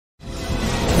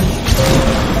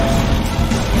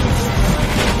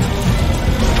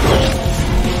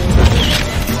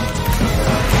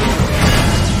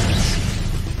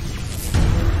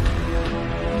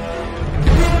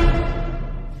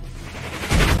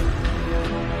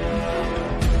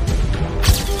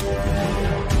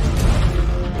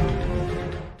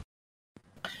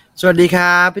สวัสดีค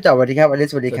รับพี่ต่อสวัสดีครับอลิส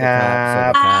สวัสดีครั ส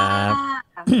วัส บ ดีครับ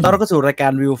ต้อนรับเข้าสู่รายกา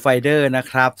รวิวไฟเดอร์นะ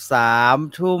ครับ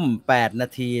3:08 น.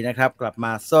นะครับกลับม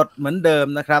าสดเหมือนเดิม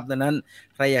นะครับดังนั้น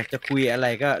ใครอยากจะคุยอะไร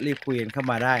ก็รีบคุยกันเข้า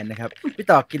มาได้นะครับพี่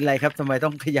ต่อกินอะไรครับทำไมต้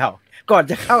องเขย่าก่อน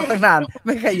จะเข้าตั้งนานไ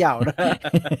ม่เขย่านะ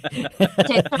เ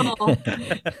ช็ดโต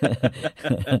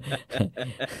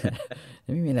ไ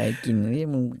ม่มีอะไรกินนี่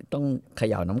มึงต้องเข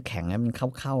ย่าน้ำแข็งให้มัน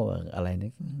เข้าๆอะไร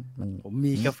นี่มัน ผม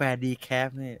มีกาแฟดีแคฟ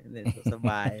นี่สบ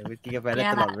ายกินกาแฟได้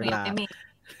ตลอดเวลา ไม่มี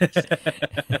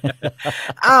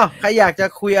อ้าวใครอยากจะ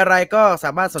คุยอะไรก็ส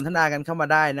ามารถสนทนากันเข้ามา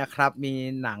ได้นะครับ มี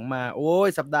หนังมาโอ้ย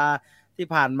สัปดาห์ที่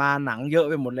ผ่านมาหนังเยอะ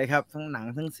ไปหมดเลยครับทั้งหนัง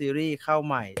ทั้งซีรีส์เข้าใ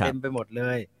หม่เต็มไปหมดเล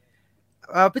ย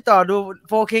พี่ต่อดู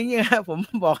โฟคิงยังไงผม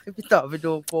บอกให้พี่ต่อไป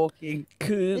ดูโฟคิง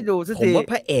คือ ไม่ดูสัก ผม ที ว่า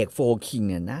พระเอกโฟคิง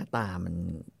เนี่ยหน้าตามัน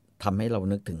ทำให้เรา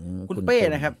นึกถึง คุณเป้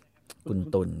นะครับ คุณ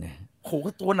ตุลเนี่ย โห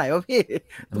ตัวไหนวะพี่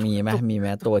มีไหม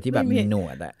ตัวที่แบบ ไม่มี มีหนว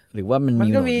ดอะหรือว่ามัน มัน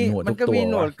มี ก็มี หนวด มั ทุ น ก ก็ ตัว มี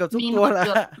หนวด วะ เกือบทุก มีหน ตัว วด แล้ว เ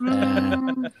กือบ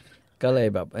ก็เลย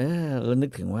แบบเรานึก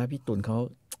ถึงว่าพี่ตุลเขา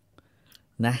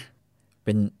นะ เ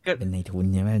ป็นนายทุน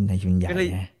ใช่ไหมเป็นนายทุนใหญ่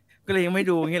นะ ก็เลยยังไม่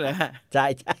ดูอย่างนี้เหรอฮะ ใช่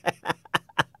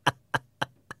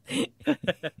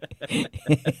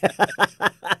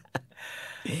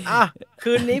อ่ะ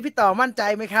คืนนี้พี่ต่อมั่นใจ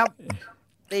ไหมครับ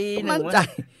ตีหนึ่ มั่ ง นใจ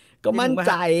ก็มั่น ตีหนึ่ง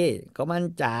ใจก็มั่น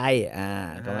ใจ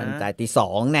ก็มั่นใจตี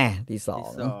 2แน่ตี ตี สอง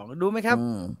สองดูไหมครับ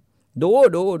ดู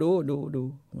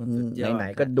มัน สุดยอด ไหน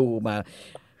ๆก็ดูมา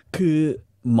คือ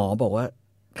หมอบอกว่า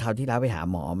คราวที่แล้วไปหา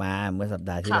หมอมาเมื่อสัป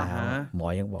ดาห์ที่แล้วหมอ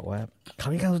ยังบอกว่าคราว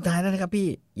นี้ครั้งสุดท้ายแล้วนะครับพี่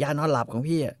ยานอนหลับของ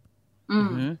พี่อ่ะ อื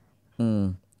ม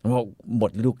บอกหม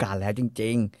ดฤดูกาลแล้วจ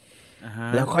ริง อ่าฮะ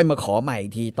ๆ แล้วค่อยมาขอใหม่อี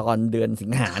กทีตอนเดือนสิ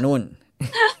งหานู่น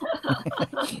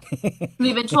มี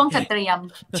เป็นช่วงจัดเตรียม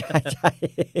ใช่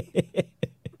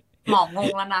หมองง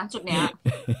แล้วนะจุดเนี้ย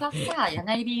รักษายังไ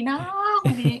งดีนะค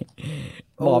นนี้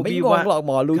หมอไม่งงหรอกห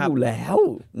มอรู้อยู่แล้ว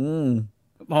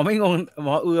หมอไม่งงหม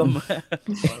อเอื้อม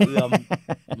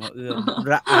หมอเอื้อม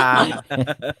ระอา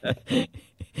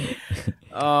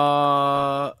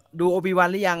ดูโอบิวัน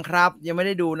หรือยังครับ ยังไม่ไ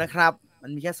ด้ดูนะครับ มั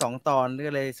นมีแค่2 ตอน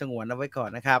ก็เลยสงวนเอาไว้ก่อน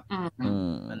นะครับ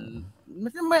มัน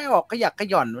ไม่ออกขยักข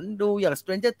ย่อนมันดูอย่าง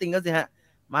Stranger Things ก็สิฮะ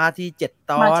มาที7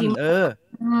 ตอน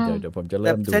เดี๋ยวผมจะเริ่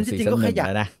มดู แต่ ซี จริง ซั่ ๆก็ น ข 1 ยัก แ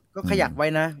ล้วนะ ก็ขยักไว้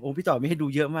นะโอ้พี่ต่อไม่ให้ดู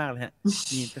เยอะมากเลยฮะ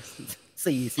มี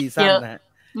4 ซีซั่นนะฮะ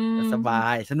สบา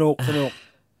ยสนุก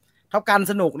เท่ากัน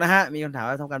สนุกนะฮะมีคำถาม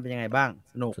ว่าเท่ากันเป็นยังไงบ้าง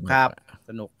สนุกครับ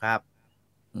ส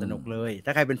นุกเลย ถ้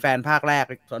าใครเป็นแฟนภาคแรก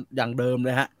อย่างเดิมเล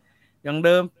ยฮะอย่างเ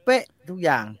ดิมเป๊ะทุกอ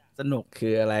ย่างสนุก คื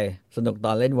ออะไรสนุกต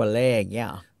อนเล่นวอลเลย์อย่างเงี้ย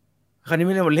คราวนี้ไ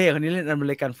ม่เล่นวอลเลย์คราวนี้เล่นอเม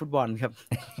ริกันฟุตบอลครับ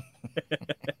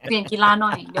เปลี่ยนกีฬาห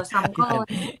น่อย เดี๋ยวซ้ำก็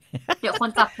เดี๋ยวคน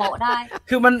จับโปะได้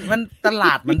คือมันตล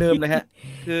าดเหมือนเดิมเลยฮะ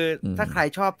คือถ้าใคร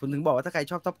ชอบผมถึงบอกว่าถ้าใคร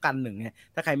ชอบท็อปกัน1เนี่ย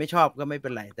ถ้าใครไม่ชอบก็ไม่เป็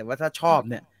นไรแต่ว่าถ้าชอบ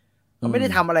เนี่ยเขาไม่ได้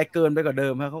ทำอะไรเกินไปกว่าเดิ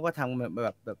มฮะเขาก็ทำแบ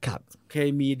บเค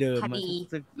มีเดิม คดี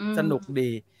ซึ่งสนุกดี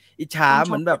อิจฉาเ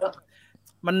หมือนแบบ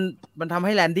มันทำใ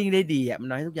ห้แลนดิ้งได้ดีอ่ะมัน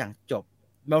ทำให้ทุกอย่างจบ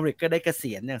มาริกก็ได้เก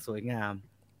ษียณอย่างสวยงาม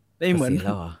ได้เหมือน แ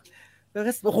ล้วเหรอ ก็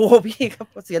โอ้โหพี่ครับ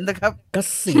เกษียณนะครับ เก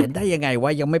ษียณได้ยังไงว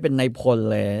ะยังไม่เป็นนายพล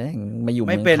เลยมาอยู่เ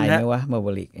มืองไทยไหมวะมาบ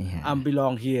ริกI'm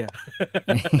belong here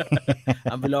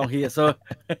I'm belong here so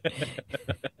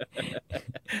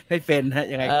ไม่เป็นฮะ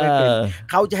ยังไงก็ไม่เป็น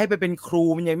เขาจะให้ไปเป็นครู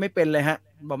มันยังไม่เป็นเลยฮะ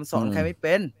บอกมันสอนใครไม่เ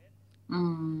ป็น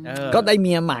ก็ได้เ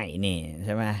มียใหม่นี่ใ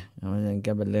ช่ไหมมัน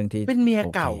ก็เป็นเรื่องที่เป็นเมีย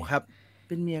เก่าครับ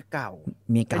เป็นเมียเก่า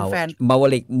แฟนมาว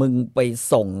ลิกมึงไป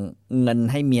ส่งเงิน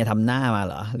ให้เมียทำหน้ามาเ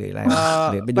หรอหรืออะไร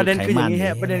หรือไปดูไขมัน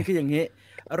ประเด็นคืออย่างนี้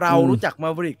เรารู้จักมา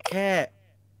วลิกแค่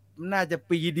น่าจะ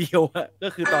ปีเดียวก็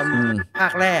คือตอนภา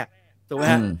คแรกถูกไหม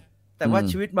ฮะแต่ว่า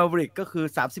ชีวิตมาวลิกก็คือ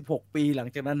36 ปีหลัง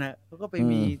จากนั้นฮะเขาก็ไป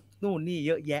มีนู่นนี่เ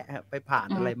ยอะแยะฮะไปผ่าน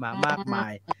อะไรมามากมา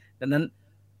ยดังนั้น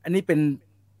อันนี้เป็น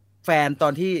แฟนตอ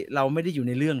นที่เราไม่ได้อยู่ใ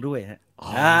นเรื่องด้วยฮะ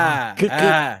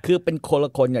คือเป็นคนล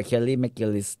ะคนกับเคลลี่แมคกิ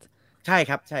ลลิสใช่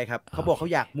ครับเขาบอกเขา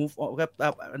อยาก move on ก็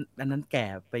อันนั้นแก่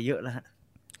ไปเยอะแล้วฮะ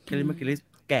เคลลี่แมคกิลลิส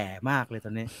แก่มากเลยต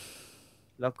อนนี้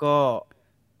แล้วก็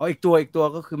อีกตัว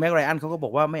ก็คือแม็กไรอันเขาก็บอ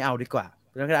กว่าไม่เอาดีกว่า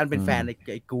แม็กไรอันเป็นแฟน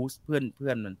ไอ้กูสเพื่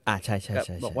อนมันใช่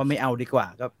บอกว่าไม่เอาดีกว่า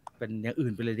ก็เป็นอย่างอื่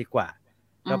นไปเลยดีกว่า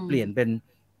ก็เปลี่ยนเป็น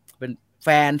แฟ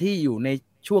นที่อยู่ใน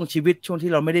ช่วงชีวิตช่วง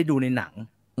ที่เราไม่ได้ดูในหนัง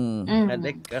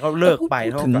แล้วเขาเลิกไป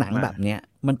ถึงหนังแบบเนี้ย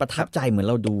มันประทับใจเหมือน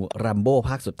เราดูรัมโบ้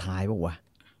ภาคสุดท้ายป่ะวะ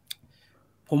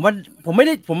ผมว่าผมไม่ไ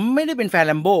ด้เป็นแฟน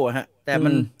แลมโบ้ฮะแต่มั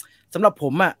นสำหรับผ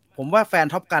มว่าแฟน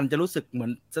ท็อปกันจะรู้สึกเหมือ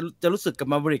นจะรู้สึกกับ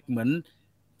มาเวริกเหมือน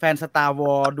แฟนสตาร์ว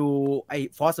อร์ดูไอ้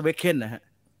ฟอร์สเวคเคนนะฮะ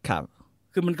ครับ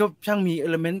คือมันก็ช่างมีเอ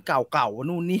ลิเมนต์เก่าๆ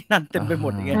นู่นนี่นั่นเต็มไปหม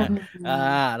ดอย่างเงี้ย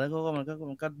แล้วก็มันก็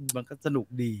สนุก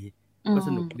ดีก็ส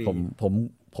นุกดี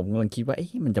ผมกำลังคิดว่า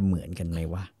มันจะเหมือนกันไหม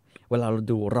วะเวลาเรา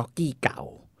ดูร็อกกี้เก่า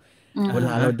เวล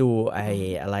าเราดูไอ้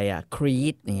อะไรอะครี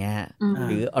ดอย่างเงี้ยห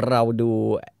รือเราดู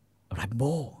แรมโ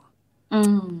บ้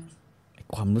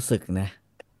ความรู้สึกนะ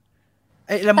ไ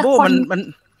อ้แรมโบ้มัน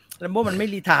แรมโบ้มันไม่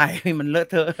รีไทร์มันเลอะ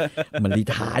เทอะมันรี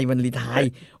ไท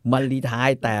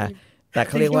ร์แต่เ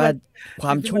ขาเรียกว่าคว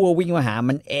ามชั่ววิ่งมาหา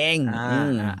มันเอง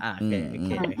โอเค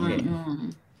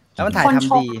แล้วมันถ่ายท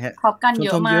ำดีฮะครบกันเย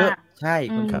อะมากใช่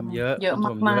คนชมเยอะ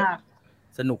มาก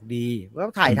สนุกดีว่า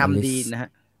ถ่ายทำดีนะฮะ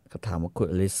เขาถามว่าคุณ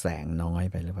อลิสแสงน้อย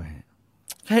ไปหรือเปล่า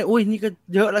ใช่อุ้ยนี่ก็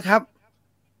เยอะแล้วครับ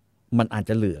มันอาจ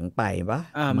จะเหลืองไปปะ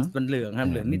มันเหลืองครับ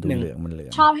เหลืองนิดนึงมันเหลือ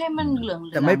งชอบให้มันเหลือง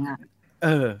แต่ไม่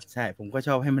ใช่ผมก็ช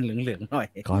อบให้มันเหลืองๆหน่อย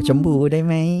ขอชมพูได้ไ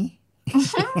หม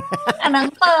อันนั้น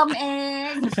เติมเอ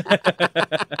ง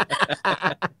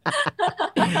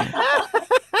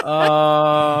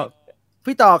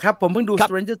พี่ต่อครับผมเพิ่งดู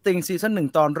Stranger Things ซีซั่น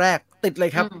 1ตอนแรกติดเลย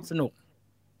ครับสนุก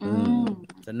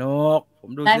ผ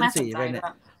มดูซีซั่น 4ไปเนี่ย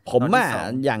ผม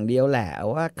อย่างเดียวแหละ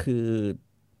ว่าคือ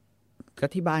ก็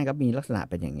ที่บ้านก็มีลักษณะ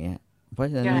เป็นอย่างเงี้ยเพราะ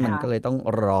ฉะนั้นมันก็เลยต้อง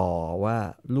รอว่า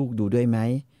ลูกดูด้วยไหม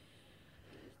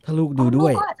ถ้าลูกดูด้ว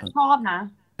ยก็อาจจะชอบนะ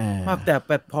แต่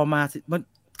พอมามัน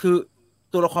คือ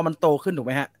ตัวละครมันโตขึ้นถูกไ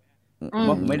หมฮะผ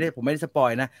มไม่ได้สปอ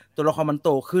ยนะตัวละครมันโต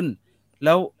ขึ้นแ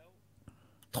ล้ว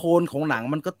โทนของหนัง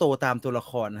มันก็โตตามตัวละ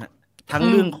ครฮะทั้ง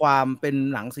เรื่องความเป็น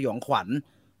หนังสยองขวัญ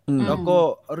แล้วก็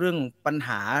เรื่องปัญห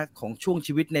าของช่วง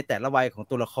ชีวิตในแต่ละวัยของ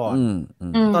ตัวละคร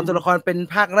ตอนตัวละครเป็น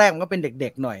ภาคแรกมันก็เป็นเด็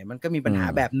กๆหน่อยมันก็มีปัญหา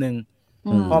แบบนึง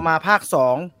พอมาภาค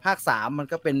2ภาค3มัน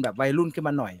ก็เป็นแบบวัยรุ่นขึ้นม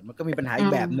าหน่อยมันก็มีปัญหาอี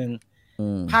กแบบนึง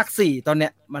ภาค4ตอนเนี้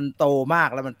ยมันโตมาก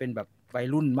แล้วมันเป็นแบบวัย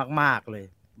รุ่นมากๆเลย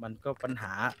มันก็ปัญห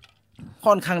า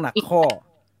ค่อนข้างหนักข้อ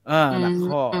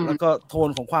แล้วก็โทน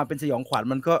ของความเป็นสยองขวัญ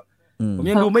มันก็ผม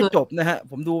ยังดูไม่จบนะฮะ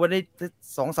ผมดูมาได้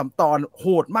 2-3 ตอนโห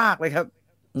ดมากเลยครับ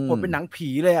โหดเป็นหนังผี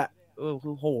เลยอ่ะคื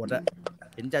อโหดอ่ะ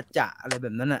เห็นจะอะไรแบ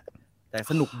บนั้นอ่ะแต่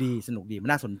สนุกดีมัน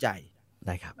น่าสนใจไ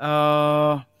ด้ครับ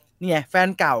นี่ไงแฟน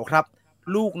เก่าครับ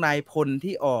ลูกนายพล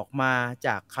ที่ออกมาจ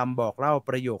ากคำบอกเล่า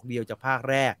ประโยคเดียวจากภาค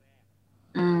แรก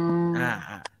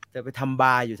จะไปทำบ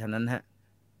าร์อยู่แถวนั้นฮะ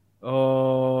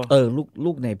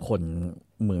ลูกในพล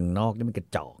เมืองนอกนี่มันกระ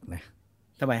จอกนะ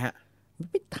ทำไมฮะ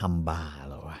ไม่ทำบาร์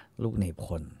หรอวะลูกในพ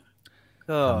ล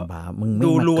ก็ทำบาร์มึงไม่มา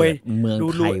เกิดเมือง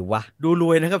ไทยวะดูร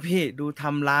วยนะครับพี่ดูท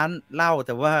ำร้านเหล้าแ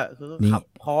ต่ว่าขับ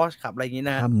พอร์ชขับอะไรอย่างนี้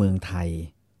นะถ้าเมืองไทย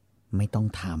ไม่ต้อง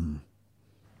ทำ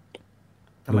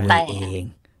ร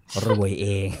วยเอ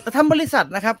งแต่ทำบริษัท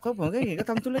นะครับผมก็เห็นก็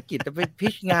ทำธุรกิจแต่ไปพิ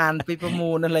ชงานไปประ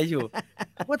มูลอะไรอยู่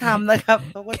เขาก็ทำนะครับ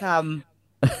เขาก็ท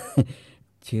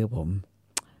ำเชื่อผม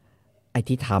ไอ้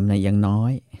ที่ทำเนี่ยยังน้อ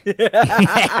ย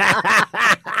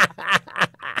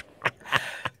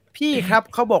พี่ครับ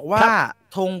เขาบอกว่า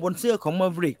ธงบนเสื้อของ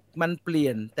Maverick มันเปลี่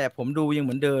ยนแต่ผมดูยังเห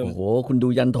มือนเดิมโอ้โหคุณดู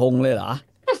ยันธงเลยเหรอ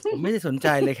ผมไม่ได้สนใจ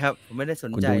เลยครับผมไม่ได้ส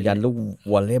นใจคุณดูยันลูก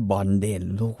วอลเลย์บอลเด่น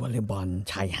ลูกวอลเลย์บอล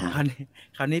ชายหาด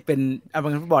คราวนี้เป็นอเม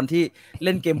ริกันฟุตบอลที่เ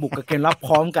ล่นเกมบุกกับเกมรับพ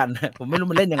ร้อมกันผมไม่รู้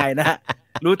มันเล่นยังไงนะ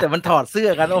รู้แต่มันถอดเสื้อ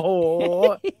กันโอ้โห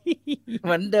เห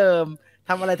มือนเดิมท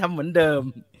ำอะไรทำเหมือนเดิม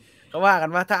ก็ว่ากั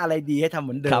นว่าถ้าอะไรดีให้ทำเห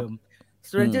มือนเดิม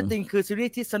Stranger Things คือซีรี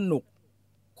ส์ที่สนุก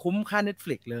คุ้มค่า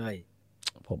Netflix เลย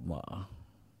ผม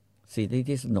ซีรีส์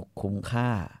ที่สนุกคุ้มค่า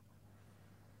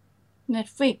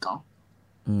Netflix เหรอ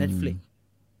Netflix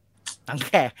หนังแ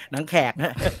ขกน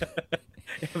ะ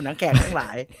หนังแขกทั้งหลา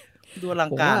ยดูอลั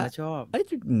งการชอบ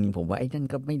ผมว่าไอ้นั่น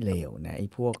ก็ไม่เลวนะไอ้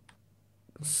พวก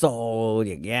โซ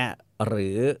อย่างเงี้ยหรื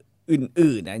อ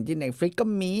อื่นๆที่ใน Netflix ก็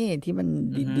มีที่มัน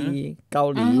ดีๆเกา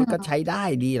หลีก็ใช้ได้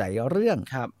ดีหลายเรื่อง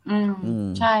ครับ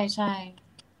ใช่ใช่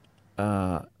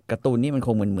การ์ตูนนี่มันค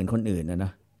งเหมือนคนอื่นนะเนา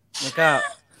ะแล้วก็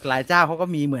หลายเจ้าเขาก็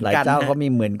มีเหมือนกันหลายเจ้าก็มี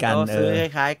เหมือนกันซื้อค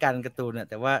ล้ายๆกันการ์ตูน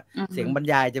แต่ว่าเสียงบรร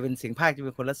ยายจะเป็นเสียงภาคจะเ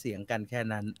ป็นคนละเสียงกันแค่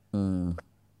นั้น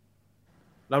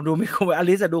เราดูไม่คุ้มอ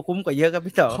ลิซดูคุ้มกว่าเยอะครับ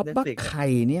พี่ต่อคอบ้าใคร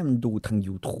เนี่ยมันดูทาง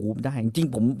YouTube ได้จริง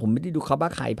ผมไม่ได้ดูคอบ้า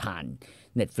ใครผ่าน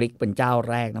Netflix เป็นเจ้า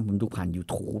แรกนะผมดูผ่าน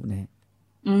YouTube นะ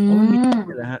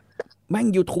แม่ง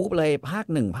YouTube เลยภาค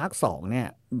1ภาค2เนี่ย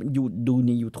ดูใ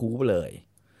น YouTube เลย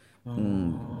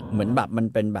เหมือนแบบมัน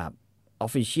เป็นแบบ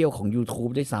official ของ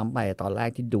YouTube ด้วยซ้ำไปตอนแรก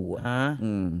ที่ดู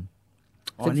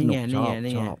นี่ไ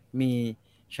งมี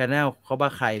channel เขาบ้า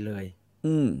ใครเลย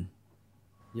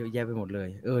เยอะแยะไปหมดเลย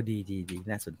ดี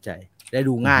น่าสนใจได้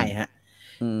ดูง่ายฮะ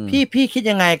พี่คิด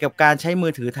ยังไงกับการใช้มื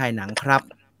อถือถ่ายหนังครับ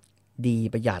ดี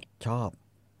ประหยัดชอบ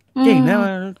เก่งนะ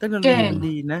ตั้งแต่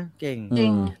ดีนะเก่ง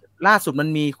ล่าสุดมัน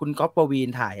มีคุณก๊อฟปวีณ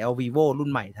ถ่ายเอา Vivo รุ่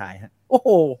นใหม่ถ่ายฮะโอ้โห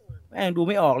แม่งดู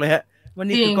ไม่ออกเลยฮะว่า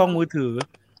นี่คือกล้องมือถือ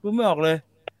ดูไม่ออกเลย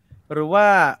หรือว่า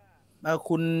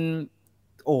คุณ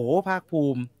ภาคภู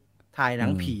มิถ่ายหนั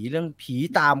งผีเรื่องผี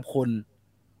ตามคน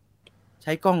ใ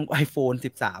ช้กล้อง iPhone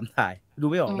 13ถ่ายดู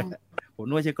ไม่ออกเลยผม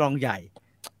นึกว่าใช้กล้องใหญ่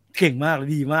เก่งมากเลย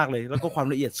ดีมากเลย แล้วก็ความ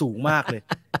ละเอียดสูงมากเลย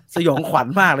สยองขวัญ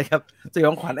มากเลยครับสยอ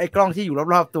งขวัญไอ้กล้องที่อยู่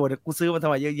รอบๆตัวเนี่ยกูซื้อมันทำ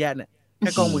ไมเยอะแยะเนี่ยแ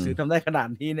ค่กล้องมือถือทำได้ขนาด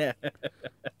นี้เนี่ย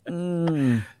อืม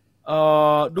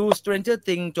ดู Stranger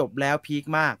Things จบแล้วพีค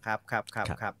มากครับ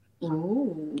โอ้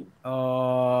เอ่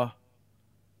อ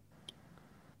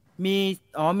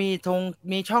มีธง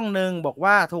มีช่องหนึ่งบอก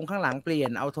ว่าธงข้างหลังเปลี่ย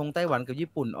นเอาธงไต้หวันกับญี่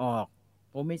ปุ่นออก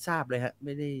ผมไม่ทราบเลยฮะไ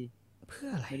ม่ได้ เพื่อ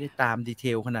อะไร ไม่ได้ตามดีเท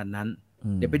ลขนาดนั้น อื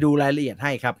ม เดี๋ยวไปดูรายละเอียดใ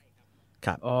ห้ครับ ค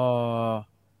รับ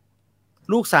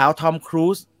ลูกสาวทอมครู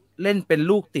ซเล่นเป็น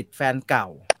ลูกติดแฟนเก่า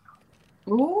โ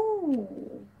อ้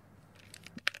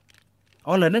อ๋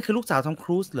อเหรอนั่นคือลูกสาวทอมค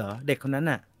รูซเหรอเด็กคนนั้น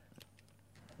น่ะ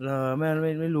เหรอไ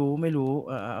ม่รู้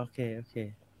โอเค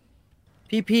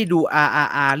พี่ดู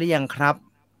RRR หรือยังครับ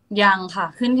ยังค่ะ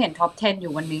ขึ้นเห็นท็อป 10 อ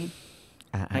ยู่วันนี้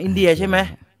หนังอินเดียใช่ไหม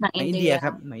หนัง หนัง อิ อิ น น เดี เดี ย ยค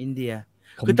รับหนังอินเดีย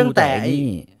ผม คือตั้งแต่ ดูไอ้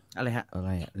นี่ อะไรฮะ อะไร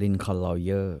ลินคอลลอยเย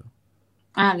อร์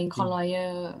ลิงคอลลอยเยอ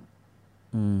ร์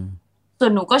อืม ส่ว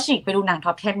นหนูก็ฉีกไปดูหนังท็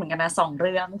อป 10 เหมือนกันนะ2 เ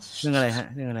รื่อง เรื่องอะไรฮะ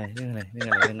เรื่องอะไร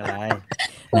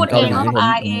พูดเองแล้วอ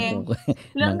ายเอง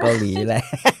หนังเกาหลีแหละ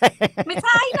ไม่ใ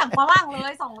ช่หนังฝรั่งเล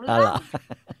ย2 เรื่ อ๋ อ อง เหรอ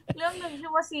เรื่องหนึ่งชื่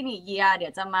อว่าซีนิเยียเดี๋ย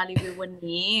วจะมารีวิววัน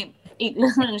นี้ อีกเรื่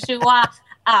องหนึ่งชื่อว่า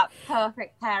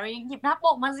perfect pairing หยิบหน้าป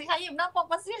กมาสิคะ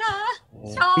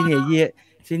ชอบ ซีเนียเ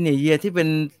ยียที่เป็น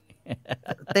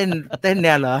เต้นเ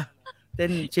นี่ยเหรอเต้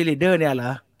นชีลีเดอร์เนี่ยเหร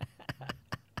อ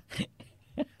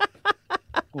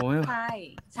โอ้ย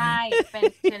ใช่เป็น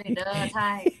เชยร์ลีดเดอร์ใช่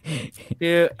คื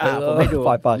อผมให้ดู ป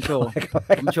ล่อย ผมโ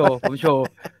ชว์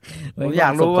ผมอยา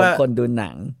กรู้ว่า คนดูหนั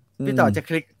ง พี่ต่อจะค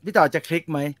ลิก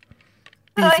ไหม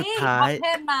ปีสุดท้าย เ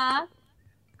ท่นะ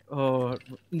โอ้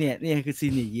เนี่ยคือซี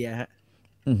นีเยียฮะ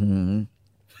อื้อหือ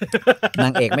นา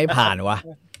งเอกไม่ผ่านวะ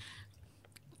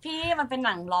พี่มันเป็นห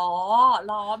นังล้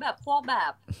อแบบพวกแบ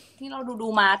บที่เราดู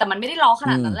มาแต่มันไม่ได้ล้อข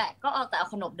นาดนั้นแหละ ก็เอาแต่เอา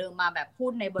ขนบเดิมมาแบบพู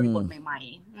ดในบริบทใหม่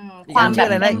ๆ อีกอันชื่ออ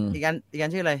ะไรนะอีกอั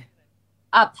นชื่ออะไร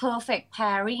perfect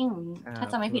pairing ถ้า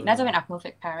จะไม่ผิดน่าจะเป็น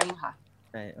perfect pairing ค่ะ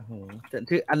ใช่โอ้โหแต่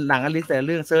คืออันหนังอันนี้แต่เ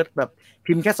รื่องเซิร์ชแบบ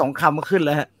พิมพ์แค่2 คำก็ขึ้นแ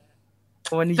ล้วฮะเพ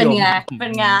ราะว่านิยมเป็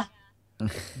นไง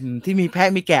ที่มีแพะ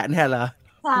มีแกะเนี่ยเหรอ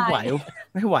ไม่ไหวว่ะ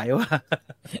ไม่ไ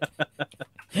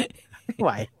ห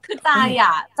วคือใ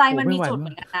จมันมีจุดเห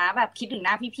มือนกันนะแบบคิดถึงห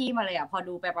น้าพี่ๆมาเลยพอ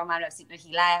ดูไปประมาณแบบ10 นาที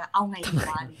แรกเอาไงดี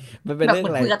วะ มันเป็นเรื่องอ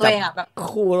ะไร คุยกับตัวเองแบบ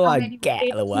คู่ระหว่างแกะ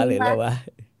หรือวะหรืออะไรวะ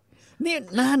นี่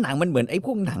หน้าหนังมันเหมือนไอ้พ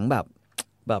วกหนังแบบ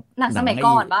หนังสมัย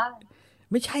ก่อนบ้าง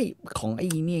ไม่ใช่ของไอ้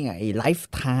นี่ไงไอ้ไลฟ์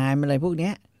ไทม์อะไรพวกเนี้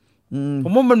ยผ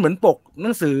มว่ามันเหมือนปกห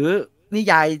นังสือนิ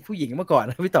ยายผู้หญิงเมื่อก่อน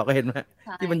นะพี่ต่อก็เห็นไหม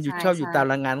ที่มันชอบอยู่ตาม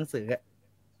รางงานหนังสือ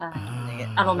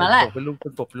อารมณ์นั้นแหละเป็นรูปเ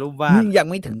ป็นรูปวาดยัง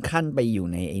ไม่ถึงขั้นไปอยู่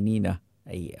ในไอ้นี่เนาะไ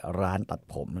อ้ร้านตัด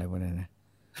ผมอะไรพวกนั้นนะ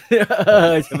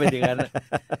ใช่ไหมอย่างนั้น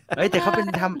แต่เขาเป็น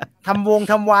ทำวง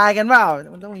ทำวายกันเปล่า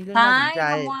มันต้องมีเรื่องน่าสนใจ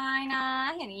ทำวายนะ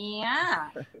เห็นเงี้ย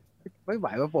ไม่ไหว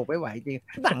ว่าปกไม่ไหวจริง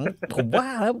หนังผมว่า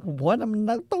แล้วผมว่ามัน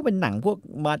ต้องเป็นหนังพวก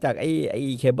มาจากไอ้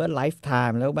เคเบิลไลฟ์ไท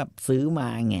ม์แล้วแบบซื้อมา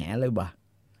แง่เลยว่ะ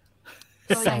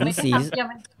แสงสี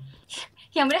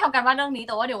ยังไม่ได้ทำการบ้านเรื่องนี้แ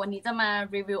ต่ว่าเดี๋ยววันนี้จะมา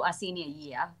รีวิวซีเนียเยี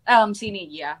ยซีเนีย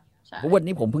เยียวัน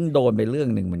นี้ผมเพิ่งโดนไปเรื่อง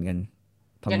หนึ่งเหมือนกัน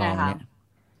ทำนองเนี้ย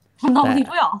ทำนองนี้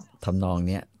ด้วยหรอทำนอง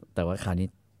เนี้ยแต่ว่าคราวนี้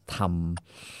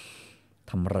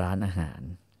ทำร้านอาหาร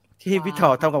ที่พี่ถอ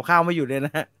ทำกับข้าวไม่อยู่เลยน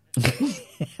ะ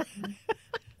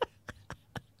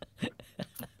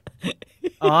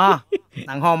อ๋อห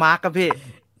นังฮอลมาร์กครับพี่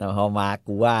หนังฮอลมาร์ก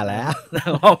กูว่าแล้วหนั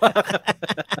งฮอลมาร์ก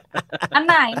อัน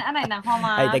ไหนหนังฮอลม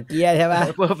าร์กไอ้ตะเกียใช่ป่ะ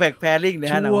perfect pairing เนี่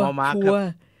ยฮะหนังฮอลมาร์กครับ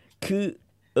คือ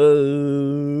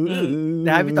ไ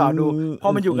ด้พี่ต่อดูพอ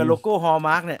มันอยู่กับโลโก้ฮอลม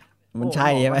าร์กเนี่ยมันใช่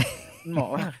ใช่ไหมเหมาะ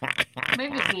มากไม่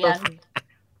ผิดเพี้ยน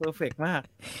perfect มาก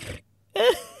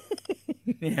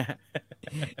เนี่ย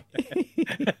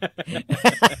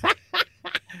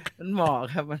มันเหมาะ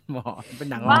ครับมันเหมาะเป็น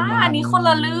หนังว่าอันนี้คนล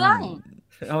ะเรื่อง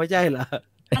เอาไม่ใช่เหรอ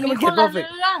อันนี้คนละเ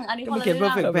รื่องอันนี้คนละเรื่อง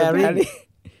perfect pairing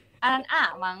อันนั้น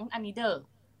มั้งอันนี้เด้อ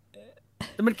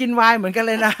แต่มันกินไวน์เหมือนกันเ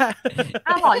ลยนะ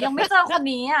หรอยังไม่เจอคน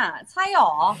นี้ใช่หร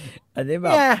ออันนี้แบ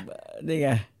บนี่ไง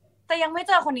แต่ยังไม่เ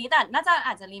จอคนนี้แต่น่าจะอ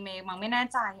าจจะรีเมคมั้งไม่แน่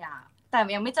ใจแต่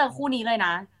ยังไม่เจอคู่นี้เลยน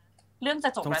ะเรื่องจะ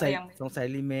จบแล้วแต่ยังสงสัย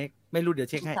รีเมคไม่รู้เดี๋ยว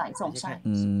เช็คให้สงสัย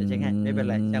เดี๋ยวเช็คให้ไม่เป็น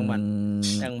ไรช่าง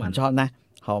มันชอบนะ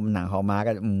หนังฮอลมาร์ก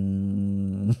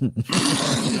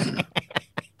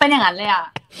เป็นอย่างนั้นเลย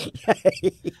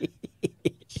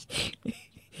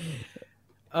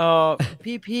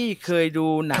พี่เคยดู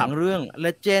หนังเรื่อง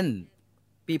Legend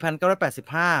ปี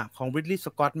1985ของ Ridley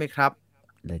Scott ไหมครับ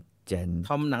Legend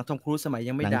หนังทอมครูซสมัย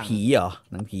ยังไม่ดังหนังผีเหรอ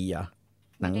ห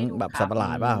นังแบบสัตว์ประหลา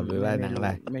ดเปล่าหรือว่าหนังอะไร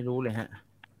ไม่รู้เลยฮะ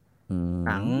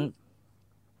หนัง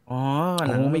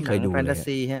หนังไม่เคยดูแฟนตา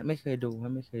ซีฮะไม่เคยดู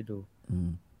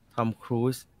ทอมครู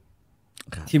ซ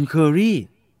ทีมเคอร์รี่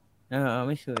ไ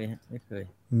ม่เคยฮะไม่เคย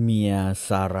เมียซ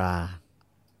ารา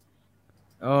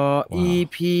ว้าว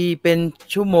EP เป็น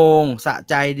ชั่วโมงสะ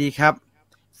ใจดีครับ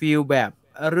ฟีลแบบ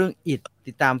เรื่องอิด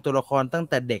ติดตามตัวละครตั้ง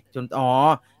แต่เด็กจน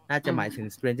น่าจะหมายถึง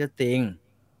Stranger Things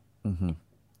อือฮึ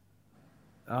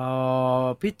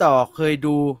พี่ต่อเคย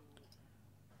ดู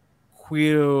ควิ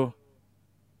ล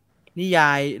นิย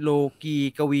ายโลกี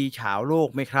กวีฉาวโลก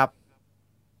ไหมครับ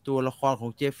ตัวละครขอ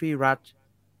งเจฟฟรีย์รัช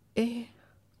เอ๊ะ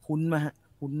คุ้นไหมฮะ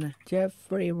คุ้นนะ เจฟฟ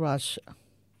รีย์รัช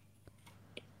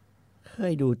เค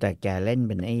ยดูแต่แกเล่นเ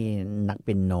ป็นไอ้นักเ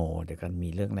ปียโนเดี๋ยวกันมี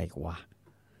เรื่องอะไรกว่า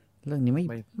เรื่องนี้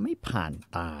ไม่ผ่าน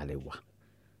ตาเลยวะ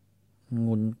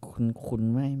งุนคุณ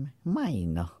ไม่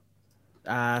เนาะ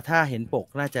ถ้าเห็นปก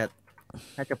น่า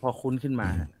จะพอคุ้นขึ้นมา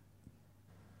ฮะ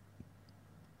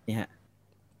นี่ฮะ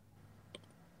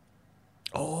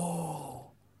โอ้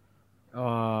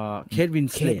เคทวิน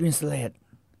ส เค เล ท ต วินสเลต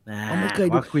ไม่เคย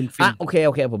ดู ว่าควินฟิน โอเ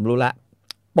คผมรู้ละ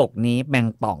ปกนี้แมง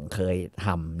ป่องเคยท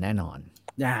ำแน่นอน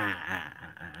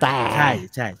แต่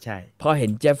ใช่ พอเห็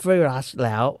นเจฟฟรีย์รัชแ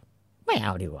ล้ว ไม่เอ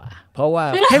าดีกว่า เพราะว่า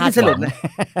เคทวินสเลตนะ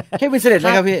เคทวินสเลตน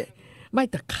ะครับพี่ ไม่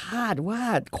แต่คาดว่า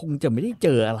คงจะไม่ได้เจ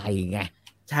ออะไรไง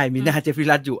ใช่มีหน้าเจฟฟรีย์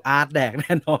รัชอยู่อาร์ตแดกแ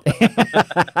น่นอน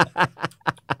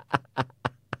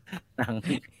หนัง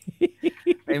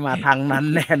ไม่มาทางนั้น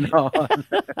แน่นอน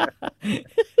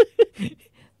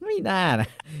ไม่น่านะ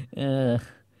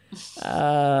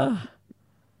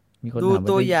มีคน ดู ถาม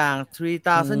ตัว ว่า อย่าง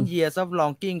 3,000 Years of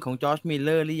Longing ของจอร์จมิลเล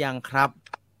อร์หรือยังครับ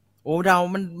โอ้เรา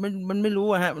มันไม่รู้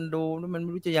อะฮะมันดูมันไ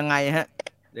ม่รู้จะยังไงฮะ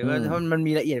เดี๋ยวถ้ามัน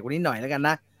มีละเอียดกว่านี้หน่อยแล้วกันน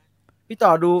ะพี่ต่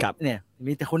อดูเนี่ย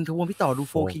มีแต่คนทวงพี่ต่อดู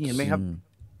โฟคิงเห็นไหมครับ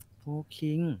โฟ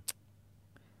คิง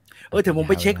เดี๋ยวผม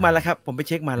ไปเช็คมาแล้วครับผมไปเ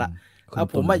ช็คมาละ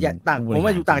ผมอ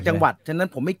ยู่ต่างจังหวัดฉะนั้น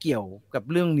ผมไม่เกี่ยวกับ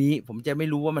เรื่องนี้ผมจะไม่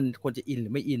รู้ว่ามันควรจะอินหรื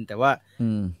อไม่อินแต่ว่า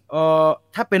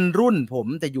ถ้าเป็นรุ่นผม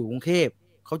แต่อยู่กรุงเทพ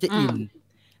เขาจะอิน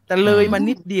แต่เลยมา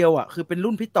นิดเดียวอ่ะคือเป็น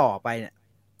รุ่นพี่ต่อไปเนี่ย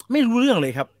ไม่รู้เรื่องเล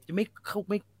ยครับจะไ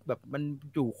ม่แบบมัน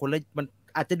อยู่คนละมัน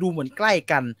อาจจะดูเหมือนใกล้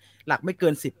กันหลักไม่เกิ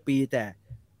น10 ปีแต่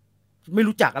ไม่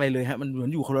รู้จักอะไรเลยฮะมันเหมือ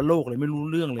นอยู่คนละโลกเลยไม่รู้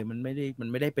เรื่องเลยมันไม่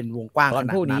ได้เป็นวงกว้างขนาดนั้น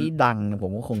ตอนพวกนี้ดังผ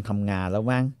มก็คงทำงานแล้ว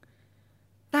มั้ง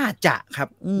น่าจะครับ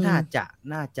น่า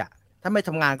จะถ้าไม่ท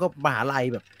ำงานก็มหาลัย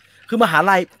แบบคือมหา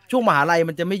ลัยช่วงมหาลัย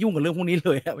มันจะไม่ยุ่งกับเรื่องพวกนี้เล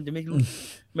ยฮะมันจะไม่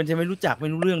รู้จักไม่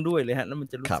รู้เรื่องด้วยเลยฮะแล้วมัน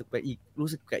จะรู้สึกกับ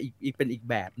อีกเป็นอีก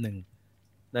แบบหนึ่ง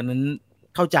ดังนั้น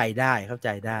เข้าใจได้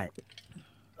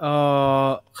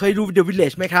เคยดู The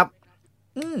Village ไหมครับ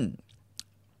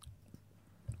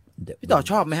พี่ต่อ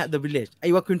ชอบไหมฮะ The Village ไอ้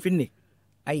ว่าคุณฟินิก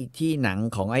ไอ้ที่หนัง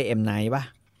ของไอเอ็มไนท์ป่ะ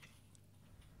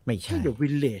ไม่ใช่ The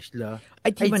Village เหรอไอ้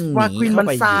ที่มันห ว่า นี ควิน เข้า มัน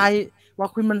ไป ทรายว่า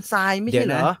ควินมันทรายไม่ใช่เ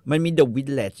หรอมันมี The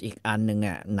Village อีกอันนึง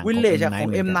อ่ะหนัง Village ขอ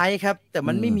ง M Night ครับแต่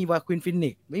มันไม่มีว่าควินฟินิ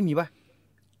กไม่มีป่ะ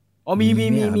มี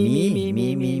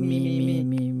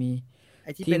ไ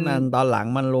อ้ที่เป็นมันตอนหลัง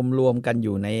มันรวมกันอ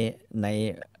ยู่ใน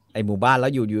ไอหมู่บ้านแล้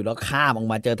วอยู่แล้วข้ามออก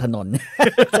มาเจอถนน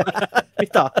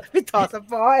พี่ต่อส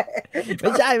ปอยไ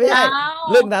ม่ใช่เ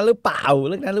รื่องนั้นหรือเปล่า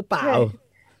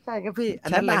ใช่ครับพี่อัน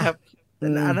นั้นแหละครับ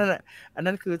อัน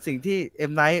นั้นคือสิ่งที่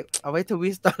M Night เอาไว้ทวิ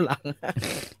สต์ตอนหลัง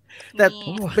แ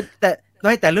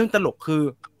ต่เรื่องตลกคือ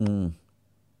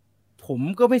ผม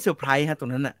ก็ไม่เซอร์ไพรส์ฮะตร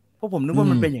งนั้นน่ะเพราะผมนึกว่า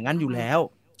มันเป็นอย่างนั้นอยู่แล้ว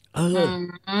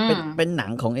เป็นหนั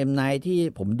งของ M Night ที่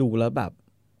ผมดูแล้วแบบ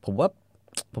ผมว่า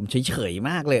ผมเฉยๆ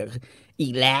มากเลยอี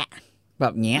กแล้วแบ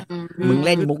บเงี้ยมึงเ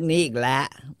ล่นมุกนี้อีกแล้ว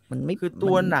มันไม่คือ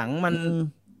ตัวหนัง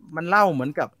มันเล่าเหมือ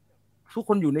นกับทุกค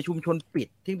นอยู่ในชุมชนปิด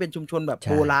ที่เป็นชุมชนแบบ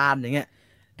โบราณอย่างเงี้ย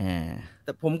แ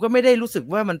ต่ผมก็ไม่ได้รู้สึก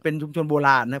ว่ามันเป็นชุมชนโบร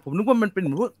าณนะผมนึกว่ามันเป็นเห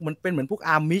มือนพวกอ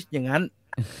าร์มิชอย่างนั้น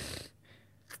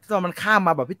ตอนมันข้ามม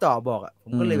าแบบพี่ต่อบอกอ่ะผ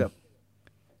มก็เลยแบบ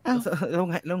แ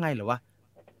ล้วไงเหรอวะ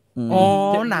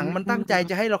หนังมันตั้งใจ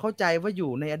จะให้เราเข้าใจว่าอ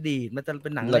ยู่ในอดีตมันจะเป็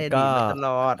นหนังในอดีตมาตล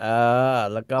อด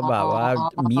แล้วก็แบบว่า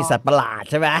มีสัตว์ประหลาด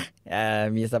ใช่ไหม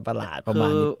มีสัตว์ประหลาดประมาณ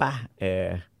นี้ป่ะ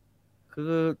คื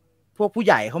อพวกผู้ใ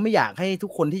หญ่เขาไม่อยากให้ทุ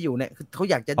กคนที่อยู่เนี่ยเขา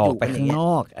อยากจะอยู่ไปข้างน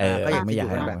อกก็อยากไม่อยาก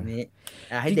แบบนี้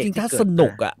จริงๆถ้าสนุ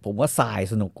กอ่ะผมว่าทราย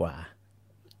สนุกกว่า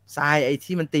ทรายไอ้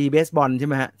ที่มันตีเบสบอลใช่ไ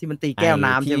หมฮะที่มันตีแก้ว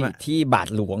น้ำใช่ไหมที่บาท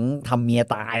หลวงทำเมีย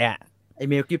ตายอ่ะไอ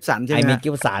เมลกิฟสันใช่ไหมไอเมลกิ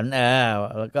ฟสัน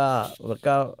แล้ว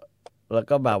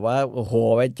ก็แบบว่าโอ้โห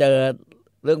ไปเจอ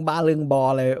เรื่องบ้าเรื่องบอ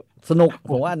เลยสนุก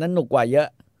ผมว่านั้นสนุกกว่าเยอะ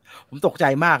ผมตกใจ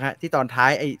มากฮะที่ตอนท้า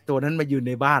ยไอตัวนั้นมายืน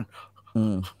ในบ้าน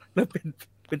แล้วเ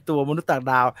ป็นตัวมนุษย์ต่าง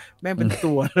ดาวแม่งเป็น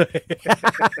ตัวเลย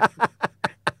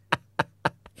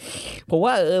ผม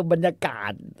ว่าบรรยากา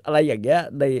ศอะไรอย่างเงี้ย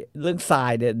ในเรื่องทรา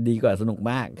ยเนี่ยดีกว่าสนุก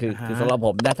มากคือสำหรับผ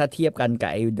มนะถ้าเทียบกันกั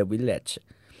บไอ้ The Village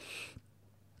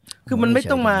คือมันไม่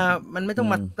ต้องม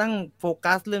าตั้งโฟ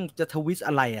กัสเรื่องจะทวิส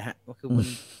อะไรอะฮะก็คือมัน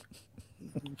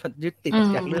ยึดติด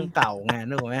จากเรื่องเก่าไง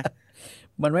นึกออกไหม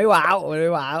มันไม่ว้าว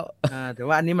แต่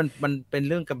ว่าอันนี้มันเป็น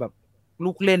เรื่องกับแบบ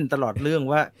ลูกเล่นตลอดเรื่อง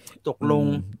ว่าตกลง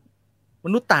ม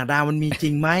นุษย์ต่างดาวมันมีจริ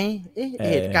งไหม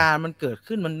เหตุการณ์มันเกิด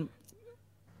ขึ้นมัน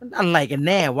อะไรกันแ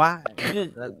น่วะ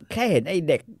แค่เห็นไอ้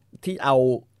เด็กที่เอา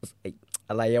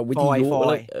อะไรวิทยุ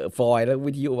ฟอยแล้ว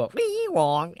วิทยุแบบนี่ว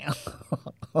อง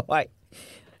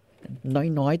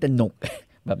น้อยแต่หนุก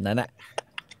แบบนั้นอะ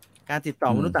การติดต่อ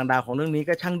มนุษย์ต่างดาวของเรื่องนี้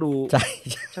ก็ช่างดู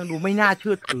ไม่น่าเ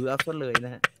ชื่อถือเอาซะเลยน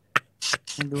ะฮะ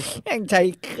ดูยังใช้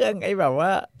เครื่องไอ้แบบว่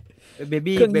าเบ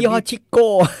บี้เครื่องยี่ห้อชิโก้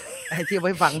ไอ้ที่ไ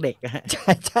ว้ฟังเด็กอะ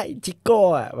ใช่ชิโก้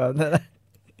อะแบบนั้น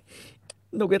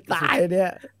หนุกจะตายเนี่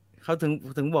ยเขา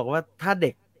ถึงบอกว่าถ้าเ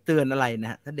ด็กเตือนอะไรน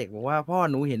ะถ้าเด็กบอกว่าพ่อ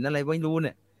หนูเห็นอะไรไม่รู้เ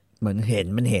นี่ยมันเห็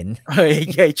นเฮ้ย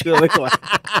เชื่อไว้ก่อน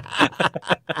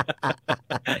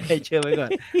ให้เชื่อไว้ก่อน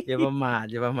อย่าประมาท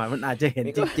มันอาจจะเห็น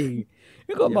จริง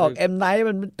ๆก็บอกเอ็มไนท์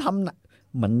มันท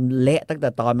ำมันเละตั้งแต่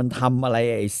ตอนมันทำอะไร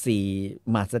ไอ้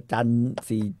4มหัศจรรย์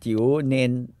4จิ๋วเน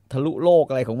นทะลุโลก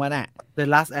อะไรของมันน่ะ The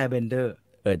Last Airbender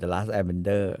The Last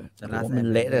Airbender มัน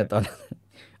เละตั้งแต่ตอน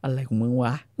อะไรของมึงว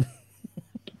ะ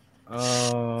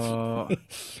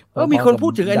มีคนพู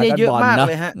ดถึงอันนี้เยอะมาก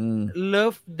เลยฮะ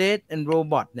Love Death and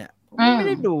Robot เนี่ยไม่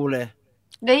ได้ดูเลย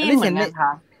ได้ยินเหมือนกันค่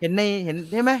ะเห็น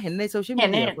ใช่ไหมเห็นในโซเชียลมี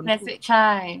เดียคนใช่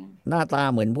หน้าตา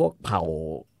เหมือนพวกเผ่า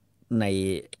ใน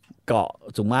เกาะ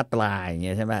สุมาตราอย่างเ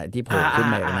งี้ยใช่ไหมที่โผล่ขึ้น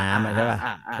มาจากน้ำใช่ป่ะ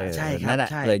ใช่ครับนั่นแหละ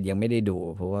เลยยังไม่ได้ดู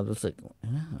เพราะว่ารู้สึก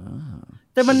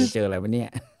แต่มันเจออะไรวะเนี่ย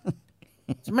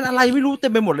มันอะไรไม่รู้เต็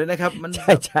มไปหมดเลยนะครับมัน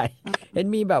ใช่เห็น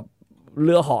มีแบบเ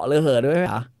รือเหาะเรือเหินด้วยไหม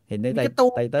คะเห็นในไตเติ้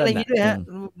ลอะไรนี้ด้วยฮะ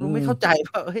มึงไม่เข้าใจ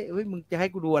ว่าเฮ้ยมึงจะให้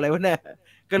กูดูอะไรวะเนี่ย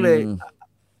ก็เลย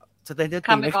สเตนเจอร์จ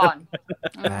ริงไปก่อน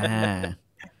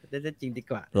สเตนเจอร์จริงดี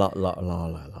กว่าร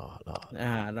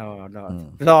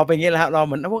อไปงี้แหละฮะรอเ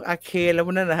หมือนพวกอาร์เคดแล้วพ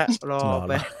วกนั้นนะฮะรอ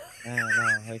ไปรอ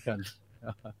ให้ก่อน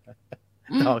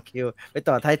ต่อคิวไป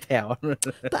ต่อท้ายแถว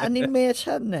แต่แอนิเม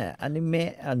ชันเนี่ยแอ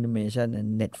นิเมชัน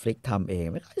Netflix ทำเอง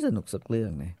ไม่ค่อยสนุกสักเรื่อ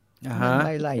งเลย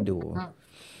ไล่ดู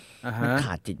มันข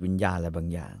าดจิตวิญญาณอะไรบาง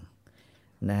อย่าง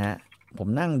นะฮะผม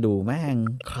นั่งดูแม่ง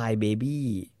Cry Baby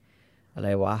อะไร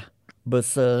วะ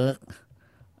Berserk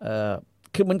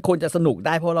คือมันควรจะสนุกไ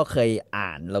ด้เพราะเราเคยอ่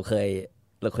านเราเค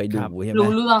ยดูใช่ไหม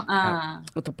รู้เรื่อง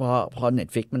ก็พอ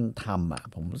Netflix มันทำอ่ะ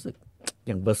ผมรู้สึกอ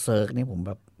ย่าง Berserk เนี่ยผมแ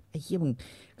บบไอ้เหี้ยมึง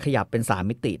ขยับเป็น3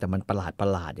มิติแต่มันประ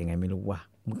หลาดยังไงไม่รู้ว่ะ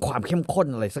มันความเข้มข้น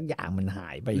อะไรสักอย่างมันหา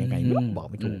ยไปยังไงบอก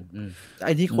ไม่ถูกไ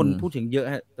อ้ที่คนพูดถึงเยอะ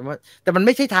ฮะแต่มันไ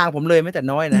ม่ใช่ทางผมเลยแม้แต่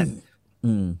น้อยนะ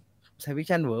ไซฟิค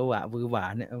ชั่นเวอร์หวา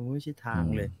เนี่ยไม่ใช่ทาง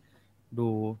เลย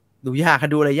ดูยาก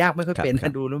ดูอะไรยากไม่ค่อยเป็น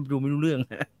ดูแล้วดูไม่รู้เรื่อง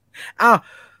อ้าว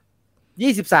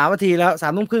23 นาทีแล้ว 3:30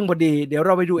 นพอดีเดี๋ยวเ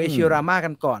ราไปดูเอเชียรามากั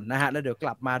นก่อนนะฮะแล้วเดี๋ยวก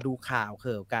ลับมาดูข่าว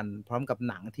กันพร้อมกับ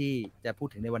หนังที่จะพูด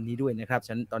ถึงในวันนี้ด้วยนะครับ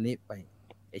ฉันตอนนี้ไป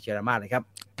เอเชียรามาเลยครับ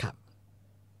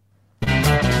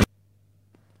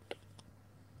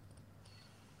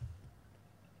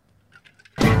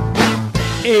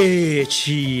เอเ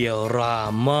ชียรา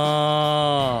มา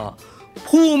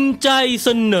ภูมิใจเส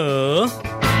นอ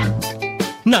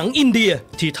หนังอินเดีย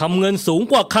ที่ทำเงินสูง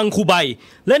กว่าคังคูไบ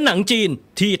และหนังจีน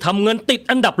ที่ทำเงินติด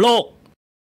อันดับโลก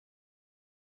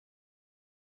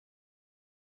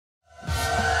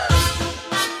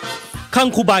คัง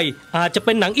คูไบอาจจะเ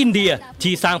ป็นหนังอินเดีย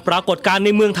ที่สร้างปรากฏการณ์ใน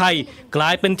เมืองไทยกลา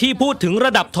ยเป็นที่พูดถึงร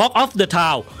ะดับ Talk of the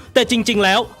Town แต่จริงๆแ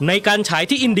ล้วในการฉาย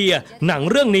ที่อินเดียหนัง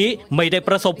เรื่องนี้ไม่ได้ป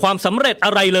ระสบความสำเร็จอ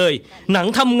ะไรเลยหนัง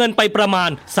ทำเงินไปประมาณ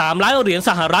3 ล้านเหรียญส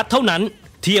หรัฐเท่านั้น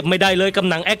เทียบไม่ได้เลยกับ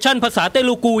หนังแอคชั่นภาษาเต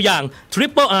ลูกูอย่าง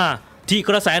Triple R ที่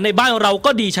กระแสในบ้านเรา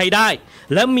ก็ดีใช้ได้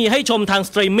และมีให้ชมทาง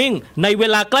สตรีมมิ่งในเว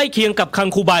ลาใกล้เคียงกับคัง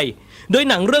คูไบโดย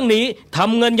หนังเรื่องนี้ท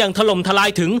ำเงินอย่างถล่มทลาย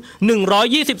ถึง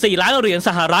124 ล้านเหรียญส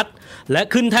หรัฐและ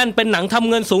ขึ้นแท่นเป็นหนังทำ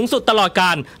เงินสูงสุดตลอดก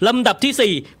าลลำดับ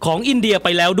ที่4ของอินเดียไป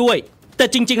แล้วด้วยแต่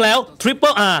จริงๆแล้ว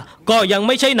Triple R ก็ยังไ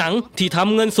ม่ใช่หนังที่ท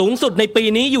ำเงินสูงสุดในปี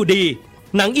นี้อยู่ดี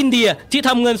หนังอินเดียที่ท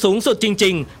ำเงินสูงสุดจ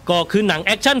ริงๆก็คือหนังแ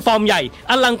อคชั่นฟอร์มใหญ่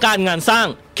อลังการงานสร้าง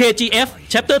KGF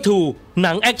Chapter 2 ห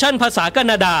นังแอคชั่นภาษาแค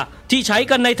นาดาที่ใช้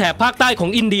กันในแถบภาคใต้ขอ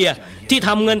งอินเดียที่ท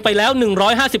ำเงินไปแล้ว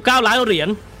159 ล้านเหรียญ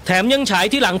แถมยังฉาย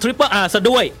ที่หลัง Triple R ซะ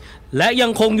ด้วยและยั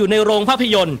งคงอยู่ในโรงภาพ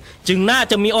ยนตร์จึงน่า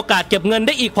จะมีโอกาสเก็บเงินไ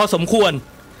ด้อีกพอสมควร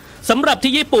สำหรับ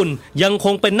ที่ญี่ปุ่นยังค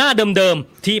งเป็นหน้าเดิม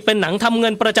ๆที่เป็นหนังทำเงิ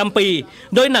นประจำปี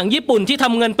โดยหนังญี่ปุ่นที่ท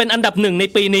ำเงินเป็นอันดับ1ใน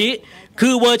ปีนี้คื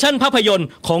อเวอร์ชั่นภาพยนตร์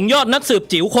ของยอดนักสืบ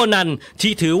จิ๋วโคนัน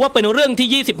ที่ถือว่าเป็นเรื่อง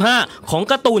ที่25ของ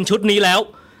การ์ตูนชุดนี้แล้ว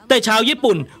แต่ชาวญี่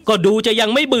ปุ่นก็ดูจะยัง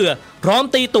ไม่เบื่อพร้อม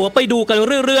ตีตั๋วไปดูกัน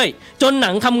เรื่อยๆจนหนั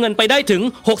งทำเงินไปได้ถึง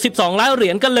62 ล้านเหรี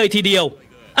ยญกันเลยทีเดียว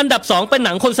อันดับ2เป็นห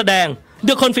นังคนแสดง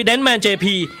The Confident Man JP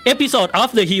Episode of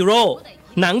the Hero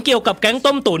หนังเกี่ยวกับแก๊ง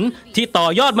ต้มตุ๋นที่ต่อ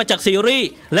ยอดมาจากซีรีส์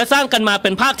และสร้างกันมาเป็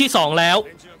นภาคที่2แล้ว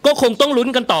ก็คงต้องลุ้น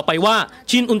กันต่อไปว่า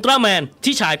ชินอุลตร้าแมน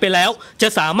ที่ฉายไปแล้วจะ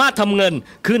สามารถทำเงิน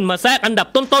ขึ้นมาแทรกอันดับ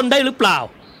ต้นๆได้หรือเปล่า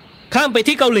ข้ามไป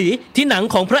ที่เกาหลีที่หนัง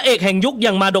ของพระเอกแห่งยุคอย่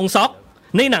างมาดงซอก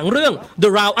ในหนังเรื่อง The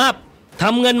Round Up ท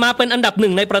ำเงินมาเป็นอันดับ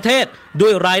1ในประเทศด้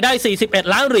วยรายได้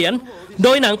41ล้านเหรียญโด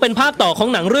ยหนังเป็นภาคต่อของ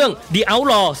หนังเรื่อง The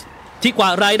Outlaws ที่กว่า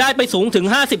รายได้ไปสูงถึง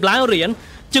50ล้านเหรียญ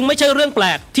จึงไม่ใช่เรื่องแปล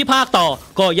กที่ภาคต่อ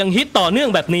ก็ยังฮิตต่อเนื่อง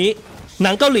แบบนี้ห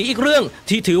นังเกาหลีอีกเรื่อง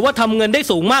ที่ถือว่าทำเงินได้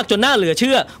สูงมากจนน่าเหลือเ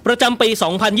ชื่อประจำปี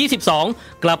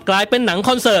 2022 กลับกลายเป็นหนังค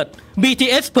อนเสิร์ต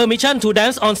BTS Permission to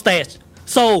Dance on Stage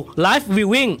Seoul Live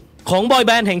Viewing ของบอยแ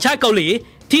บนด์แห่งชาติเกาหลี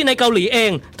ที่ในเกาหลีเอ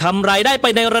งทำรายได้ไป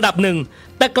ในระดับหนึ่ง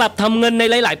แต่กลับทำเงินใน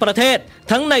หลายๆประเทศ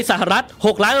ทั้งในสหรัฐ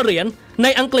6ล้านเหรียญใน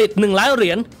อังกฤษ1ล้านเหรี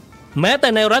ยญแม้แต่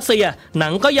ในรัสเซียหนั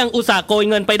งก็ยังอุตส่าห์โกย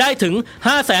เงินไปได้ถึง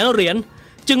 500,000 เหรียญ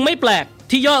จึงไม่แปลก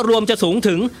ที่ยอดรวมจะสูง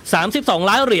ถึง32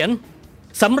ล้านเหรียญ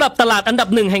สำหรับตลาดอันดับ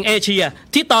หนึ่งแห่งเอเชีย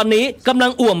ที่ตอนนี้กำลั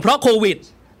งอ่วมเพราะโควิด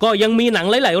ก็ยังมีหนัง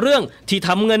หลายๆเรื่องที่ท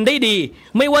ำเงินได้ดี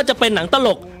ไม่ว่าจะเป็นหนังตล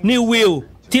ก New Will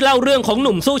ที่เล่าเรื่องของห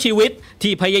นุ่มสู้ชีวิต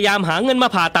ที่พยายามหาเงินมา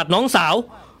ผ่าตัดน้องสาว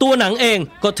ตัวหนังเอง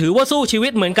ก็ถือว่าสู้ชีวิ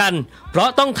ตเหมือนกันเพราะ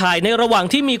ต้องถ่ายในระหว่าง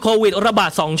ที่มีโควิดระบา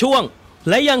ด2ช่วง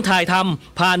และยังถ่ายท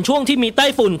ำผ่านช่วงที่มีไต้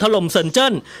ฝุ่นถล่มเซินเจิ้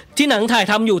นที่หนังถ่าย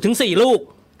ทำอยู่ถึง4ลูก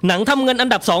หนังทำเงินอัน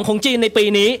ดับ2ของจีนในปี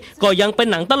นี้ก็ยังเป็น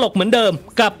หนังตลกเหมือนเดิม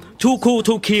กับ Too Cool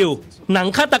to Kill หนัง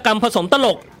ฆาตกรรมผสมตล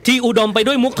กที่อุดมไป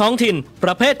ด้วยมุกท้องถิ่นป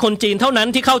ระเภทคนจีนเท่านั้น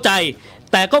ที่เข้าใจ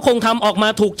แต่ก็คงทำออกมา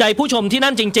ถูกใจผู้ชมที่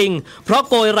นั่นจริงๆเพราะ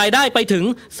โกยรายได้ไปถึง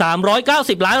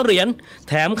390ล้านเหรียญ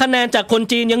แถมคะแนนจากคน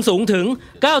จีนยังสูงถึง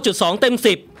 9.2 เต็ม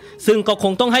 10ซึ่งก็ค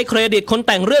งต้องให้เครดิตคนแ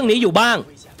ต่งเรื่องนี้อยู่บ้าง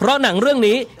เพราะหนังเรื่อง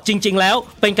นี้จริงๆแล้ว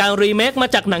เป็นการรีเมคมา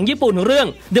จากหนังญี่ปุ่นเรื่อง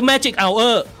The Magic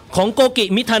Hour ของโกกิ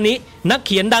มิทานินักเ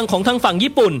ขียนดังของทางฝั่ง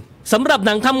ญี่ปุ่นสำหรับห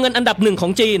นังทำเงินอันดับ1ขอ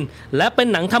งจีนและเป็น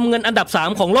หนังทำเงินอันดับ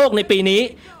3ของโลกในปีนี้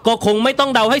ก็คงไม่ต้อง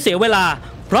เดาให้เสียเวลา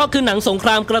เพราะคือหนังสงคร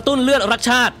ามกระตุ้นเลือดรัก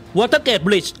ชาติ Watergate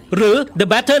Bridge หรือ The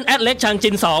Battle at Lake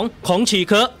Changjin 2 ของฉี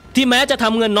เคอะที่แม้จะท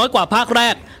ำเงินน้อยกว่าภาคแร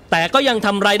กแต่ก็ยังท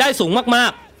ำรายได้สูงมา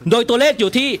กๆโดยตัวเลขอ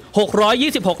ยู่ที่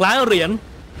626ล้านเหรียญ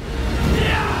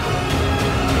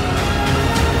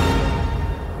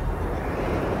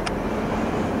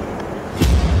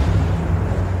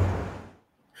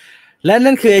และ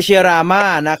นั่นคือเอเชียรามา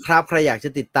นะครับใครอยากจะ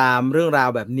ติดตามเรื่องราว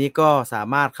แบบนี้ก็สา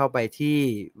มารถเข้าไปที่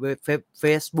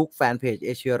Facebook Fanpage เ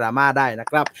อเชียรามาได้นะ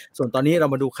ครับส่วนตอนนี้เรา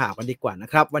มาดูข่าวกันดีกว่านะ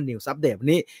ครับว่า News Update วัน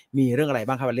นี้มีเรื่องอะไร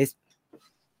บ้างครับอลิส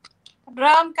เ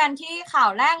ริ่มกันที่ข่า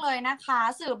วแรกเลยนะคะ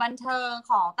สื่อบันเทิง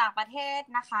ของต่างประเทศ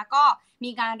นะคะก็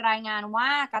มีการรายงานว่า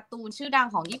การ์ตูนชื่อดัง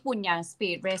ของญี่ปุ่นอย่าง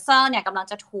Speed Racer เนี่ยกำลัง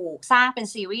จะถูกสร้างเป็น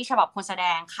ซีรีส์ฉบับคนแสด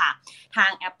งค่ะทา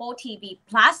ง Apple TV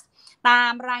Plus ตา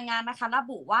มรายงานนะคะระ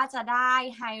บุว่าจะได้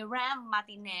ไฮแรมมาร์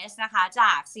ติเนสนะคะจ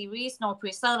ากซีรีส์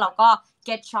Snowpiercer แล้วก็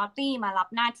Get Shorty มารับ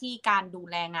หน้าที่การดู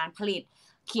แลงานผลิต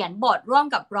เขียนบทร่วม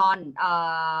กับบรอน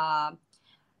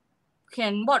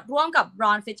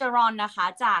ฟิชเจอรอนนะคะ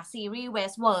จากซีรีส์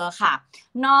Westworld ค่ะ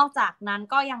นอกจากนั้น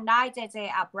ก็ยังได้ JJ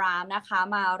อับรามนะคะ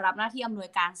มารับหน้าที่อำนวย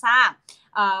การสร้าง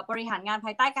บริหารงานภ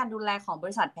ายใต้การดูแลของบ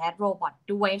ริษัท Bad Robot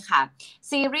ด้วยค่ะ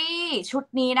ซีรีส์ชุด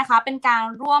นี้นะคะเป็นการ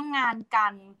ร่วมงานกั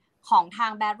นของทา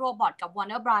ง Bad Robot กับ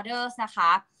Warner Brothers นะค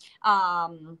ะ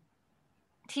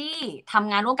ที่ท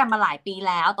ำงานร่วมกันมาหลายปี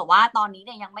แล้วแต่ว่าตอนนี้เ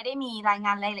นี่ยยังไม่ได้มีรายง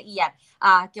านรายละเอียด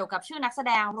เกี่ยวกับชื่อนักแส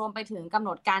ดงรวมไปถึงกำหน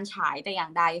ดการฉายแต่อย่า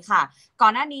งใดค่ะก่อ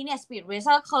นหน้านี้เนี่ย Speed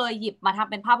Racer เคยหยิบมาทำ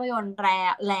เป็นภาพยนตร์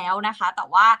แล้วนะคะแต่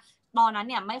ว่าตอนนั้น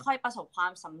เนี่ยไม่ค่อยประสบควา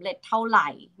มสำเร็จเท่าไหร่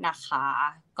นะคะ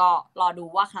ก็รอดู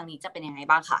ว่าครั้งนี้จะเป็นยังไง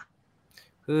บ้างค่ะ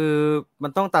คือมั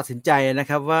นต้องตัดสินใจนะ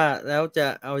ครับว่าแล้วจะ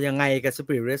เอายังไงกับ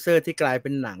Speed Racer ที่กลายเป็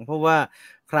นหนังเพราะว่า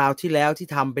คราวที่แล้วที่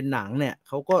ทำเป็นหนังเนี่ยเ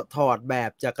ขาก็ถอดแบ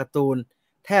บจากการ์ตูน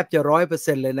แทบจะ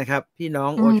 100% เลยนะครับพี่น้อ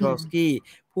งโอชอสกี้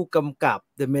ผู้กำกับ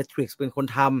The Matrix เป็นคน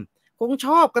ทำคงช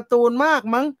อบการ์ตูนมาก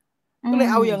มั้งก็เลย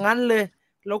เอาอย่างนั้นเลย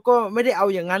แล้วก็ไม่ได้เอา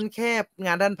อย่างนั้นแค่ง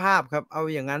านด้านภาพครับเอา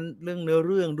อย่างนั้นเรื่องเนื้อเ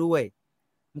รื่องด้วย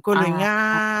มันก็เลยง่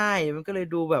ายมันก็เลย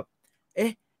ดูแบบเอ๊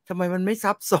ะทำไมมันไม่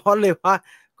ซับซ้อนเลยวะ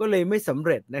ก็เลยไม่สำเ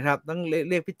ร็จนะครับต้อง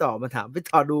เรียกพี่ต่อมาถามพี่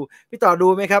ต่อดู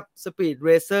ไหมครับ Speed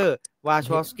Racer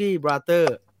Wachowski Brother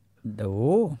ดู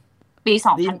ปี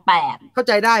2008เข้าใ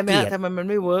จได้ไหมทำไมมัน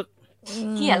ไม่เวิร์ก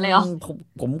เกลียดเลยเหรอ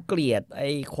ผมเกลียดไอ้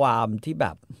ความที่แบ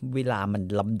บเวลามัน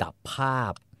ลำดับภา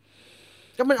พ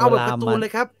ก็มันเอาแบบการ์ตูนเล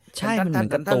ยครับใช่มันเหมือน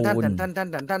การ์ตูน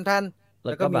ท่านแ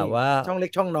ล้วก็แบบว่าช่องเล็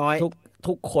กช่องน้อย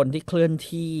ทุกคนที่เคลื่อน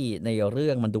ที่ในเรื่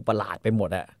องมันดูประหลาดไปหมด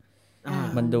อะ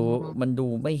มันดู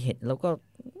ไม่เห็นแล้วก็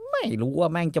ไม่รู้ว่า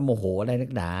แม่งจะโมโหอะไรนั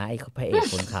กหนาไอ้พระเอก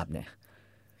คนขับเนี่ย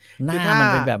หน้ามัน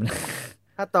เป็นแบบนั้น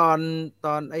ถ้าตอน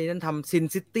ไอ้นั้นทำซิน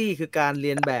ซิตี้คือการเ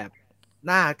รียนแบบห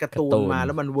น้าการ์ตูนมาแ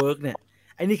ล้วมันเวิร์กเนี่ย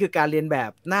ไอ้นี่คือการเรียนแบ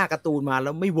บหน้าการ์ตูนมาแล้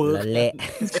วไม่เวิร์กเละ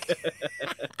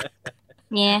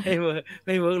เนี่ย ไม่เ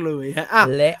วิร์กเลยฮะอ่ะ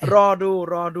และ รอ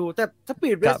ดูแต่สปี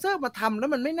ดเรเซอร์มาทำแล้ว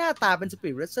มันไม่หน้าตาเป็นสปี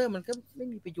ดเรเซอร์มันก็ไม่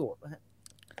มีประโยชน์นะฮะ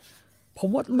ผม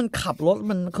ว่ามันขับรถ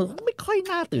มันไม่ค่อย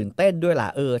น่าตื่นเต้นด้วยล่ะ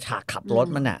ฉากขับรถ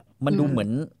มันอ่ะ มันดูเหมื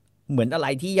อนอะไร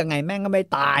ที่ยังไงแม่งก็ไม่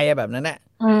ตายอะแบบนั้นแหละ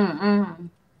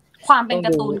ความเป็นกา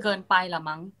ร์ตูนเกินไปละ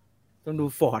มั้งต้องดู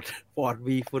ฟอร์ด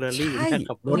วีเฟอร์รารี่ ใช่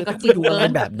ขับรถ ก็ดูอะไร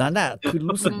แบบนั้นอ่ะคือ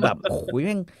รู้สึกแบบโอ้โหแ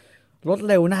ม่งรถ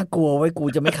เร็วน่ากลัวไว้กู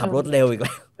จะไม่ขับรถเร็วอีกแ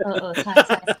ล้ว ใช่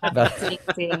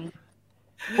จริง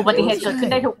อุบัติเหตุเกิดขึ้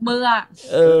นได้ทุกเมื่อ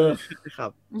ครั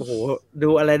บโอ้โหดู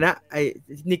อะไรนะไอ้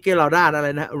นิกเกลลาด้าอะไร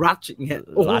นะรัชเงี้ย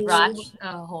โอ้โหรัช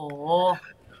โห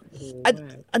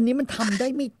อันนี้มันทำได้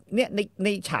ไม่เนี่ยใน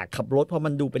ฉากขับรถพอมั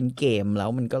นดูเป็นเกมแล้ว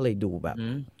มันก็เลยดูแบบ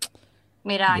ไ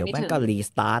ม่ได้เดี๋ยวแม่งก็รี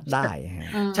สตาร์ทได้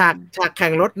ฉากแข่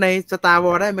งรถใน Star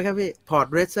Wars ได้ไหมครับพี่พอร์ต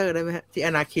เรเซอร์ได้ไหมฮะที่อ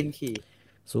นาคินขี่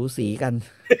สูสีกัน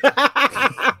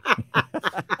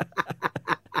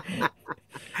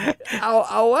เ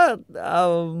อาว่า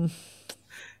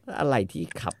อะไรที่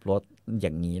ขับรถอย่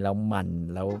างนี้แล้วมัน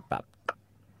แล้วแบบ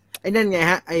ไอ้นั่นไง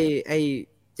ฮะไอ้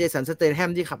เจสันสเตทแฮ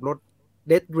มที่ขับรถ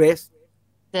Death Race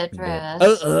Death Race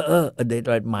Death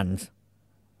Race มัน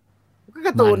ก็ก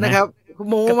าร์ตูนนะครับ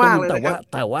โม้มากเลยนะครับ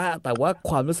แต่ว่า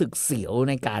ความรู้สึกเสียว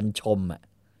ในการชมอ่ะ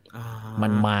มั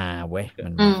นมาเว้ยมั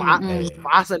น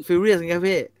Fast and Furious ไง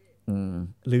พี่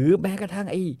หรือแม้กระทั่ง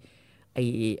ไ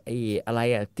อ้อะไร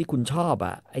อ่ะที่คุณชอบ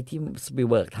อ่ะไอ้ที่สปิล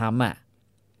เบิร์กทำอ่ะ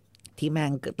ที่แม่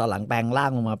งตอนหลังแปลงร่า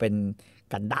งลงมาเป็น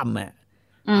กันดั้มอ่ะ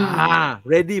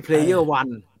Ready Player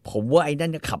One ผมว่าไอ้นั่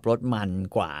นจะขับรถมัน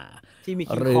กว่าที่มี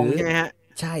คิงคองใช่ไหมฮะ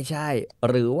ใช่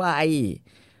หรือว่าไอ้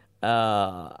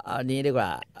อันนี้ดีกว่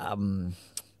า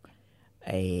ไ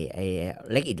อ้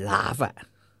เล็กอิดลาฟอ่ะ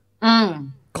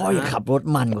ก็ยังขับรถ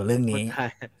มันกว่าเรื่องนี้ใช่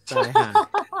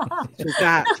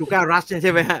ชูก้ารัชใ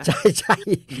ช่ไหมฮะใ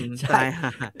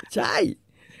ช่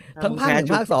ทั้งภาคหนึ่ง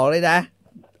ภาคสองเลยนะ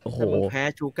โอ้โหแพ้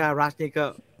ชูก้ารัชนี่ก็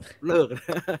เลิก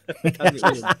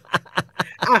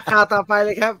ข่าวต่อไปเ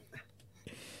ลยครับ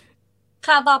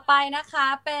ข่าวต่อไปนะคะ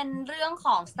เป็นเรื่องข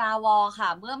อง Star Wars ค่ะ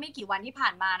เมื่อไม่กี่วันที่ผ่า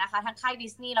นมานะคะทั้งค่ายดิ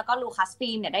สนีย์แล้วก็ลูคัสฟิ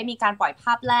ล์มเนี่ยได้มีการปล่อยภ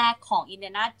าพแรกของ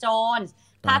Indiana Jones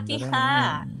ภาคที่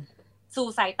5สู่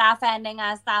สายตาแฟนในงา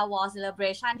น Star Wars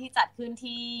Celebration ที่จัดขึ้น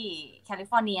ที่แคลิ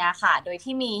ฟอร์เนียค่ะโดย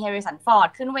ที่มี Harrison Ford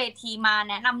ขึ้นเวทีมา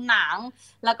แนะนำหนัง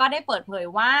แล้วก็ได้เปิดเผย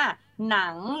ว่าหนั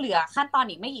งเหลือขั้นตอน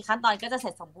อีกไม่กี่ขั้นตอนก็จะเส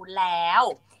ร็จสมบูรณ์แล้ว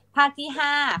ภาคที่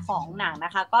5ของหนังน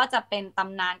ะคะก็จะเป็นต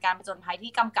ำนานการผจญภัย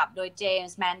ที่กำกับโดยเจม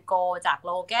ส์แมนโกจากโ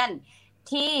ลแกน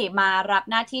ที่มารับ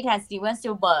หน้าที่แทนสตีเวนซิ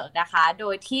ลเบิร์กนะคะโด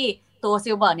ยที่ตัว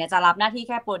ซิลเบิร์กเนี่ยจะรับหน้าที่แ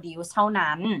ค่โปรดิวซ์เท่า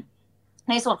นั้น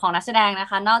ในส่วนของนักแสดงนะ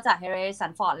คะนอกจากแฮร์ริสั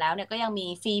นฟอร์ดแล้วเนี่ยก็ยังมี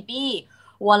ฟีบี้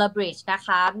วอลเลอร์บริดจ์นะค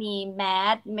ะมีแม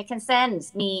ดแมคเคนเซนส์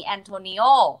มีแอนโทนิโอ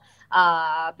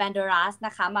แบนเดรัสน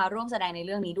ะคะมาร่วมแสดงในเ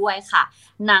รื่องนี้ด้วยค่ะ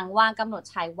หนังวางกำหนด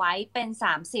ฉายไว้เป็น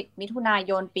30มิถุนา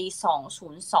ยนปี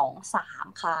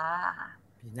2023ค่ะ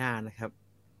ปีหน้านะครับ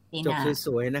จบส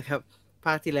วยๆนะครับภ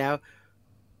าคที่แล้ว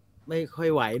ไม่ค่อย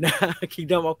ไหวนะ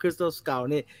Kingdom of Crystal Skull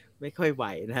นี่ไม่ค่อยไหว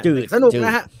นะสนุกน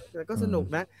ะฮะแต่ก็สนุก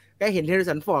นะแค่เห็นเฮริ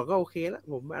สันฟอร์ดก็โอเคแล้ว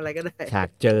ผมอะไรก็ได้ฉาก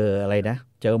เจออะไรนะ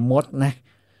เจอมดนะ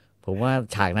ผมว่า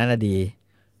ฉากนั้นน่ะดี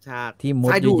ฉากที่ม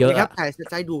ดเยอะๆครับ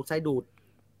ใส่ดูด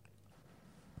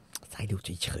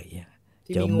เฉย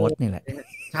ๆเจอมดนี่แหละ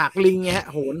ฉากลิงไงฮะ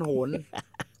โหน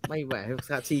ไม่ไหว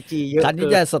CG เยอะคราวนี้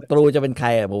จะศัตรูจะเป็นใคร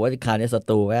อ่ะผมว่าคราวนี้ศั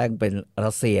ตรูแม่งเป็น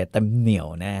รัสเซียเต็มเหนียว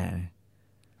แน่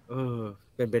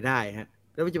เป็นไปได้ฮะ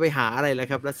แล้วมันจะไปหาอะไรล่ะ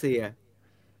ครับรัสเซีย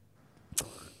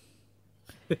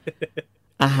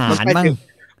อาหารมั่ง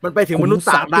มันไปถึงมนุษย์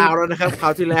ต่างดาวแล้วนะครับครา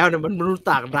วที่แล้วเนี่ยมันมนุษย์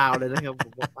ต่างดาวเลยนะครับผ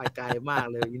มว่าไปไกลมาก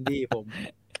เลยอินดี้ผม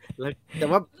แล้วแต่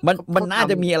ว่ามันน่า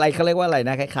จะมีอะไรเขาเรียกว่าอะไร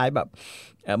นะคล้ายๆแบบ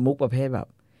มุกประเภทแบบ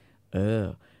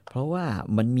เพราะว่า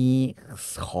มันมี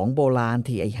ของโบราณ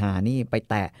ที่ไอ้หานี่ไป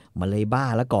แตะมาเลยบ้า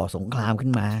แล้วก่อสงครามขึ้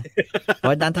นมาเพรา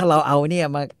ะฉะนั้นถ้าเราเอาเนี่ย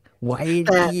มาไว้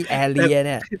ที่แอเรียเ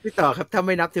นี่ยพี่ต่อครับถ้าไ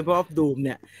ม่นับ Temple of Doom เ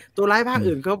นี่ยตัวร้ายภาค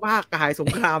อื่นก็ภาคกระหายสง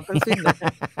ครามทั้งสิ้น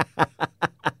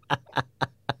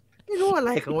ไม่รู้อะไ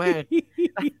รของแม่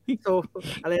โซ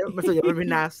อะไรมันส่วนใหญ่มันเป็น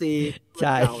นาซีใ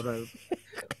ช่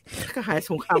กระหาย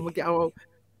สงครามมันจะเอ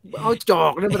าจอ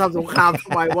กเนี่ยมาทำสงครามทำ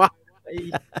ไมวะไอ้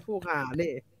พวกหา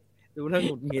นี่ดูน่าห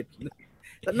งุดหงิด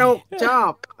สนุกชอ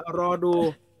บรอดู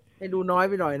ให้ดูน้อย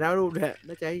ไปหน่อยนะรูปเนี่ย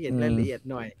น่าจะให้เห็นรายละเอียด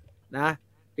หน่อยนะ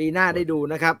ปีหน้าได้ดู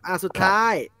นะครับสุดท้า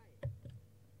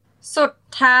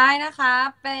ยนะคะ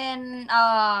เป็น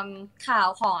ข่าว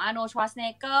ของอาร์โนลด์ ชวาร์ซเน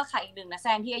เกอร์ค่ะอีกหนึ่งนักแส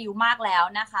ดงที่อายุมากแล้ว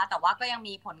นะคะแต่ว่าก็ยัง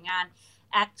มีผลงาน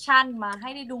แอคชั่นมาให้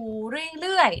ได้ดูเ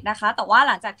รื่อยๆนะคะแต่ว่าห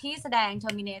ลังจากที่แสดง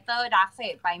Terminator Dark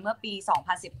Fate ไปเมื่อปี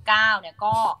2019เนี่ย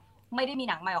ก็ ไม่ได้มี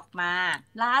หนังใหม่ออกมา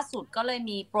ล่าสุดก็เลย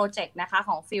มีโปรเจกต์นะคะข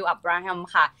องฟิลอับราฮัม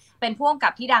ค่ะเป็นผู้กำกั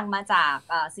บที่ดังมาจาก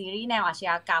ซีรีส์แนวอาช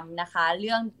ญากรรมนะคะเ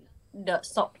รื่อง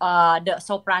The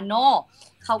Soprano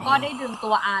เขาก็ได้ดึง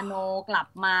ตัวอาโนกลับ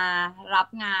มารับ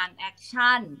งานแอค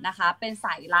ชั่นนะคะเป็นส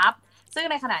ายลับซึ่ง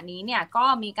ในขณะนี้เนี่ยก็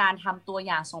มีการทำตัวอ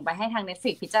ย่างส่งไปให้ทาง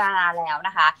Netflix พิจารณาแล้วน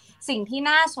ะคะสิ่งที่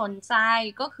น่าสนใจ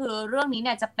ก็คือเรื่องนี้เ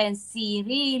นี่ยจะเป็นซี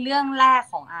รีส์เรื่องแรก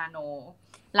ของอาโน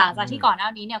หลังจากที่ก่อนหน้า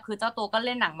นี้เนี่ยคือเจ้าตัวก็เ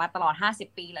ล่นหนังมาตลอด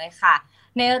50ปีเลยค่ะ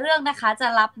ในเรื่องนะคะจะ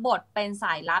รับบทเป็นส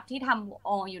ายลับที่ท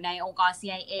ำอยู่ในองค์กร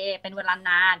CIA เป็นเวลา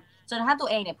นานจนถ้าตัว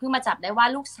เองเนี่ยเพิ่งมาจับได้ว่า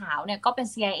ลูกสาวเนี่ยก็เป็น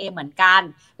CIA เหมือนกัน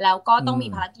แล้วก็ต้องมี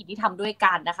ภารกิจที่ทำด้วย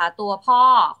กันนะคะตัวพ่อ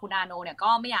คุณอาโนเนี่ยก็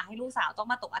ไม่อยากให้ลูกสาวต้อง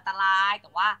มาตกอันตรายแต่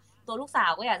ว่าตัวลูกสา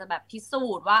วก็อยากจะแบบพิสู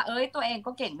จน์ว่าตัวเอง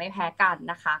ก็เก่งไม่แพ้กัน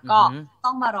นะคะก็ต้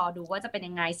องมารอดูว่าจะเป็น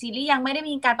ยังไงซีรีส์ยังไม่ได้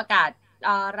มีการประกาศ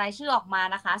รายชื่อออกมา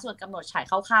นะคะส่วนกำหนดฉาย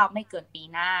คร่าวๆไม่เกินปี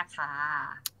หน้าค่ะ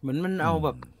เหมือนมันเอาแบ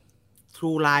บ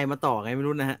True Line มาต่อไงไม่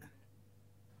รู้นะฮะ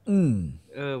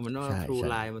มันเอา True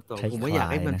Line มาต่อผมว่าอยาก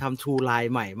ให้มันทำ True Line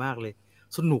ใหม่มากเลย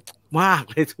สนุกมาก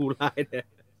เลย True Line เนี่ย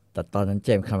แต่ตอนนั้นเจ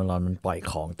มส์คาเมรอนมันปล่อย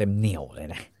ของเต็มเหนี่ยวเลย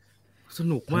นะส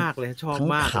นุกมากเลยชอบ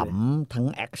มากเลยทั้งขำทั้ง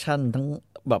แอคชั่นทั้ง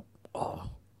แบบ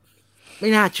ไม่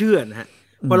น่าเชื่อนะฮะ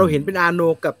พอเราเห็นเป็นอาโน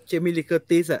กับเจมี่ลีเคอร์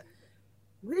ติสอะ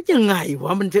ยังไงว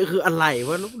ะมันจะคืออะไรว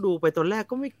ะแล้วดูไปตอนแรก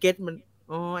ก็ไม่เก็ตมัน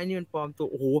ไอ้นี่มันปลอมตัว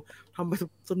โอ้โหทำไป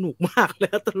สนุกมากเลย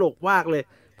ตลกมากเลย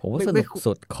ผมว่าสนุก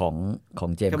สุดขอ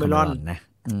งเจมส์คาเมรอนนะ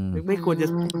ไม่ควร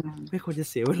จะ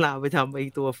เสียเวลาไปทำไอ้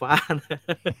ตัวฟ้านะ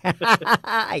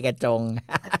ไอ้กระจง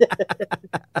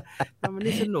มัน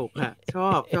นี่สนุกอะชอ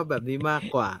บแบบนี้มาก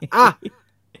กว่า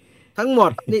ทั้งหม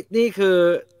ดนี่คือ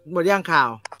หมดย่างข่า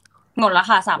วหมดแล้ว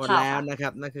ค่ะ3ข่าวหมดแล้วนะครั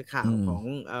บนั่นคือข่าวของ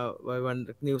วัน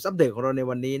นิวส์อัปเดตของเราใน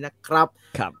วันนี้นะครับ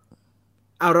ครับ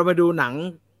เอาเรามาดูหนัง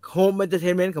โฮมเอนเตอร์เท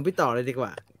นเมนต์ของพี่ต่อเลยดีกว่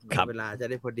าเวลาจะ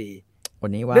ได้พอดีวั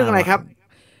นนี้ว่าเรื่องอะไรครับ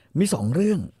มี2เ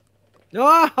รื่องโ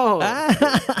อ้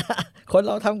คนเ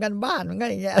ราทำกันบ้านมันก็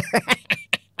อย่างเงี้ย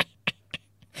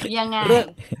ยังไง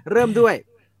เริ่มด้วย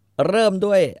เ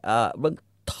บื้อง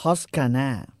ทอสกานา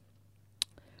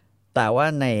แต่ว่า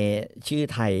ในชื่อ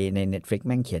ไทยใน Netflix แ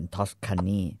ม่งเขียนทอสคา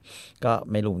นีก็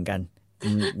ไม่รู้เหมือนกัน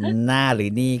หน้าหรื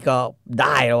อนี่ก็ไ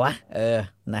ด้แล้ววะ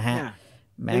นะฮะ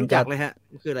แม่งจักเลยฮะ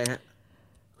คืออะไรฮะ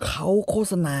เขาโฆ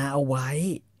ษณาเอาไว้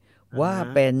ว่า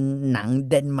เป็นหนัง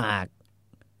เดนมาร์ก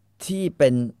ที่เป็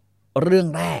นเรื่อง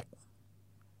แรก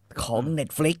ของ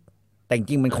Netflix แต่จ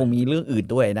ริงๆมันคงมีเรื่องอื่น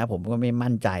ด้วยนะผมก็ไม่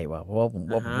มั่นใจว่ะเพราะว่าผม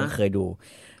ก็เคยดู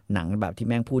หนังแบบที่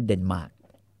แม่งพูดเดนมาร์ก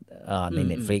ใน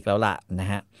Netflix แล้วล่ะนะ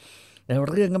ฮะแล้ว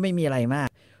เรื่องก็ไม่มีอะไรมาก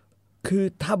คือ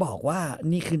ถ้าบอกว่า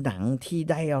นี่คือหนังที่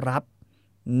ได้รับ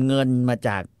เงินมาจ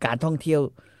ากการท่องเที่ยว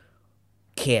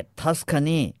เขตทัสคา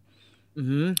นี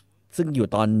ซึ่งอยู่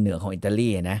ตอนเหนือของอิตาลี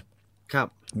นะครับ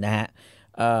นะฮะ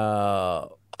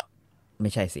ไ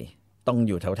ม่ใช่สิต้องอ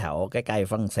ยู่แถวๆใกล้ๆ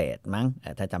ฝรั่งเศสมั้ง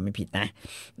ถ้าจำไม่ผิดนะ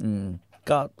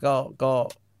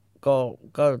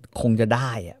ก็คงจะไ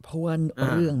ด้อะเพราะว่า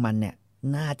เรื่องมันเนี่ย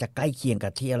น่าจะใกล้เคียงกั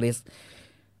บที่อลิส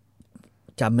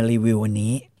จะมารีวิววัน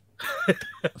นี้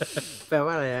แปล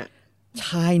ว่าอะไรฮะช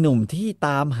ายหนุ่มที่ต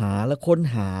ามหาและค้น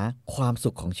หาความสุ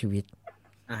ขของชีวิต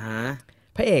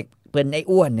พระเอกเป็นไอ้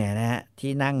อ้วนเนี่ยนะฮะ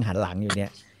ที่นั่งหันหลังอยู่เนี่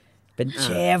ยเป็นเช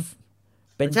ฟ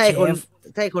ใช่ค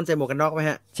นใส่หมวกกันน็อกไหม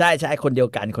ฮะใช่คนเดียว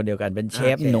กันเป็นเช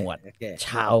ฟหนวดช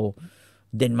าว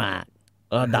เดนมาร์ก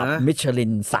ระดับมิชลิ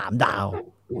น3 ดาว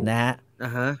นะฮะ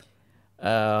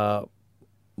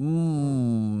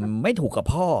ไม่ถูกกับ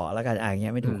พ่อแล้วกันอย่างเงี้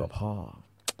ยไม่ถูกกับพ่อ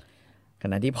ข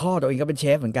ณะที่พ่อตัวเองก็เป็นเช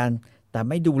ฟเหมือนกันแต่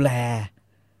ไม่ดูแล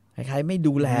คล้ายๆไม่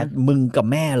ดูแลมึงกับ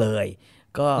แม่เลย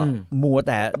ก็มัวแ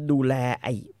ต่ดูแลไ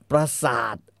อ้ปราสา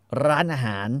ทร้านอาห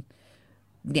าร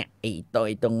เนี่ยไอ้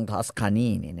ตรงทอสคานี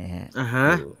เนี่ยนะฮะ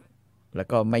แล้ว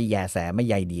ก็ไม่แยแสไม่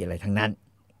ใยดีอะไรทั้งนั้น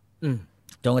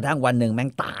จนกระทั่งวันหนึ่งแม่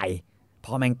งตาย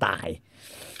พ่อแม่งตาย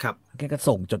ครับแกก็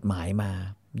ส่งจดหมายมา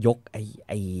ยกไ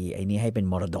อ้นี่ให้เป็น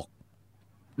มรดก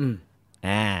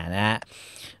นะฮะ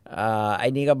ไอ้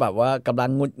นี่ก็แบบว่ากำลัง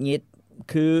งุดงิด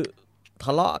คือท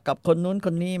ะเลาะกับคนนู้นค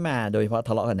นนี้มาโดยเฉพาะท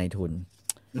ะเลาะกับนายทุน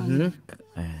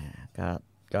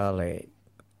ก็เลย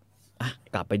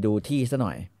กลับไปดูที่ซะห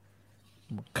น่อย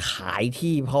ขาย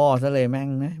ที่พ่อซะเลยแม่ง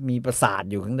นะมีปราสาท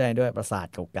อยู่ข้างในด้วยปราสาท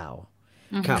เก่า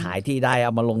ๆขายที่ได้เอ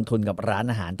ามาลงทุนกับร้าน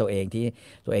อาหารตัวเองที่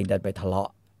ตัวเองเดินไปทะเลาะ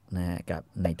นะกับ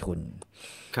นายทุน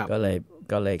ก็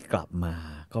เลยกลับมา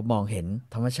ก็มองเห็น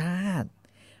ธรรมชาติ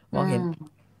มองเห็น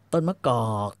ต้นมะก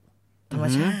อกธรรม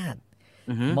ชาติ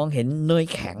มองเห็นเนย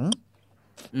แข็ง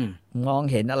มอง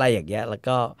เห็นอะไรอย่างเงี้ยแล้ว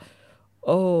ก็โ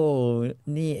อ้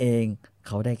นี่เองเ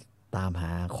ขาได้ตามห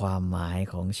าความหมาย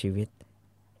ของชีวิต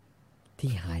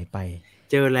ที่หายไป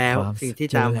เจอแล้ว ความ สิ่งที่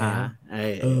เจอ ตามหา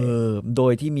โด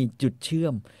ยที่มีจุดเชื่อ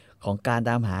มของการ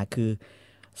ตามหาคือ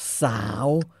สาว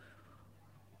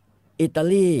อิตา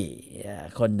ลี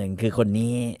คนหนึ่งคือคน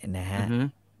นี้นะฮะ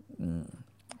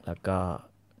แล้วก็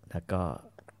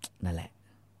นั่นแหละ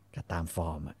ก็ตามฟอ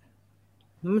ร์มอ่ะ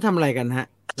มันทำอะไรกันฮะ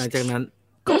หลังจากนั้น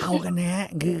ก็เอากันนะฮะ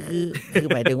คือ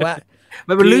หมายถึงว่า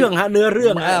มันเป็นเรื่องฮะ เนื้อเรื่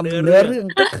องฮะ เนื้อเรื่อง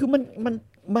ก็คือ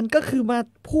มันก็คือมา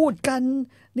พูดกัน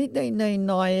นิดห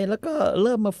น่อยแล้วก็เ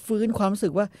ริ่มมาฟื้นความรู้สึ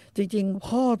กว่า จริงๆ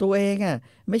พ่อตัวเองอ่ะ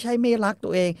ไม่ใช่ไม่รักตั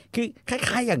วเองคือค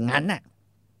ล้ายๆอย่างนั้นน่ะ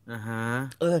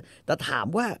แต่ถาม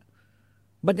ว่า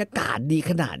บรรยากาศดี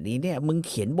ขนาดนี้เนี่ยมึงเ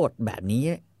ขียนบทแบบนี้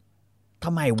ท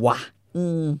ำไมวะ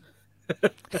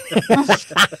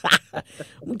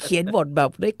มึงเขียนบทแบบ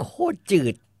ได้โคตรจื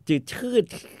ดชืด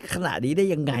ขนาดนี้ได้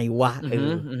ยังไงวะ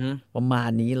ประมาณ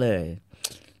นี้เลย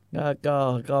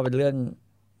ก็เป็นเรื่อง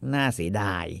น่าเสียด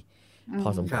ายพอ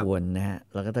สมควรนะฮะ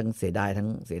แล้วก็ทั้งเสียด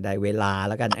ายเวลา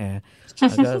แล้วกัน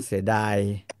แล้วก็เสียดา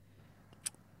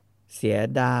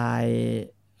ย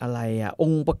อะไรอ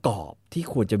งค์ประกอบที่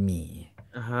ควรจะมี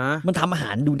มันทำอาห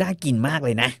ารดูน่ากินมากเล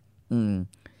ยนะ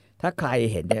ถ้าใคร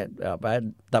เห็นเนี่ย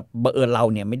แต่บังเอิญเรา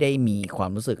เนี่ยไม่ได้มีควา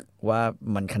มรู้สึกว่า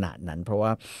มันขนาดนั้นเพราะว่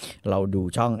าเราดู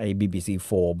ช่องไอ้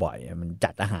BBC4 บ่อยมัน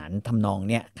จัดอาหารทำนอง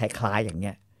เนี้ยคล้ายๆอย่างเ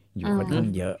นี้ยอยู่ค่อนข้าง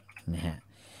เยอะนะฮะ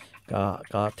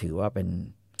ก็ถือว่าเป็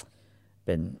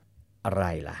นอะไร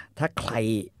ล่ะถ้าใคร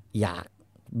อยาก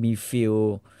มีฟีล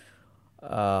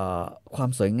ความ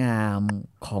สวยงาม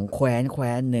ของแค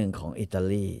ว้นหนึ่งของอิตา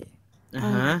ลี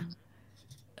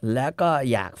แล้วก็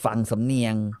อยากฟังสำเนีย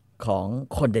งของ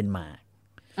คนเดนมาร์ก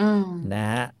นะ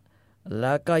ฮะแ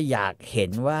ล้วก็อยากเห็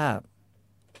นว่า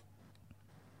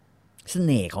เส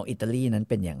น่ห์ของอิตาลีนั้น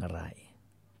เป็นอย่างไร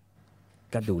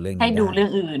ก็ดูเรื่องนี้ให้ดูเรื่อง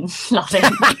อื่นหรอเลย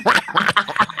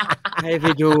ให้ไป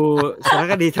ดูสาร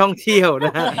คดีท่องเที่ยวน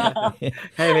ะ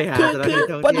ให้ไปหาสารคดี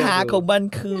ท่องเที่ยวปัญหาของมัน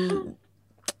คือ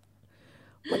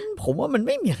ผมว่ามันไ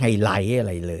ม่มีไฮไลท์อะ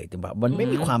ไรเลยแต่แบบมันไม่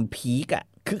มีความพีคอ่ะ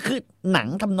คือหนัง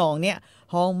ทำนองเนี้ย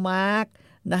ฮอลมาร์ก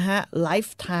นะฮะไล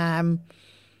ฟ์ไทม์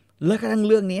แล้วก็ทั้งเ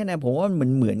รื่องนี้นะผมว่ามัน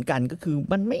เหมือนกันก็คือ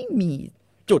มันไม่มี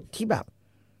จุดที่แบบ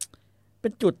เป็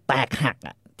นจุดแตกหัก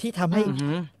อ่ะที่ทำให้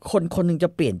คนหนึ่งจะ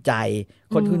เปลี่ยนใจ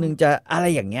คนนึงจะอะไร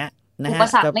อย่างเงี้ยนะฮะอุป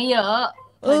สรรคไม่เยอะ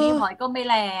นี่หอยก็ไม่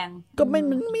แรงก็มัน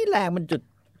ไม่แรงมัน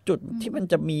จุดที่มัน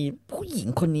จะมีผู้หญิง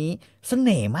คนนี้เส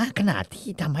น่ห์มากขนาดที่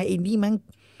ทำให้ไอ้นี่มัน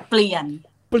เปลี่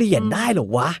ยนได้หรอ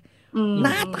วะห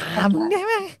น้าตามึงได้ไ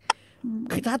หม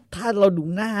คือถ้าเราดู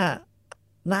ห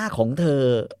น้าของเธอ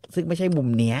ซึ่งไม่ใช่มุม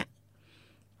เนี้ย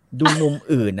ดูมุม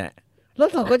อื่นน่ะแล้ว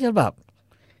เราก็จะแบบ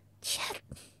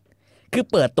คือ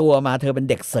เปิดตัวมาเธอเป็น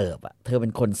เด็กเสิร์ฟอ่ะเธอเป็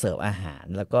นคนเสิร์ฟอาหาร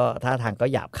แล้วก็ท่าทางก็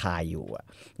หยาบคายอยู่อ่ะ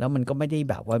แล้วมันก็ไม่ได้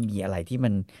แบบว่ามีอะไรที่มั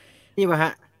นนี่ป่ะฮ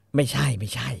ะไม่ใช่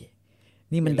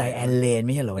นี่มันไดแอนเลนไ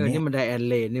ม่ใช่เหรอเนี่ยนี่มันไดแอน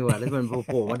เลนนี่หว่าแล้วมันโ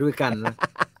ผล่มาด้วยกัน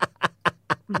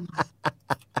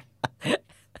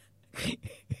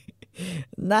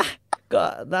นะก็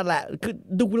นั่นแหละคือ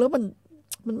ดูแล้วมัน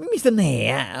ไม่มีเสน่ห์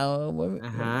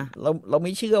เราไ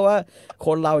ม่เชื่อว่าค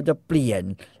นเราจะเปลี่ยน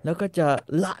แล้วก็จะ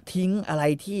ละทิ้งอะไร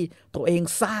ที่ตัวเอง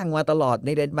สร้างมาตลอดใน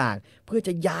เดนมาร์กเพื่อจ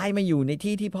ะย้ายมาอยู่ใน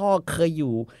ที่ที่พ่อเคยอ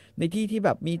ยู่ในที่ที่แบ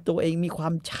บมีตัวเองมีควา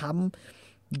มช้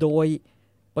ำโดย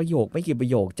ประโยคไม่กี่ประ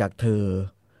โยคจากเธอ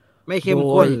ไม่เข้ม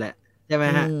ข้นแหละใช่ไหม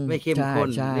ฮะไม่เข้มข้น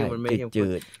นี่มันไม่จื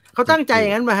ดเขาตั้งใจอย่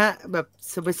างนั้นมาฮะแบบ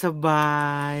สบา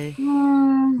ย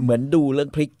เหมือนดูเรื่อง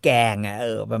พริกแกงอ่ะ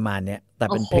ประมาณเนี้ยแต่เ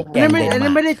ป็นพริกแกงอันนั้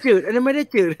นไม่ได้จืดอันนั้นไม่ได้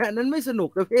จืดอันนั้นไม่สนุก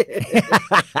นะพี่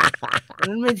อัน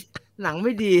นั้นไม่หนังไ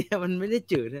ม่ดีมันไม่ได้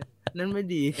จืดนั้นไม่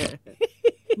ดี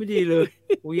เลย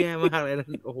แย่มากเลยนั่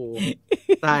นโอ้โห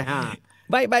ตายห่า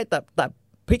ไม่แต่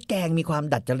พริกแกงมีความ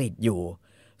ดัดจริตอยู่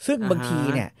ซึ่งบางที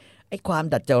เนี่ยไอ้ความ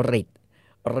ดัดจริต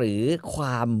หรือคว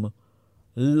าม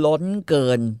ล้นเกิ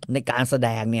นในการแสด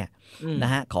งเนี่ยนะ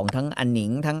ฮะของทั้งอันหนิ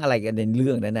งทั้งอะไรกันในเ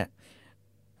รื่องนั้นน่ะ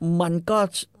มัน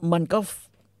ก็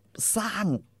สร้าง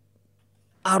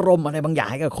อารมณ์อะไรบางอย่าง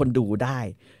ให้กับคนดูได้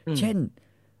เช่น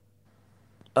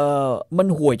มัน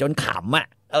ห่วยจนขำอะ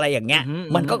อะไรอย่างเงี้ย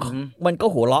มันก็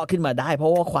หัวเราะขึ้นมาได้เพรา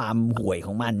ะว่าความห่วยข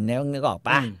องมันเนี่ยนึกออกป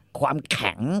ะความแ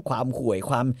ข็งความห่วย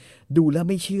ความดูแล้ว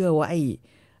ไม่เชื่อว่าไ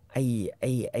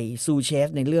อ้ซูเชฟ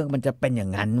ในเรื่องมันจะเป็นอย่า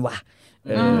งนั้นวะ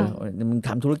มึงท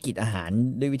ำธุรกิจอาหาร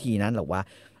ด้วยวิธีนั้นหรอวะ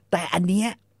แต่อันเนี้ย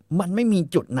มันไม่มี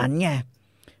จุดนั้นไง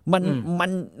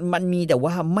มันมีแต่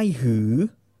ว่าไม่หือ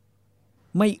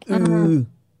ไม่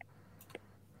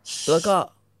แล้วก็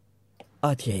โอ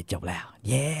เคจบแล้ว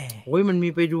เย้โอ้ยมันมี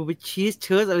ไปดูไปชีสเ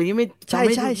ชิร์ตอะไรนี้ไม่ใช่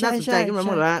น่าสนใจขึ้นมาห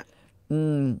มดละ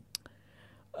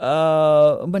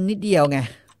มันนิดเดียวไง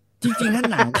จริงๆถ้า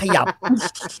หนังข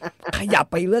ยับ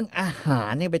ไปเรื่องอาหา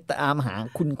รเนี่ยไปตามหา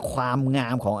คุณความงา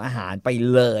มของอาหารไป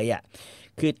เลยอ่ะ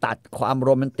คือตัดความโร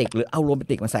แมนติกหรือเอาโรแมน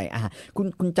ติกมาใส่อาหาร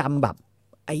คุณจำแบบ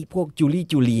ไอ้พวกจู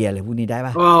เลียอะไรพวกนี้ได้ป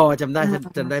ะ โอ้จำได้ชัด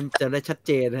เ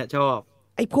จนนะฮะชอบ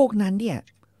ไอ้พวกนั้นเนี่ย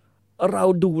เรา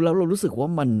ดูแล้วเรารู้สึกว่า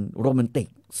มันโรแมนติก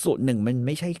ส่วนหนึ่งมันไ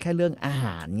ม่ใช่แค่เรื่องอาห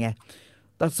ารไง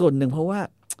แต่ส่วนหนึ่งเพราะว่า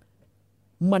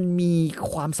มันมี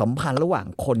ความสัมพันธ์ระหว่าง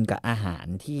คนกับอาหาร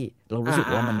ที่เรารู้สึก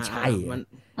ว่ามันใช่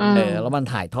แล้วมัน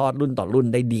ถ่ายทอดรุ่นต่อรุ่น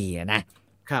ได้ดีนะ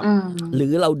ครับ หรื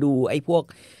อเราดูไอ้พวก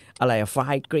อะไรฟรา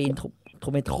ยกรีนโท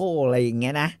เมโตอะไรอย่างเ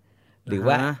งี้ยนะหรือ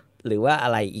ว่าอะ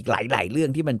ไรอีกหลายๆเรื่อง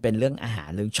ที่มันเป็นเรื่องอาหาร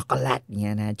เรื่องช็อกโกแลตเ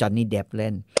งี้ยนะจอห์นนี่เดปเล่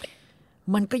น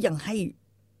มันก็ยังให้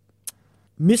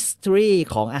มิสทรี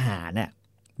ของอาหารเนี่ย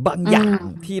บางอย่าง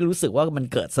ที่รู้สึกว่ามัน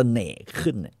เกิดเสน่ห์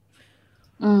ขึ้น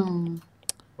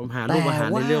ผมหารูปอาหาร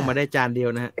ในเรื่องมาได้จานเดียว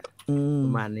นะฮะป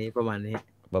ระมาณ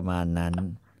นั้น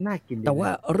น่ากินแต่ว่า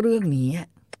เรื่องนี้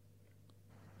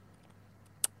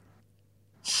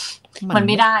มัน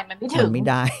ไม่ได้มันไม่ถึงมันไม่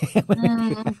ได้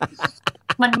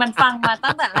มันฟังมา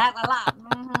ตั้งแต่แรกแล้วล่ะ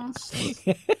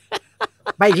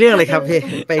ไปอีกเรื่องเลยครับพี่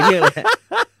ไปอีกเรื่องเลย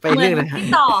พี่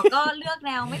ต่อก็เลือกแ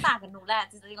นวไม่ต่างกับหนูแหละ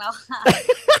จริงๆแล้วค่ะ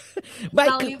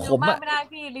เรารีวิวมากไม่ได้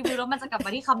พี่รีวิวแล้วมันจะกลับมา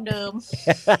ที่คำเดิม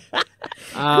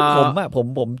คือ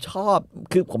ผมชอบ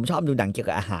คือผมชอบดูหนังเกี่ยว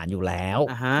กับอาหารอยู่แล้ว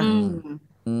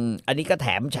อันนี้ก็แถ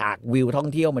มฉากวิวท่อง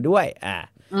เที่ยวมาด้วย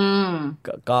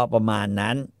ก็ประมาณ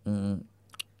นั้น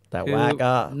แต่ว่า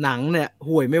ก็หนังเนี่ย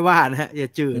ห่วยไม่ว่านะฮะอย่า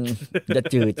จื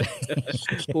ด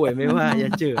ห่วยไม่ว่าอย่า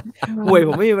จืดห่วยผ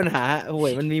มไม่มีปัญหาห่ว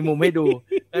ยมันมีมุมให้ดู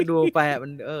ก็ดูไปมั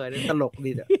นตลก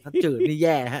ดีแต่ถ้าจืดนี่แ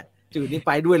ย่ฮะจืดนี่ไ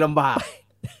ปด้วยลำบาก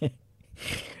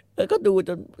ก็ดูจ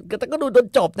น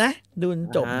จบนะดู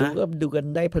จบดูกัน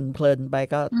ได้เพลินๆไป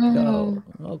ก็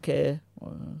โอเค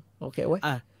เว้ย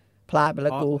พลาดไปแ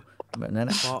ล้วกูแบบนั้น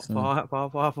นะพอ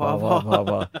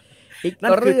อีก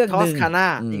เรื่องนึง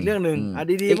อีกเรื่องนึง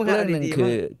ดีๆอีกเรื่องนึง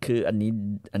คืออัน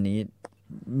นี้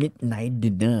Midnight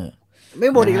Dinner ไม่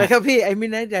หมดอีกเลยครับพี่ไอ้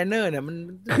Midnight Dinner เนี่ยมัน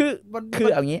คือ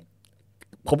เอางี้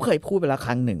ผมเคยพูดไปแล้วค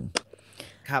รั้งหนึ่ง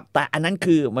ครับแต่อันนั้น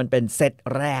คือมันเป็นเซต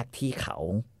แรกที่เขา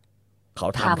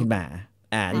ทำขึ้นมา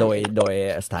โดย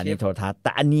สถานีโทรทัศน์แ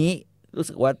ต่อันนี้รู้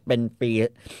สึกว่าเป็นปี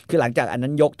คือหลังจากอันนั้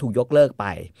นถูกยกเลิกไป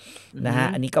นะฮะ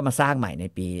อันนี้ก็มาสร้างใหม่ใน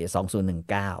ปี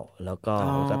2019แล้วก็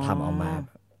ทำออกมา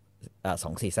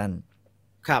2ซีซั่น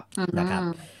ครับนะครับ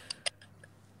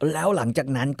แล้วหลังจาก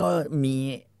นั้นก็มี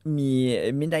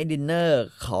Midnight Dinner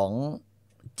ของ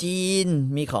จีน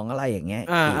มีของอะไรอย่างเงี้ย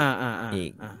อี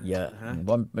กเยอะ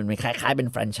ว่ามันคล้ายๆเป็น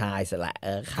แฟรนไชส์แหละ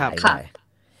ขายไป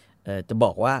จะบ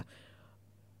อกว่า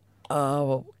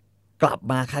กลับ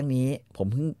มาครั้งนี้ผม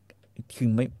เพิ่งคือ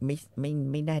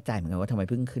ไม่แน่ใจเหมือนกันว่าทำไม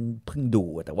เพิ่งดู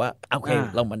แต่ว่าโอเค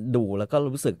เรามันดูแล้วก็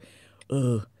รู้สึก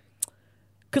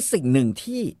คือสิ่งหนึ่ง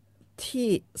ที่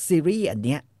ซีรีส์อันเ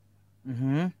นี้ย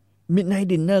Midnight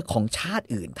Dinner ของชาติ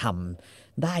อื่นท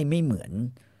ำได้ไม่เหมือน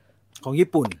ของญี่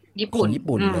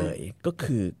ปุ่นเลยก็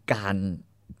คือ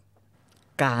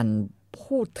การ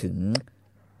พูดถึง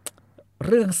เ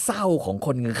รื่องเศร้าของค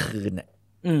นกลางคืน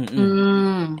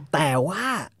แต่ว่า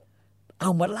เอ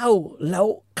ามาเล่าแล้ว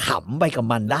ขำไปกับ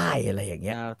มันได้อะไรอย่างเ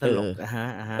งี้ยตลก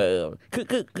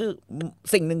คือ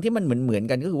สิ่งหนึ่งที่มันเหมือน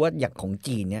กันก็คือว่าอย่างของ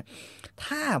จีนเนี่ย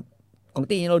ถ้าของ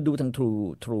จีนเราดูทาง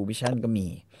True Vision ก็มี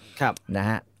นะ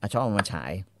ฮะชอบมาฉา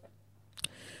ย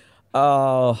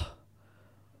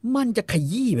มันจะข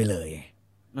ยี้ไปเลย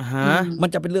มัน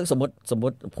จะเป็นเรื่องสมม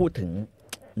ติพูดถึง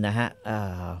นะฮะ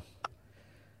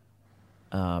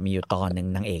มีอยู่ตอนหนึ่ง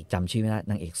นางเอกจำชื่อไม่ได้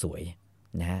นางเอกสวย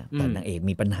นะฮะแต่นางเอก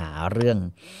มีปัญหาเรื่อง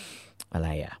อะไร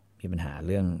มีปัญหาเ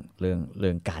รื่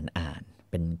องการอ่าน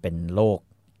เป็นโรค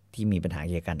ที่มีปัญหา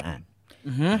เกี่ยวกับการอ่าน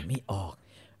ไม่ออก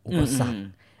อุปสรรค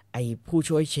ไอ้ผู้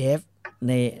ช่วยเชฟ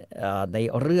ใน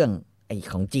เรื่องไอ้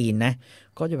ของจีนนะ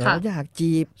ก็จะแบบว่าอยาก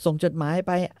จีบส่งจดหมายไ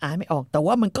ปอ่านไม่ออกแต่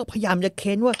ว่ามันก็พยายามจะเ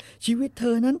ค้นว่าชีวิตเธ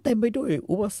อนั้นเต็มไปด้วย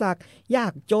อุปสรรคยา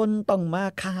กจนต้องมา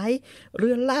ขายเรื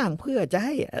อนร่างเพื่อจะใ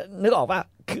ห้นึกออกว่า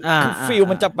คือฟีล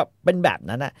มันจะแบบเป็นแบบ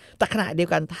นั้นนะแต่ขณะเดียว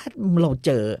กันถ้าเราเ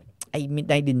จอไอ้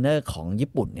Midnight Dinner ของ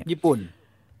ญี่ปุ่นเนี่ย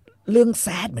เรื่องแซ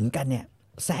ดเหมือนกันเนี่ย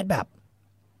แซดแบบ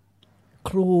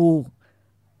ครู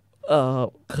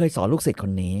เคยสอนลูกศิษย์ค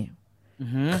นนี้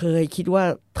เคยคิดว่า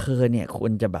เธอเนี่ยคว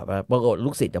รจะแบบว่าปรากฏลู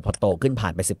กศิษย์พอโตขึ้นผ่า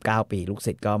นไป19 ปีลูก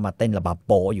ศิษย์ก็มาเต้นระบำโ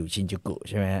ปอยู่ชินจูกุ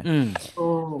ใช่ไหม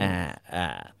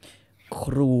ค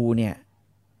รูเนี่ย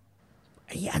ไ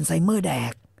อ้อัลไซเมอร์แด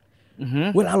ก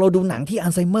เวลาเราดูหนังที่อั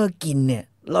ลไซเมอร์กินเนี่ย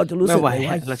เราจะรู้สึกว่า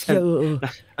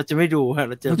เราจะไม่ดู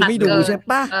เราจะไม่ดูใช่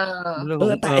ปะ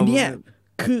แต่อันเนี้ย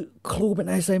คือครูเป็น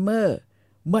อัลไซเมอร์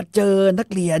มาเจอนัก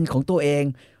เรียนของตัวเอง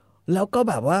แล้วก็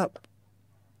แบบว่า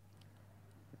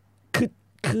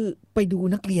คือไปดู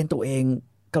นักเรียนตัวเอง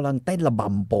กำลังเต้นระบ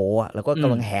ำโป๊ะแล้วก็ก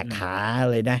ำลังแหกขา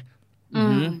เลยนะ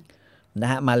นะ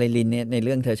ฮะมาริลินเนี่ยในเ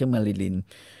รื่องเธอชื่อมาริลิน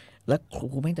แล้วครู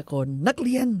แม่งตะโกนนักเ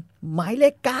รียนหมายเล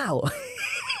ข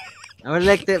 9มันเ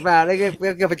ลขเล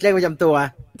ขประจำตัว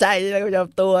ใจเลขประจ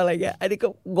ำตัวอะไรเงี้ยอันนี้ก็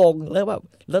งงแล้วแบบ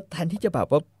แล้วแทนที่จะแบบ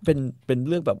ว่าเป็น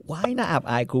เรื่องแบบว้ายน่าอับ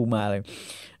อายครูมาเลย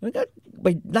มันก็ไป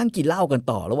นั่งกินเหล้ากัน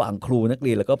ต่อระหว่างครูนักเ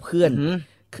รียนแล้วก็เพื่อน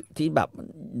ที่แบบ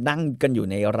นั่งกันอยู่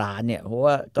ในร้านเนี่ยเพราะ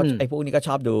ว่าก็ไอ้พวกนี้ก็ช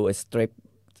อบดูสต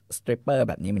ริปเปอร์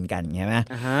แบบนี้เหมือนกันใช่ไหม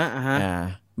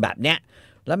แบบเนี้ย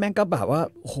แล้วแม่งก็แบบว่า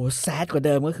โหแซดกว่าเ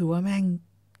ดิมก็คือว่าแม่ง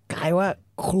กลายว่า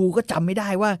ครูก็จำไม่ได้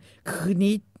ว่าคืน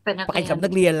นี้ไปกับนั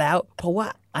กเรียนแล้วเพราะว่า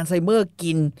อัลไซเมอร์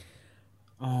กิน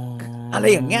อะไร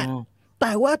อย่างเงี้ยแ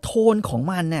ต่ว่าโทนของ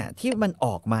มันเนี่ยที่มันอ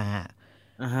อกมา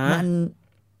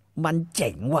มันเ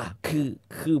จ๋งว่ะ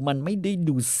คือมันไม่ได้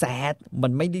ดูแซดมั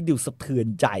นไม่ได้ดูสะเทือน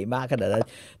ใจมากขนาดนั้น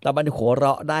แต่มันหัวเร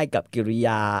าะได้กับกิริย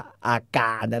าอาก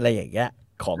ารอะไรอย่างเงี้ย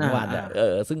ของมัน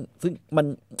ซึ่ง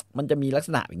มันจะมีลักษ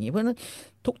ณะอย่างนี้เพราะฉะนั้น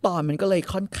ทุกตอนมันก็เลย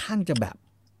ค่อนข้างจะแบบ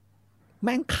แ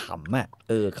ม่งขำอ่ะ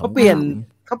เขาเปลี่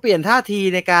ยนท่าที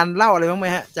ในการเล่าอะไรบ้างไหม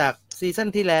ฮะจากซีซั่น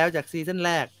ที่แล้วจากซีซั่นแ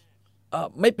รก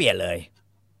ไม่เปลี่ยนเลย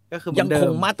ก็คือยังค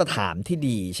งมาตรฐานที่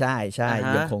ดีใช่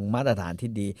ยังคงมาตรฐานที่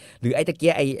ดีหรือไอ้ตะเกี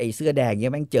ยไอ้เสื้อแดงเนี้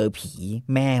ยแม่งเจอผี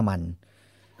แม่มัน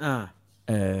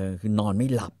คือนอนไม่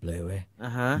หลับเลยเว้ย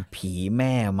ผีแ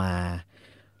ม่มา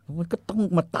มันก็ต้อง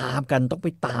มาตามกันต้องไป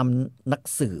ตามนัก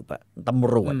สืบอะต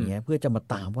ำรวจเนี้ยเพื่อจะมา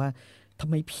ตามว่าทำ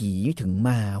ไมผีถึงม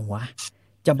าวะ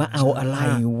จะมาเอาอะไร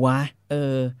วะ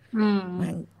แ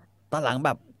ม่งตอนหลังแบ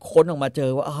บค้นออกมาเจอ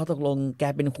ว่าตกลงแก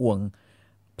เป็นห่วง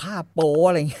ผ้าโป๊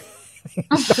อะไร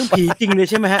ซึ่งผีจริงเลย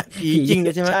ใช่ไหมฮะผีจริงเล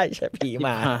ยใช่ไหมใช่ผีม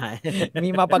ามี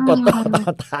มาปรากฏตอ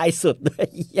นท้ายสุดด้วย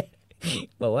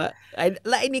บอกว่าไ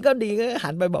อ้นี่ก็ดีก็หั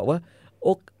นไปบอกว่า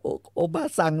โอบ้า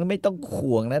สั่งไม่ต้อง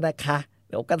ห่วงนะคะเ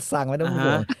ดี๋ยวกันสั่งไม่ต้องห่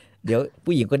วงเดี๋ยว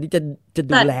ผู้หญิงคนนี้จะ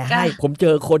ดูแลให้ผมเจ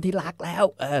อคนที่รักแล้ว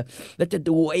แล้วจะ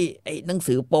ดูไอ้หนัง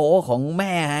สือโป๊ของแ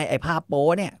ม่ไอ้ภาพโป๊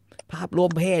เนี่ยภาพร่ว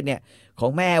มเพศเนี่ยขอ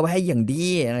งแม่ไว้ให้อย่างดี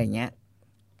อะไรอย่างเงี้ย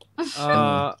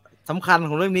สำคัญข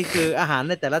องเรื่องนี้คืออาหาร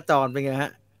ในแต่ละจอนเป็นไงฮ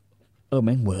ะแ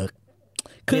ม่งเวิร์ก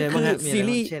คือซี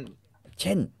รีส์เ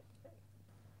ช่น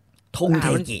ทงเท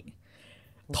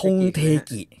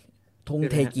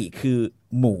กิคือ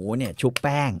หมูเนี่ยชุบแ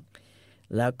ป้ง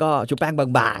แล้วก็ชุบแป้งบ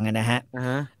างๆนะฮะ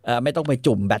ไม่ต้องไป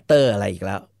จุ่มแบตเตอร์อะไรอีก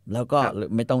แล้วก็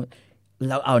ไม่ต้องแ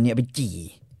ล้วเอาเนี่ยไปจี่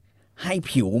ให้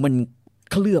ผิวมัน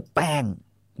เคลือบแป้ง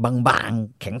บาง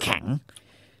ๆแข็ง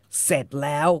ๆเสร็จแ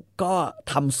ล้วก็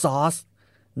ทำซอส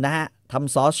นะฮะท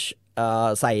ำซอส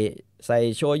ใส่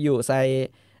โชยุใส่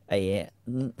ไอ้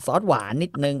ซอสหวานนิ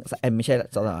ดนึงไม่ใช่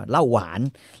ซอสเหล้าหวาน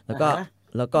แล้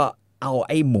วก็เอาไ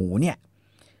อ้หมูเนี่ย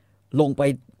ลงไป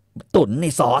ตุ๋นใน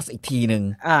ซอสอีกทีนึง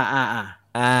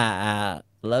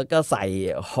แล้วก็ใส่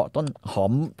ต้น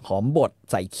หอมบด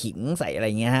ใส่ขิงใส่อะไร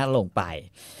เงี้ยฮะลงไป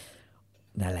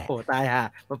นั่นแหละโอ้ตายฮะ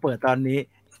มาเปิดตอนนี้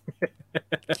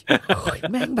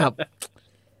แม่งแบบ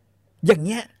อย่างเ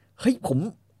งี้ยเฮ้ยผ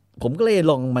มก็เลย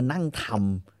ลองมานั่งท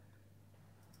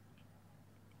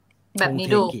ำแบบนี้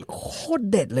ดูโคตร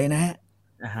เด็ดเลยนะ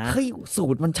เฮ้ยสู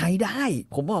ตรมันใช้ได้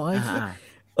ผมบอกว่า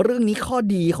เรื่องนี้ข้อ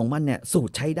ดีของมันเนี่ยสูต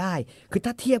รใช้ได้คือถ้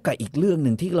าเทียบกับอีกเรื่องห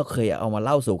นึ่งที่เราเคยเอามาเ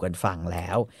ล่าสู่กันฟังแล้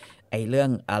วไอ้เรื่อง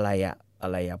อะไรอ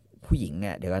ะผู้หญิงเ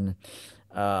นี่ยเดี๋ยวกัน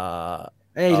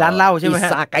ร้านเหล้าใช่ไหม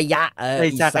อิซากายะ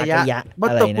อิซากายะโบ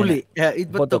โตกุริ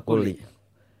โบโตกุริ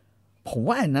ผม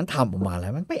ว่าอันนั้นทำออกมาแล้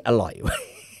วมันไม่อร่อยเว้ย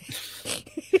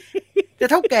แต่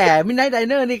เท่าแก่มิดไนท์ได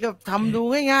เนอร์นี่ก็ทำดู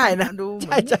ง่ายๆนะดูเห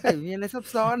มือนมีอะไรซับ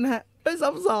ซ้อนนะฮะไม่ซั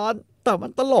บซ้อนแต่มั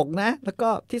นตลกนะแล้วก็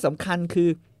ที่สำคัญคือ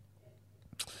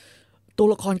ตัว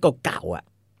ละครเก่าๆอ่ะ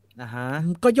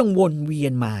ก็ยังวนเวีย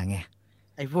นมาไง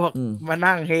ไอ้พวกมา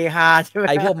นั่งเฮฮาใช่ไหม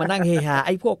ไอ้พวกมานั่งเฮฮาไ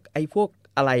อ้พวก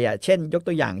อะไรอ่ะเช่นยก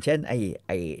ตัวอย่างเช่นไ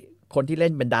อ้คนที่เล่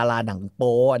นเป็นดาราหนังโ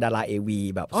ป๊ดาราเอวี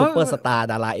แบบซุปเปอร์สตาร์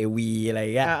ดาราเอวีอะไร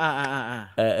เงี้ย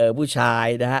ผู้ชาย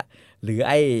นะฮะหรือ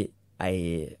ไอ้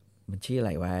มันชื่ออะไ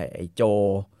รวะไอ้โจ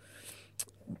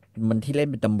มันที่เล่น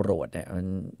เป็นตำรวจเนี่ย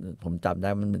ผมจำได้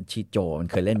มันชื่อโจมัน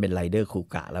เคยเล่นเป็นไรเดอร์คู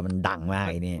กะแล้วมันดังมาก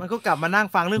ไอ้นี่มันก็กลับมานั่ง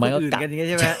ฟังเรื่องคนอื่นกันอย่างเงี้ย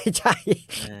ใช่ไหมใช่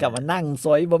กลับมานั่งซ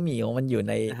อยบะหมี่ของมันอยู่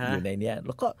ในเนี้ยแ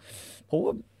ล้วก็ผม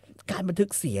ว่าการบันทึก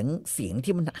เสียง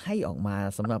ที่มันให้ออกมา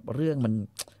สำหรับเรื่องมัน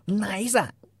ไนส์อ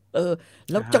ะ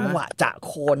แล้วจังหวะจะโ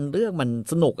คนเรื่องมัน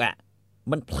สนุกอ่ะ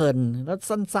มันเพลินแล้ว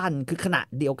สั้นๆคือขณะ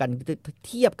เดียวกันเ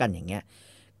ทียบกันอย่างเงี้ย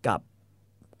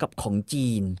กับของจี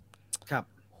นครับ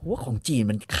ว่าของจีน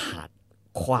มันขาด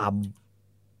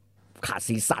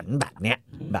สีสันแบบเ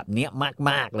นี้ย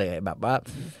มากๆเลยแบบว่า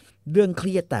เรื่องเค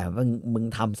รียดแต่มึง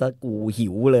ทำซะกูหิ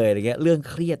วเลยอะไรเงี้ยเรื่อง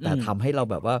เครียดแต่ทำให้เรา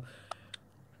แบบว่า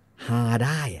ฮาไ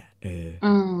ด้อะ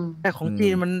อืม แต่ของจี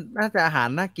นมันน่าจะอาหาร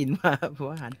น่ากินมากเพรา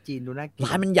ะอาหารจีนดูน่ากิน ร้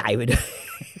านมันใหญ่ไปด้วย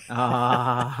อ๋อ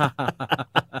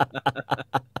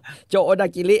โจโอดา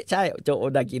กิริใช่โจโอ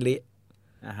ดากิริ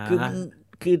าฮะ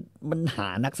คือมันหา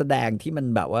นักแสดงที่มัน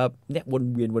แบบว่าเนี่ยวน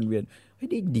เวียนเฮ้ย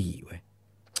ได้ดีเว้ย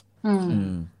อื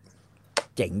ม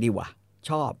เจ๋งดีว่ะ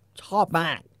ชอบม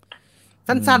าก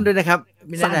สั้นๆด้วยนะครับ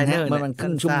มิ สั้น ได นะ เนอร์ มันค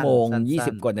รึ่งชั่วโมง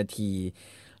 20 กว่านาที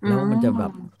แล้วมันจะแบ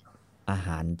บอาห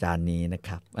ารจานนี้นะค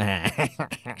รับ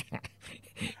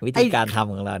วิธีการท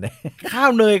ำของเราเนี่ย ข้าว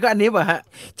เนยก็อันนี้ป่ะฮะ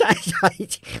ใช่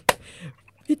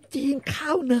พี่จีนข้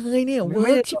าวเนยเนี่ย ไม่ เ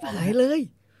วิ ได้ ร์กชิบหายเลย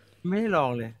ไม่ได้ลอ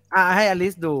งเลยให้อลิ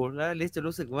สดูแล้วอลิสจะ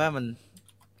รู้สึกว่ามัน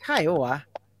ใช่ปะวะ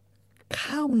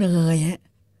ข้าวเนยฮะ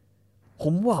ผ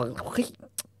มบอกเฮ้ย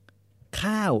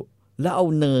ข้าวแล้วเอา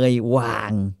เนยวา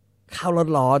ง ข้าว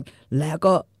ร้อนๆแล้ว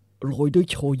ก็โรยด้วย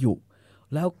โชยุ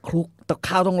แล้วคลุกแต่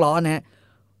ข้าวต้องร้อนนะ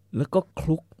แล้วก็ค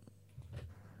ลุก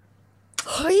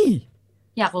เฮ้ย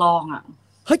อยากลองอ่ะ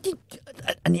เฮ้ยจริง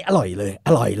อันนี้อร่อย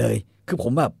เลย คือผ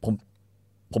มแบบ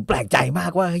ผมแปลกใจมา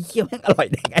กว่าเฮ้ยเหี้ยแม่งอร่อย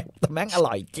ได้ไงแต่แม่งอ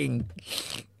ร่อยจริง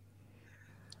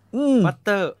บัตเต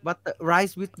อร์ไร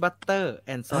ซ์วิธบัตเตอร์แ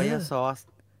อนด์ซอยซอส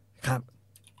ครับ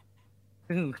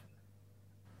ซึ่ง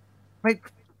ไม่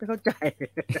เข้าใจ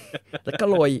แล้วก็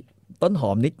โรยต้นหอ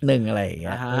มนิดนึงอะไรอย่างเ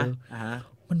งี้ย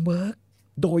มันเวิร์ก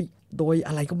โดย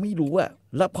อะไรก็ไม่รู้อะ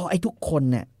แล้วพอไอ้ทุกคน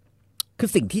เนี่ยคือ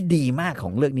สิ่งที่ดีมากข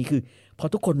องเรื่องนี้คือ พอ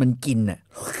ทุกคนมันกินน่ะ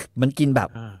มันกินแบบ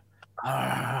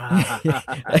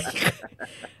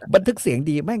บันทึกเสียง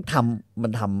ดีแม่งมั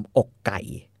นทำอกไก่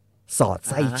สอด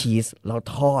ไส้ชีสแล้ว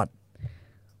ทอด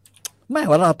แม่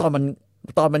ว่าเราตอน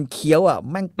มันเคี้ยวอ่ะ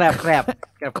แม่งแกรบแก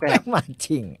รบมาจ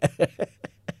ริง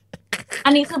อั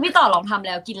นนี้คือพี่ต่อลองทำแ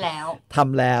ล้วกินแล้ว ท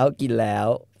ำแล้วกินแล้ว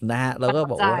นะฮะแล้วก็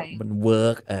บอกว่ามันเวิ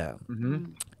ร์ก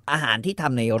อาหารที่ท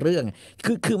ำในเรื่อง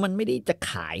คือมันไม่ได้จะ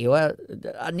ขายว่า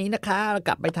อันนี้นะคะก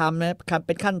ลับไปทำนะครับเ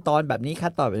ป็นขั้นตอนแบบนี้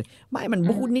ขั้นตอนแบบนี้ไม่มัน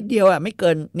พูดนิดเดียวอ่ะไม่เกิ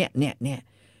นเนี่ย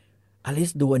อลิ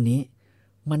สดูอันนี้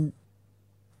มัน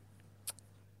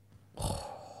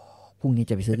พรุ่งนี้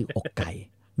จะไปซื้ออกไก่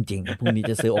จริงๆพรุ่งนี้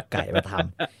จะซื้ออกไก่มาท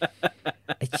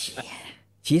ำไอ้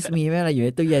ชีสมีไหมอะไรอยู่ใน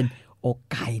ตู้เย็นอก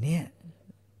ไก่เนี่ย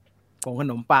ผงข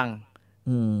นมปัง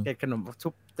เกล็ดขนมชุ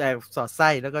บแต่สอดไส้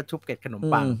แล้วก็ชุบเกล็ดขนม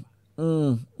ปัง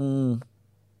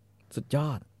สุดยอ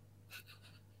ด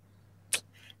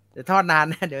เดี๋ยวทอดนาน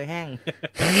นะเดี๋ยวแห้ง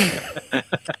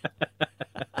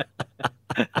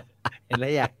เห็นแล้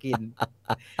วอยากกิน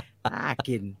น่า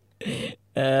กิน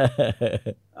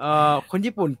คน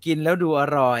ญี่ปุ่นกินแล้วดูอ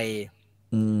ร่อย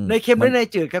เนยเค็มหรือเนย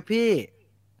จืดครับพี่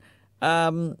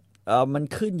มัน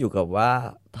ขึ้นอยู่กับว่า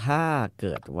ถ้าเ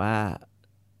กิดว่า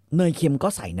เนยเค็มก็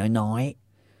ใส่น้อย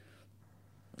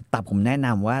ๆแต่ผมแนะน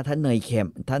ำว่าถ้าเนยเค็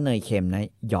มนะ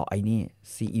เหยาะไอ้นี่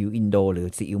ซีอิ๊วอินโดหรือ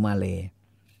ซีอิ๊วมาเล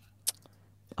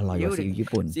อร่อยกว่าซีอิ๊วญี่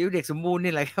ปุ่นซีอิ๊วเด็กสมบูรณ์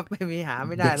นี่แหละครับไม่มีหาไ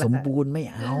ม่ได้เด็กสมบูรณ์ไม่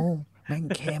เอาแม่ง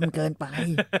เค็มเกินไป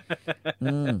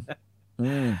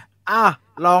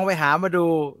ลองไปหามาดู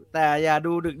แต่อย่า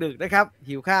ดูดึกๆนะครับ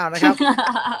หิวข้าวนะครับ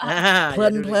เพลิ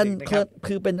น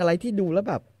คือเป็นอะไรที่ดูแล้ว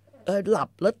แบบหลับ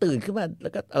แล้วตื่นขึ้นมาแล้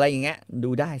วก็อะไรอย่างเงี้ยดู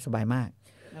ได้สบายมาก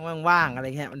ว่างๆอะไร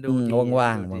เงี้ยมันดูว่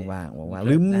างๆ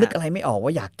ลืมนึกอะไรไม่ออกว่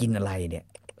าอยากกินอะไรเนี่ย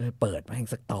เปิดมาให้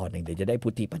สักตอนหนึ่งเดี๋ยวจะได้พุ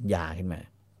ทธิปัญญาขึ้นมา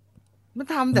มัน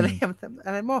ทำแต่อ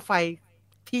ะไรหม้อไฟ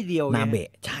ที่เดียวนาเบะ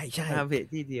ใช่นาเบะ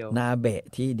ที่เดียวนาเบะ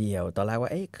ที่เดียวตอนแรกว่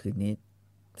าคืนนี้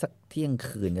สักเที่ยง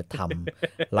คืนจะท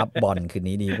ำรับบอลคืน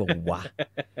นี้ดีบอกว่า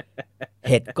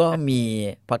เห็ดก็มี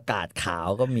ผักกาดขาว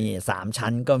ก็มี3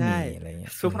ชั้นก็มีอะไรเงี้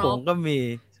ยซุปผงก็มี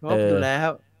ครบอยู่แล้ว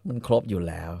มันครบอยู่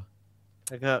แล้ว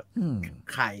แล้วก็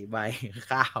ไข่ใบ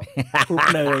ข้าวคลุก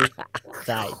เนยใ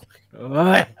ช่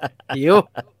หิว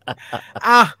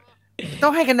ต้อ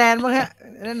งให้คะแนนมั้งฮะ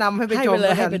แนะนำให้ไปชมเล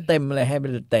ยให้ไปเต็มเลย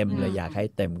อยากให้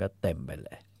เต็มก็เต็มไปเล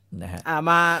ยนะฮะ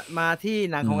มาที่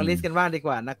หนังของอลิสกันบ้างดีก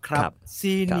ว่านะครับ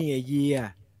ซีเนียร์เยียร์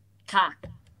ค่ะ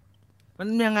มัน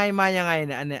ยังไงมายังไงเ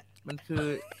นี่ยอันเนี้ยมันคือ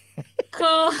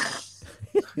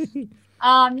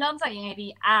เริ่มจากยังไงดี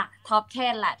ท็อป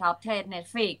 10 แหละท็อป 10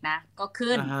 Netflix นะก็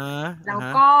ขึ้นแล้ว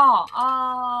ก็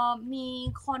มี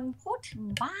คนพูดถึง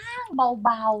บ้างเบ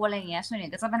าๆอะไรเงี้ยส่วนใหญ่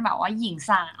ก็จะเป็นแบบว่าหญิง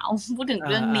สาวพูดถึง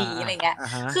เรื่องนี้อะไรเงี้ย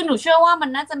คือหนูเชื่อว่ามัน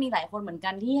น่าจะมีหลายคนเหมือนกั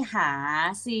นที่หา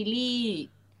ซีรีส์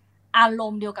อาร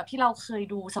มณ์เดียวกับที่เราเคย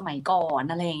ดูสมัยก่อน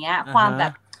อะไรเงี้ยความแบ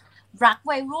บรัก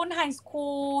วัยรุ่นไฮสคู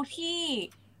ลที่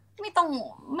ไม่ต้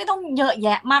องเยอะแย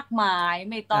ะมากมาย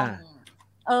ไม่ต้อง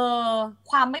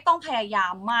ความไม่ต้องพยายา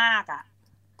มมาก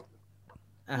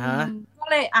ก็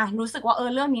เลยรู้สึกว่า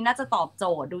เรื่องนี้น่าจะตอบโจ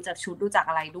ทย์ดูจากชุดดูจาก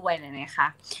อะไรด้วยเลยนะคะ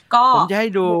ก็ผมจะให้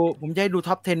ดู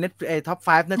ท็อป 10 Net ท็อป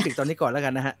 5 Netflix ตอนนี้ก่อนแล้วกั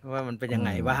นนะฮะว่ามันเป็นยังไ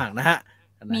งบ้างนะฮะ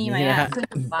มีไหมขึ้น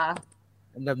ป่ะ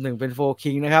อันดับ1เป็นโฟ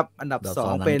คิงนะครับอันดับ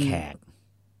2เป็น แขก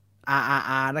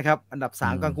RRR นะครับอันดับ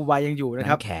3กังกูบายยังอยู่นะ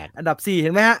ครับ แขก อันดับ4เห็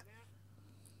นไหมฮะ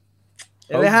เ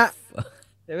ห็นไหมฮ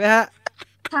ะ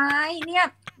ใช่เนี่ย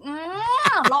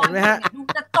รอ เห็นไหมฮะ ดู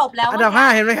จะจบแล้ว อันดับ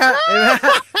5เห็นไหมครับ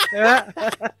เห็นไหม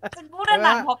เป็นผู้ดันห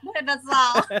นังพบเป็นดันซา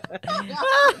ว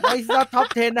ไอ้ top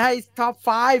 10 นะฮะ top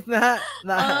 5 นะฮะ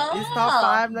is top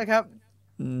 5 นะครับ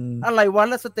อะไรวะ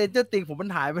แล้วสเตนเจอร์ติงผมมัน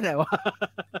หายไปไหนวะ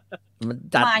มัน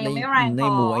จัดใน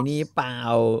หมวยนี้เปล่า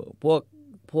พ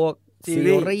วกซี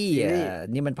รีส์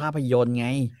นี่มันภาพยนตร์ไง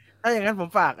ถ้าอย่างนั้นผม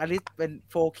ฝากอลิสเป็น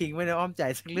โฟคิงไว้ในอ้อมใจ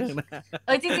สักเรื่องนะ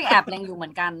จริงๆแอบเล็งอยู่เหมื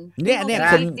อนกันเนี่ย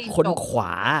คนขว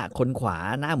า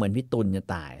หน้าเหมือนพี่ตุลจะ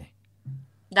ตาย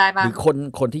ได้ปะหรือ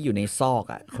คนที่อยู่ในซอก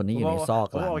อ่ะคนที่อยู่ในซอก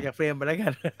ผมออกจากเฟรมไปแล้วกั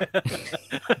น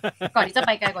ก่อนที่จะไ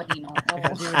ปไกลกว่าดีเนาะ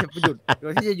ที่จะหยุด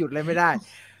ที่จะหยุดอะไรไม่ได้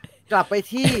กลับไป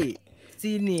ที่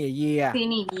ซีเนียร์เยี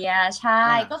ยใช่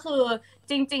ก็คือ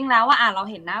จริงๆแล้วเรา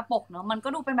เห็นหน้าปกเนาะมันก็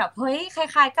ดูเป็นแบบเฮ้ยค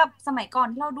ล้ายๆกับสมัยก่อน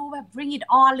ที่เราดูแบบ Bring It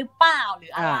On หรือเปล่าหรื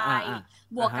ออะไร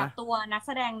บวกกับตัวนักแ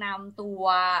สดงนำตัว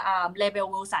เลเบล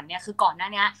วิลสันเนี่ยคือก่อนหน้า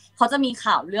นี้เขาจะมี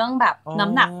ข่าวเรื่องแบบน้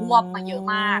ำหนักรวบมาเยอะ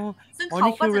มากซึ่งเขา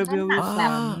ก็จะเล่นหนังแบ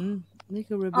บนี่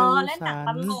คือเรเบลเล่นหนังต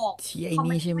ลกที่ไอ้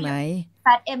นี่ใช่ไหมแฟ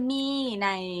ตเอมมี่ใน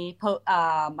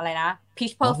อะไรนะ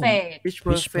Pitch Perfect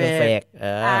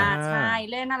ใช่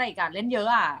เล่นอะไรกันเล่นเยอะ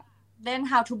เล่น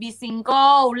How to be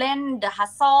Single เล่น The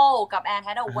Hustle กับ Anne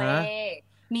Hathaway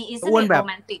มี Isn't It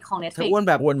Romantic ของ Netflix อ้วน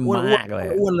แบบอ้วนมากเลย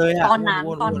อ้วนเลยตอน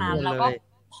นั้นแล้วก็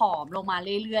ผอมลงมา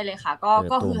เรื่อยๆเลยค่ะ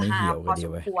ก็คือฮาพอส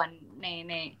มควร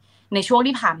ในช่วง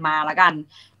ที่ผ่านมาละกัน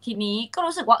ทีนี้ก็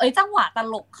รู้สึกว่าจังหวะต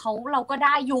ลกเราก็ไ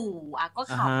ด้อยู่ก็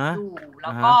ขำอยู่แ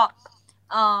ล้วก็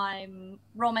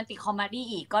โรแมนติกคอมเมดี้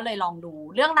อีกก็เลยลองดู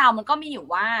เรื่องราวมันก็มีอยู่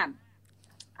ว่า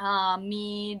มี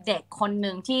เด็กคนห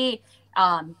นึ่งที่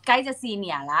ใกล้จะซีเ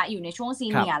นียร์แล้วอยู่ในช่วงซี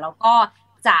เนียร์แล้วก็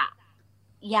จะ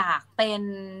อยากเป็น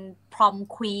พรอม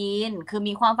ควีนคือ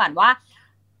มีความฝันว่า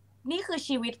นี่คือ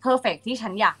ชีวิตเพอร์เฟกต์ที่ฉั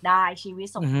นอยากได้ชีวิต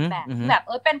สมบูรณ์แบบ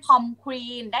เป็นพรอมควี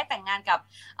นได้แต่งงานกับ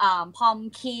พรอม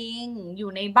คิงอ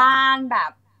ยู่ในบ้านแบ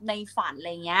บในฝันอะไร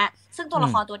เงี้ยซึ่งตัวละ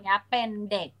ครตัวนี้เป็น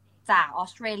เด็กจากออ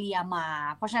สเตรเลียมา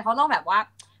เพราะฉะนั้นเขาต้องแบบว่า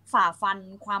ฝ่าฟัน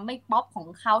ความไม่ป๊อปของ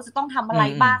เขาจะต้องทำอะไร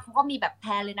บ้างเขาก็มีแบบแพ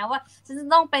ลนเลยนะว่าฉันจะ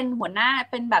ต้องเป็นหัวหน้า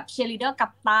เป็นแบบเชียร์ลีดเดอร์กั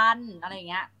ปตันอะไร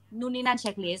เงี้ยนู่นนี่นั่นเ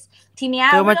ช็คลิสต์ทีเนี้ย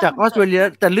เธอมาจากออสเตรเลีย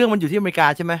แต่เรื่องมันอยู่ที่อเมริกา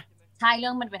ใช่ไหมใช่เรื่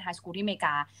องมันเป็นไฮสคูลที่อเมริก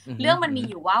าเรื่องมันมี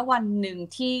อยู่ว่าวันหนึ่ง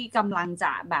ที่กำลังจ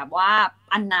ะแบบว่า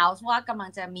announce ว่ากำลัง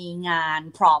จะมีงาน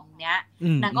พรอมเนี้ย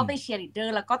นางก็ไปเชียร์ลีดเดอ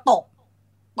ร์แล้วก็ต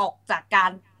กจากกา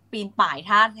รปีนป่าย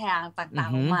ท่าทางต่าง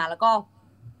ๆลงมาแล้วก็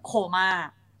โคม่า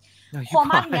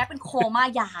เนี้ยเป็นโคม่า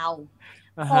ยาว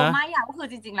ก็คือ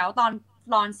จริงๆแล้วต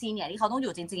อนซีเนียร์ที่เขาต้องอ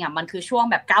ยู่จริงๆมันคือช่วง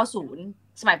แบบ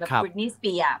90สมัยแบบ Britney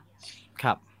Spears ค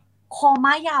รับโค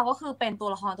ม่ายาวก็คือเป็นตัว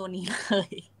ละครตัวนี้เลย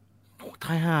ใ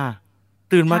ช่ฮะ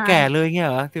ตื่นมาแก่เลยเงี้ย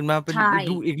เหรอตื่นมาเป็น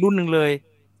อีกรุ่นหนึ่งเล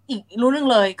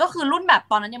ยก็คือรุ่นแบบ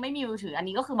ตอนนั้นยังไม่มีมือถืออัน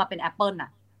นี้ก็คือมาเป็น Apple น่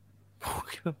ะ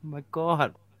my god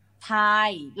ใช่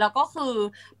แล้วก็คือ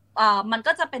มัน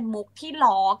ก็จะเป็นมุกที่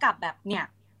ล้อกับแบบเนี่ย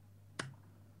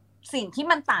สิ่งที่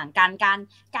มันต่างกัน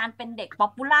การเป็นเด็กป๊อป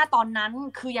ปูล่าตอนนั้น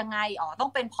คือยังไงต้อ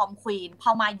งเป็นพรอมควีนพอ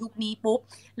มายุคนี้ปุ๊บ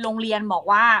โรงเรียนบอก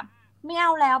ว่าไม่เอ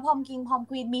าแล้วพรอมคิงพรอม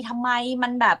ควีนมีทำไมมั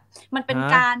นแบบมันเป็น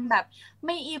การแบบไ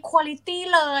ม่อีควอลิตี้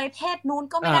เลยเพศนู้น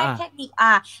ก็ไม่ได้เพศอีก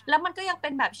แล้วมันก็ยังเป็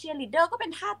นแบบเชียร์ลีดเดอร์ก็เป็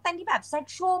นท่าเต้นที่แบบเซ็ก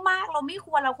ชวลมากเรา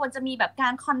ควรจะมีแบบกา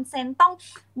รคอนเซนต์ต้อง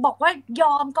บอกว่าย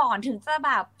อมก่อนถึงจะแ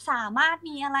บบสามารถ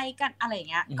มีอะไรกันอะไรอย่าง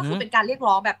เงี้ยก็คือเป็นการเรียก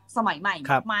ร้องแบบสมัยใหม่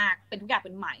มากเป็นทุกอย่างเ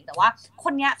ป็นใหม่แต่ว่าค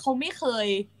นเนี้ยเขาไม่เคย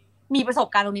มีประสบ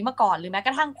การณ์ตรงนี้มาก่อนหรือแม้ก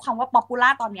ระทั่งคำว่าป๊อปปูล่า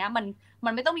ตอนนี้มั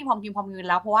นไม่ต้องมีพรอมคิงพรอมควีน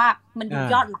แล้วเพราะว่ามันดู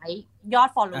ยอดไลค์ยอด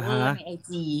follower ใน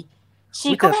IG ชี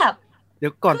ก็แบบเดี๋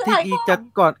ยวก่อน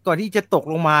ที่จะตก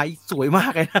ลงมาสวยมา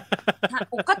กเลยนะ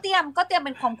ก็เตรียมเ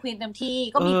ป็นพรอมควีนเต็มที่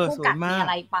ก็มีคู่กัดมีอะ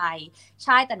ไรไปใ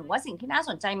ช่แต่หนูว่าสิ่งที่น่าส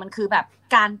นใจมันคือแบบ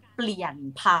การเปลี่ยน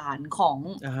ผ่านของ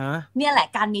เนี่ยแหละ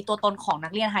การมีตัวตนของนั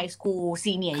กเรียนไฮสคูล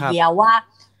ซีเนียร์เยียร์ว่า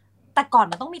แต่ก่อน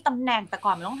มันต้องมีตำแหน่งแต่ก่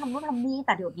อนมันต้องทำนู่นทำนี่แ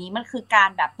ต่เดี๋ยวนี้มันคือการ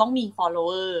แบบต้องมี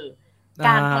follower ก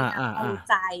ารพยายามเอา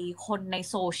ใจคนใน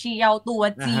โซเชียลตัว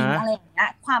จริงอะไรอย่างเงี้ย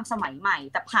ความสมัยใหม่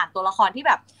แต่ผ่านตัวละครที่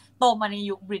แบบโตมาใน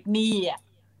ยุคบริตนีย์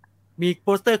มีโป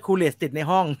สเตอร์คูลเลสติดใน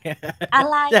ห้องอะ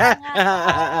ไรอย่างเงี้ย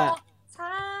ใ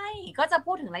ช่ก็จะ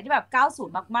พูดถึงอะไรที่แบบ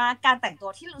90มากๆการแต่งตัว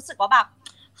ที่รู้สึกว่าแบบ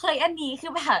เฮ้ยอันนี้คื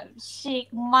อแบบชิค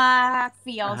มากเ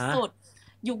ฟี้ยวสุด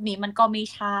ยุคนี้มันก็ไม่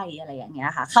ใช่อะไรอย่างเงี้ย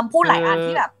ค่ะคำพูดหลายอัน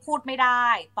ที่แบบพูดไม่ได้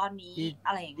ตอนนี้อ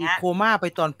ะไรอย่างเงี้ยโคม่าไป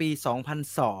ตอนปี2002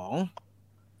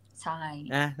ใช่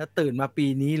นะแล้วตื่นมาปี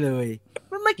นี้เลย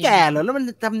มันไม่แก่เหรอแล้วมัน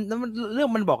ทำแล้วมันเรื่อง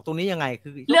มันบอกตรงนี้ยังไงคื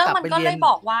อเรื่องมันก็เลยบ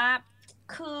อกว่า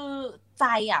คือใจ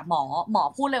อ่ะหมอ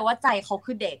พูดเลยว่าใจเขา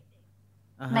คือเด็ก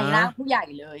ในร่างผู้ใหญ่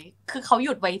เลยคือเขาห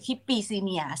ยุดไว้ที่ปีซีเ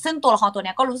นียซึ่งตัวละครตัวเ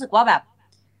นี้ยก็รู้สึกว่าแบบ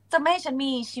จะไม่ให้ฉัน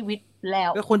มีชีวิตแล้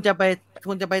วก็คุณจะ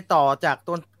ไปต่อจาก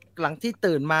ตัวหลังที่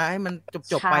ตื่นมาให้มัน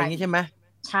จบไปอย่างนี้ใช่ไหม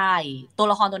ใช่ตัว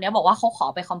ละครตัวเนี้ยบอกว่าเขาขอ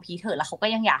ไปคอมพีทเถอะแล้วเขาก็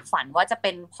ยังอยากฝันว่าจะเ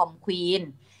ป็นพอมควีน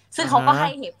ซึ่งเขาก็ให้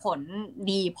เหตุผล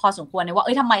ดีพอสมควรเลยว่า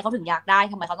ทำไมเขาถึงอยากได้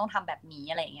ทำไมเขาต้องทำแบบนี้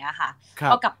อะไรอย่างเงี้ยค่ะ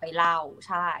ก็กลับไปเล่า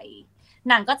ใช่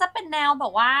หนังก็จะเป็นแนวแบ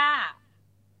บว่า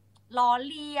ล้อ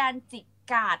เลียนจิก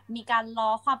กัดมีการล้อ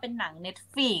ความเป็นหนัง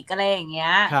Netflix อะไรอย่างเงี้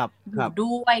ยอยู่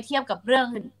ด้วยเทียบกับเรื่อง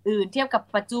อื่นๆเทียบกับ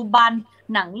ปัจจุบัน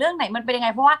หนังเรื่องไหนมันเป็นยังไง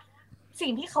เพราะว่าสิ่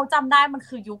งที่เขาจำได้มัน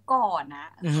คือยุคก่อนนะ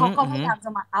เขาก็พยายามจะ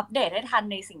มาอัปเดตให้ทัน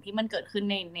ในสิ่งที่มันเกิดขึ้น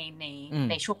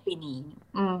ในช่วงปีนี้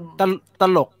ต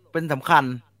ลกเป็นสำคัญ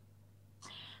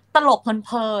ตลกเ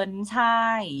พลินๆใช่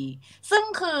ซึ่ง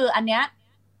คืออันเนี้ย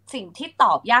สิ่งที่ต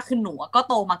อบยากคือหนูก็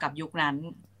โตมากับยุคนั้น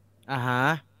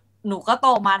หนูก็โต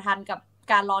มาทันกับ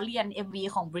การล้อเลียน MV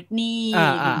ของ Britney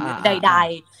ใด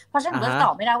ๆเพราะฉะนั้นหนูก็ตอ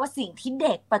บไม่ได้ว่าสิ่งที่เ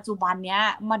ด็กปัจจุบันเนี้ย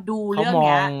มาดูเรื่องเ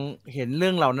นี้ยเห็นเรื่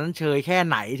องเหล่านั้นเชยแค่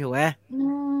ไหนถูกไหม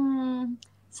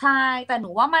ใช่แต่หนู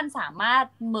ว่ามันสามารถ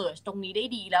merge ตรงนี้ได้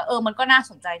ดีแล้วมันก็น่า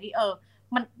สนใจที่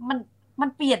มัน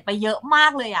เปลี่ยนไปเยอะมา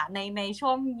กเลยอ่ะในช่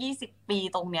วง20ปี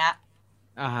ตรงเนี้ย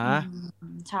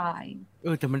ใช่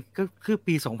แต่มันก็คือ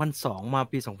ปี2002มา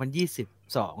ปี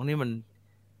2022นี่มัน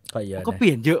ก็เป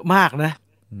ลี่ยนเยอะมากนะ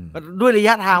ด้วยระย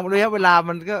ะทางระยะเวลา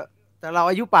มันก็แต่เรา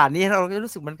อายุป่านนี้เราก็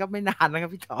รู้สึกมันก็ไม่นานนะครั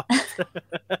บพี่ต่อ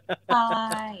ใ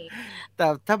ช่แต่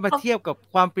ถ้ามาเทียบกับ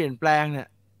ความเปลี่ยนแปลงเนี่ย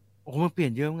โอ้มันเปลี่ย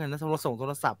นเยอะเหมือนกันนะโทร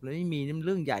ศัพท์เลยไม่มีนี่มันเ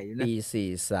รื่องใหญ่นะปี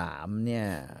43เนี่ย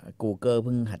Google เ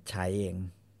พิ่งหัดใช้เอง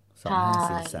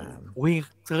2543อุ้ย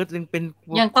เซิร์ช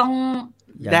ยังต้อง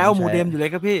แล้วโมเด็มอยู่เลย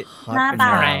ครับพี่หน้าตา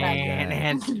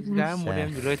แล้วโมเด็ม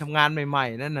อยู่เลยทำงานใหม่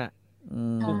ๆนั่นน่ะ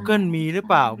Google มีหรือ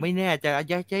เปล่าไม่แน่จะ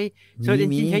ใช้เซิร์ชเอน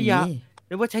จินใช้ยาห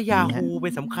รือว่าใช้ Yahoo เป็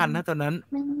นสำคัญนะตอนนั้น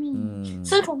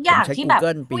ซึ่งทุกอย่างที่แบบ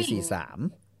ปี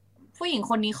ผู้หญิง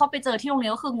คนนี้เข้าไปเจอที่โรงเรีย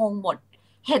นก็คืองงหมด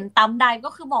เห็นตำใดก็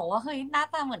คือบอกว่าเฮ้ยหน้า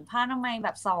ตาเหมือนผ้าทำไมแบ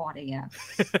บซอดอย่างเงี้ย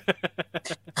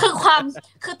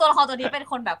คือตัวละครตัวนี้เป็น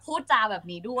คนแบบพูดจาแบบ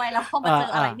นี้ด้วยแล้วพอมาเจ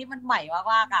ออะไรที่มันใหม่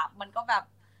มากๆอ่ะมันก็แบบ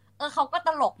เขาก็ต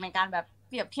ลกในการแบบเ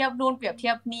ปรียบเทียบนู่นเปรียบเที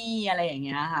ยบนี่อะไรอย่างเ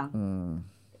งี้ยค่ะ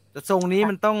แต่ทรงนี้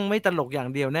มันต้องไม่ตลกอย่าง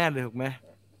เดียวแน่เลยถูกไหม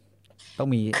ต้อง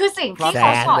มีคือสิ่งที่เข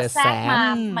าสอดแทรกมา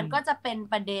มันก็จะเป็น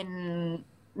ประเด็น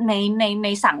ใน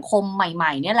สังคมให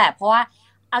ม่ๆเนี่ยแหละเพราะว่า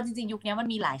เอาจริงๆยุคนี้มัน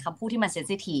มีหลายคำพูดที่มันเซน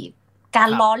ซิทีฟการ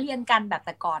ล้อเลียนกันแบบแ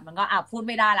ต่ก่อนมันก็พูด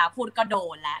ไม่ได้แล้วพูดก็โด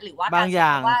นแล้วหรือว่าบางอย่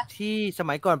างที่ส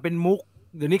มัยก่อนเป็นมุก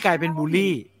เดี๋ยวนี้กลายเป็นบูล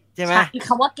ลี่ใช่ไหมค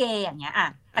ำว่าเกย์อย่างเงี้ย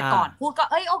แต่ก่อนพูดก็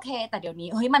โอเคแต่เดี๋ยวนี้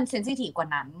มันเซนซิทีฟกว่า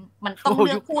นั้นมันต้องเ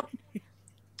ลือกพูด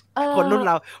คนรุ่น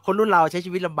เราใช้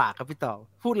ชีวิตลำบากครับพี่ต่อ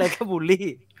พูดอะไรก็บูลลี่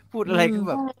พูดอะไรก็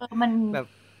แบบมันแบบ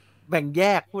แบ่งแย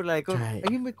กพูดอะไรก็ไอ้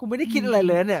นี่กูไม่ได้คิดอะไรเ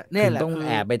ลยเนี่ยแน่แหละต้องแ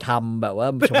อบไปทำแบบว่า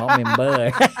เฉพาะเมมเบอร์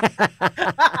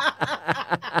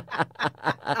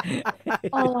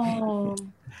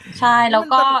ใช่แล้ว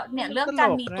ก็เนี่ยเรื่องการ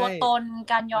มีตัวตน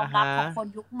การยอมรับของคน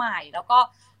ยุคใหม่แล้วก็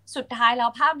สุดท้ายแล้ว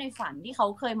ภาพในฝันที่เขา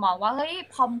เคยมองว่าเฮ้ย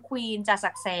พอมควีนจะ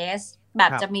สักเซสแบ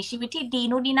บจะมีชีวิตที่ดี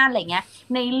นู่นนี่นั่นอะไรเงี้ย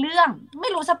ในเรื่องไม่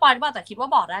รู้สปอยล์หรือเปล่าแต่คิดว่า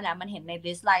บอกได้แล้วมันเห็นใน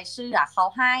ลิสต์รายชื่อเขา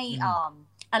ให้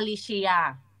อลิเชีย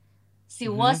ซิ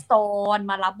ลเวอร์สโตน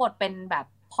มารับบทเป็นแบบ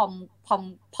พ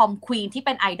อมควีนที่เ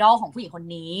ป็นไอดอลของผู้หญิงคน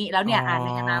นี้แล้วเนี่ยใน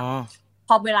อนาคตพ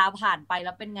อเวลาผ่านไปแ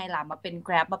ล้วเป็นไงล่ะมาเป็น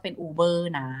Grab มาเป็น Uber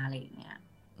นะอะไรอย่างเงี้ย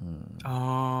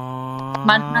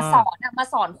มันมาส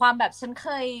อนความแบบฉันเค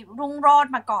ยรุ่งโรจ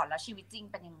น์มาก่อนแล้วชีวิตจริง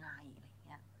เป็นยังไงอะไรเ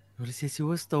งี้ยอลิเซียซิลเว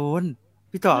อร์สโตน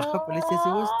พี่ต่อครับอลิเซียซิ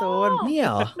ลเวอร์สโตนนี่เห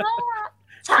รอ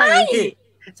ใช่ครับพี่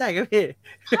ใช่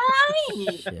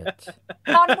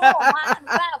ตอนโผล่มา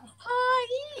แบบเฮ้ย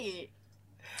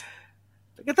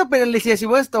ก็ต้องเป็นอลิเซียซิล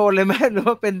เวอร์สโตนเลยไหมหรือ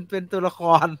ว่าเป็นตัวละค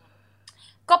ร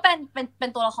ก็เป็น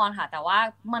ตัวละครค่ะแต่ว่า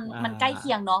มันใกล้เ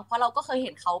คียงเนาะเพราะเราก็เคยเ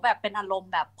ห็นเขาแบบเป็นอารม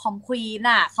ณ์แบบพอมควีน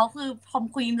เขาคือพอม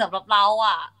ควีนสำหรับเรา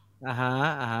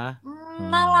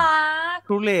น่ารักค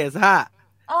รูเลส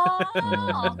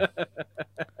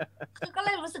คือก็เล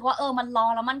ยรู้สึกว่ามันรอ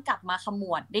แล้วมันกลับมาขม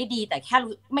วดได้ดีแต่แค่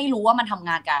ไม่รู้ว่ามันทำ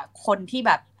งานกับคนที่แ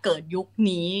บบเกิดยุค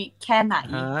นี้แค่ไหน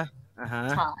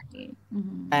ใช่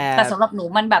แต่สำหรับหนู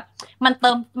มันแบบมันเ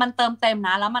ติมเต็มน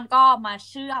ะแล้วมันก็มา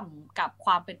เชื่อมกับค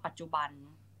วามเป็นปัจจุบัน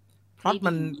พล็อต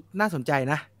มันน่าสนใจ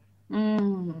นะ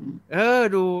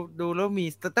ดูแล้วมี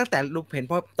ตั้งแต่รูปเห็นเ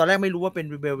พราะตอนแรกไม่รู้ว่าเป็น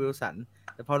เรเบลวิลสัน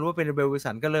แต่พอรู้ว่าเป็นเรเบลวิล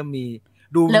สันก็เริ่มมี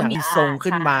ดูหนังมีทรง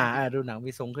ขึ้นมาดูหนัง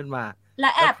มีทรงขึ้นมาและ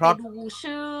แอบไปดู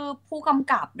ชื่อผู้ก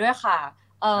ำกับด้วยค่ะ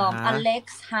อเล็ก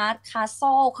ซ์ฮาร์ดคาสเ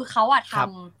ซิลคือเขาท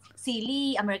ำซีรี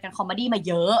ส์อเมริกันคอมเมดี้มา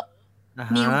เยอะ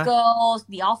New Girls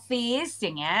The Office อ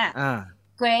ย่างเงี้ย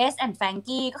Grace and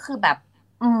Frankie ก็คือแบบ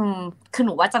คือห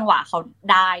นูว่าจังหวะเขา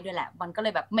ได้ด้วยแหละมันก็เล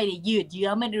ยแบบไม่ได้ยืดเยื้อ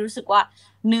ไม่ได้รู้สึกว่า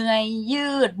เหนื่อยยื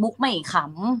ดมุกไม่ข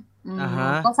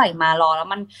ำก็ใส่มารอแล้ว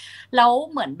มันแล้ว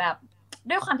เหมือนแบบ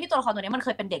ด้วยความที่ตัวละครตัวนี้มันเค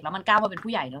ยเป็นเด็กแล้วมันก้าวมาเป็น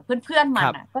ผู้ใหญ่เนอะเพื่อนๆมัน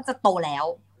อ่ะก็จะโตแล้ว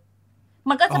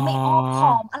มันก็จะไม่อ้อม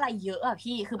ค้อมอะไรเยอะอ่ะ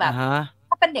พี่คือแบบ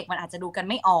ถ้าเป็นเด็กมันอาจจะดูกัน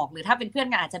ไม่ออกหรือถ้าเป็นเพื่อน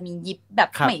กันอาจจะมียิบแบบ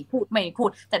ไม่พูด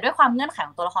แต่ด้วยความเงื่อนไขข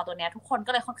องตัวละครตัวนี้ทุกคน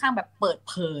ก็เลยค่อนข้างแบบเปิด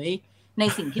เผยใน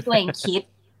สิ่งที่ตัวเองคิด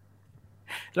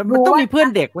แล้วมันต้องมีเพื่อน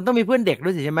เด็กมันต้องมีเพื่อนเด็กด้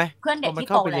วยสิใช่ไหมเพื่อนเด็กที่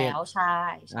โตแล้วใช่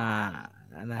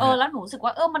แล้วหนูรู้สึกว่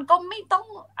ามันก็ไม่ต้อง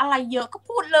อะไรเยอะก็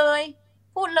พูดเลย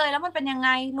แล้วมันเป็นยังไง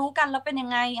รู้กันแล้วเป็นยัง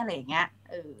ไงอะไรอย่างเงี้ย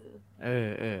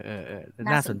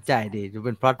น่าสนใจดีดูเ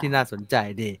ป็นพล็อตที่น่าสนใจ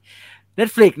ดี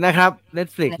Netflix นะครับ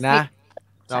Netflix นะ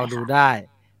เราดูได้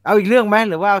เอาอีกเรื่องไหม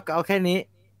หรือว่าเอาแค่นี้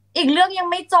อีกเรื่องยัง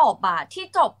ไม่จบอ่ะที่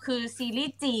จบคือซีรี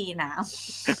ส์จีนนะ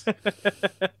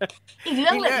อีกเรื่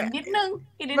องเหลืออีกนิดนึง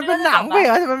มันเป็นหนังไปเห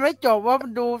รอมันไม่จบว่ามั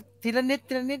นดูทีละนิด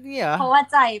นี่เหรอเพราะว่า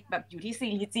ใจแบบอยู่ที่ซี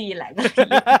รีส์จีนแหละ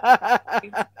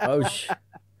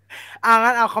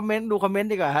งั้นเอาคอมเมนต์ดูคอมเมนต์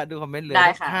ดีกว่าฮะดูคอมเมนต์เหลือ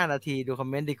5 นาทีดูคอม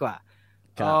เมนต์ดีกว่า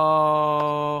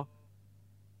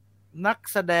นัก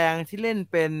แสดงที่เล่น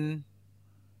เป็น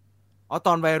ต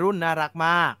อนวัยรุ่นน่ารักม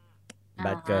ากแบ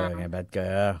ดเกิร์ลไงแบดเ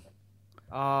กิร์ล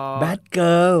แบดเ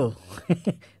กิร์ล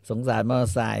สงสารมอเตอ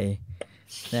ร์ไซค์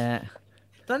นะฮะ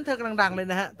ตอนเธอกำลังดังเลย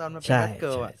นะฮะตอนมาเป็นแบดเ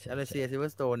กิร์ลอเลเซียซิลเวอ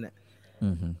ร์สโตนเนี่ย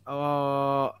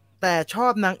แต่ชอ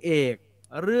บนางเอก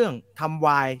เรื่องทำว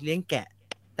ายเลี้ยงแกะ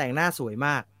แต่งหน้าสวยม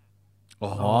าก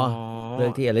เรื่อ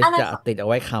งที่อลิซจะติดเอา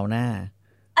ไว้คราวหน้า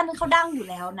อันนั้นเขาดังอยู่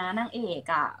แล้วนะนางเอก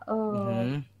อ่ะ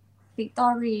วิกตอ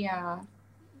เรีย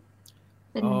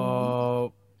เป็น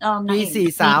ปี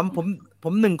43ผ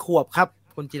ม1 ขวบครับ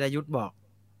คุณจิรายุทธบอก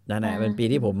นั่นแหละเป็นปี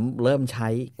ที่ผมเริ่มใช้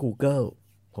Google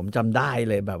ผมจำได้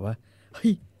เลยแบบว่าเฮ้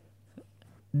ย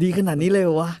ดีขนาดนี้เลย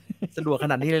วะสะดวกข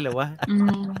นาดนี้เลยเหรอวะ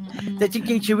แต่จ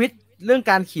ริงๆชีวิตเรื่อง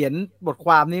การเขียนบทค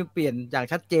วามนี่เปลี่ยนอย่าง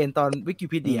ชัดเจนตอนวิกิ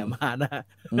พีเดียมานะ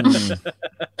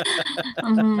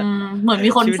เหมือนมี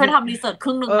คนช่วยทำรีเสิร์ชค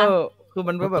รึ่งนึงนะคือ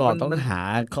มันก็แบบต้องหา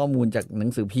ข้อมูลจากหนั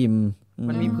งสือพิมพ์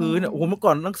มันมีพื้นโอ้โหเมื่อก่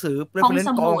อนหนังสือเรฟเฟอเรน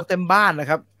ซ์กองเต็มบ้านนะ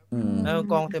ครับ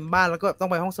กองเต็มบ้านแล้วก็ต้อง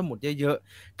ไปห้องสมุดเยอะ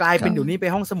ๆกลายเป็นเดี๋ยวนี้ไป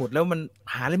ห้องสมุดแล้วมัน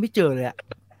หาอะไรไม่เจอเลยอ่ะ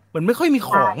เหมือนไม่ค่อยมี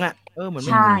ของอ่ะเหมือนไ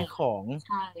ม่มีของ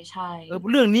ใช่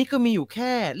เรื่องนี้ก็มีอยู่แ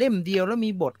ค่เล่มเดียวแล้ว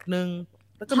มีบทนึง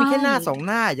แล้วก็มีแค่หน้า2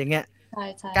 หน้าอย่างเงี้ย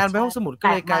การไปห้องสมุดก็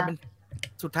เลยกลายเป็น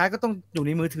สุดท้ายก็ต้องอยู่ใ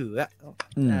นมือถืออ่ะ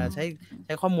ใ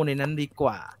ช้ข้อมูลในนั้นดีก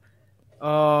ว่า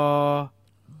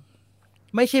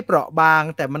ไม่ใช่เปราะบาง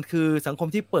แต่มันคือสังคม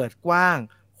ที่เปิดกว้าง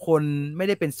คนไม่ไ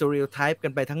ด้เป็นสเตอริโอไทป์กั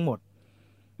นไปทั้งหมด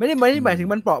ไม่ได้หมายถึง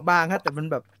มันเปราะบางครับแต่มัน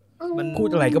แบบมันพูด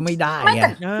อะไรก็ไม่ได้ไง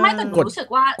ไม่แต่รู้สึก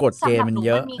ว่ากฎเกณฑ์มันเย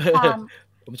อะ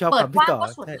ผมชอบความพี่ต่อเปิดกว้า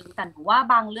งก็ส่วนนึงแต่หนูว่า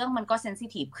บางเรื่องมันก็เซนซิ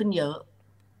ทีฟขึ้นเยอะ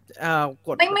ก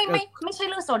ฎไม่ใช่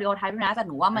เรื่องสเตอริโอไทป์นะแต่ห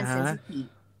นูว่ามันเซนซิทีฟ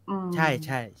ใ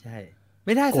ช่ไ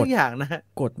ม่ได้สักอย่างนะ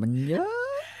กฎมันเยอะ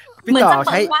เหมือนจะเ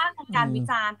ปิดกว้างในการวิ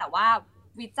จารณ์แต่ว่า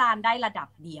วิจารณ์ได้ระดับ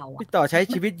เดียวพี่ต่อใช้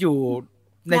ชีวิตอยู่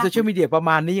ในโซเชียลมีเดียประม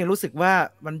าณนี้ยังรู้สึกว่า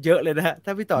มันเยอะเลยนะฮะถ้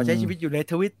าพี่ต่อใช้ชีวิตอยู่ใน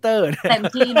Twitter เต็ม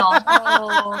ที่เนาะ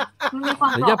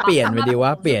หรือจะเปลี่ยนไปดีว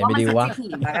ะเปลี่ยนไปดีวะ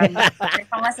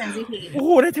คำว่าเซนซิทีฟโอ้โ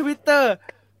หใน Twitter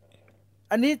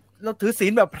อันนี้เราถือศี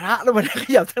ลแบบพระแล้วมันข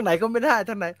ยับทางไหนก็ไม่ได้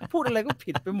ทางไหนพูดอะไรก็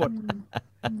ผิดไปหมด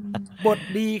บท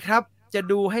ดีครับจะ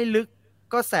ดูให้ลึก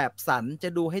ก็แสบสันจะ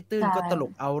ดูให้ตื้นก็ตล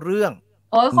กเอาเรื่อง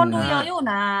โอ้ยคนดูเยอะอยู่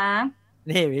นะ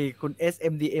นี่มีคุณ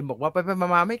SMDM บอกว่าไป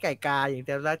มาไม่ไก่กาอย่างแ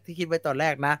ต่แรกที่คิดไว้ตอนแร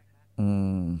กนะ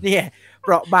นี่เป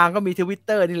ราะบางก็มี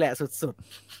Twitter นี่แหละสุด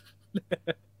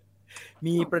ๆ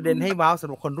มีประเด็นให้ว้าวสำ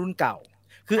หรับคนรุ่นเก่า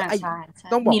คือ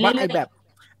ต้องบอกว่าไอ้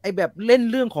แบบเล่น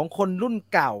เรื่องของคนรุ่น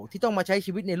เก่าที่ต้องมาใช้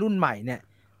ชีวิตในรุ่นใหม่เนี่ย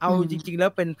เอาจริงๆแล้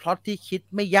วเป็นพล็อตที่คิด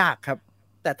ไม่ยากครับ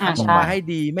แต่ทำออกมาให้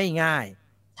ดีไม่ง่าย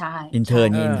ใช่อินเทอร์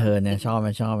เนี่ยชอบไห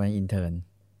มอินเทอร์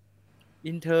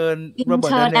โรเบิ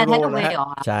ร์ตเดนโรนะ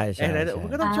ใช่มั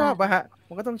นก็ต้องชอบป่ะฮะ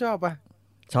มันก็ต้องชอบป่ะ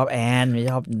ชอบแอนไม่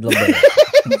ชอบโรเบิร์ต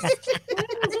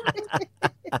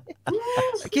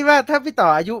คิดว่าถ้าพี่ต่อ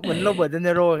อายุเหมือนโรเบิร์ตเดน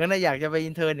โรงั้นอยากจะไป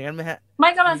อินเทอร์อย่างนั้นไหมฮะไม่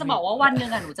กำลังจะบอกว่าวันหนึ่ง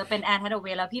หนูจะเป็นแอนแฮทเว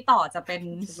ย์แล้วพี่ต่อจะเป็น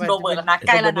โรเบิร์ตแล้วนะใ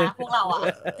กล้แล้วนะพวกเรา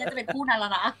จะเป็นคู่นั้นแล้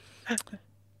วนะ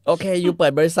โอเคอยู่เปิ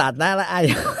ดบริษัทนะแล้วได้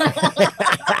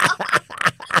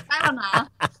แล้วนะ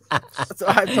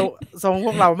ทรงพ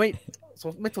วกเราไม่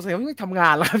ไม่สงสัยไม่ทำงา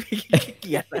นแล้วครับพี่ขี้เ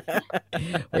กียจ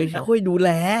ไปช่วยดูแล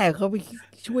เขาไป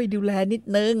ช่วยดูแลนิด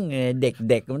นึงเ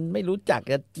ด็กๆมันไม่รู้จัก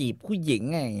จะจีบผู้หญิง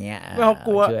อย่างเงี้ย ไม่เขาก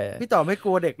ลัว ช่วย พี่ต่อไม่ก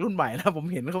ลัวเด็กรุ่นใหม่แล้วผม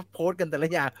เห็นเขาโพสต์กันแต่ละ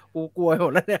อย่างกูกลัวหม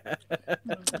ดแล้วเนี่ย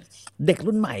เด็ก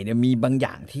รุ่นใหม่เนี่ยมีบางอ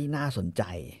ย่างที่น่าสนใจ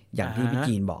อย่างที่ อ่าฮะ พี่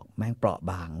จีนบอกแม่งเปราะ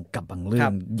บางกับบางเรื่อ ครั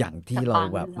ง บ อย่างที่เรา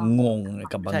แบบงง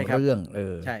กับบาง ใช่ครับ เรื่อง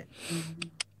ใช่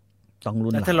ต้องรุ่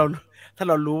น แต่ ใหม่ ถ้า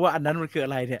เรารู้ว่าอันนั้นมันคืออะ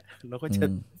ไรเนี่ย เราก็จะ อื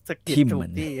ม สะกิด ทิ่ม ถู มั ก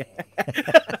น ที่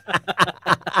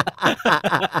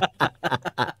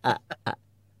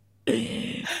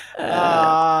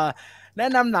แนะ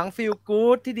นำหนังฟีล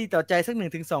กู๊ดที่ดีต่อใจสัก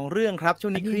1-2 เรื่องครับ ช่ว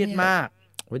งนี้เครียดมาก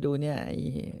ไปดูเนี่ยไอ้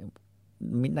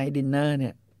Midnight Dinner เนี่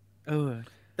ย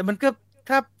แต่มันก็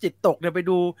ถ้าจิตตกเนี่ยไป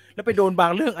ดู แล้วไปโดนบา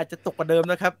งเรื่องอาจจะตกกว่าเดิม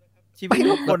นะครับ ชีวิต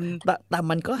ของคน แต่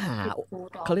มันก็หา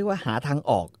เขาเรียกว่าหาทาง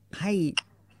ออกใ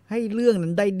ห้เรื่องนั้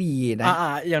นได้ดีนะ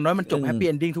อย่างน้อยมันจบ อืม แฮปปี้เ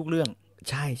อนดิ้งทุกเรื่อง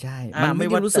ใช่ใช่ อ่า มันไม่ ไม่ ไ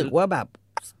ด้ ว่า รู้สึกว่าแบบ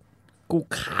กู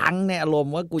ค้างในอารม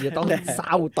ณ์ว่ากูจะต้อง แต่ เศ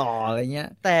ร้าต่ออะไรเงี้ย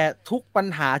แต่ทุกปัญ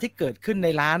หาที่เกิดขึ้นใน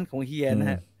ร้านของเฮียนะ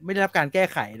ฮะไม่ได้รับการแก้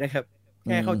ไขนะครับ แ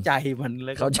ค่เข้าใจมันแ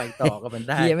ล้วก็ เข้าใจ ไปต่อกับมัน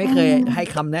ได้ เฮียไม่เคยให้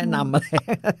คำแนะนำอะไร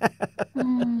อื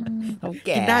ม เขาแ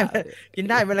ก่ กินได้ไหมกิน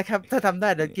ได้ไหมล่ะครับ ถ้าทำได้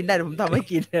เดี๋ยวกินได้เดี๋ยวผมทำให้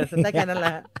กิน ได้แค่นั้นแหล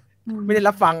ะฮะไม่ได้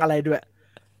รับฟังอะไรด้วย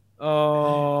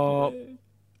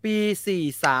ปี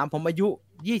43ผมอายุ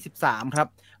23ครับ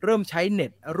เริ่มใช้เน็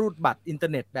ตรูดบัตรอินเทอ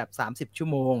ร์เน็ตแบบ30 ชั่ว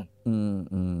โมง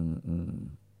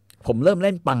ผมเริ่มเ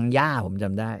ล่นปังย่าผมจ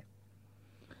ำได้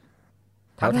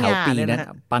แถ ปัง ว ย่า ๆปี เนี่ย นั้ นะ น ฮะ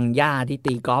ปังย่าที่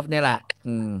ตีกอล์ฟเนี่ยแหละ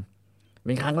เ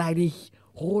ป็นครั้งแรกที่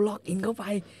โหล็อกอินเข้าไป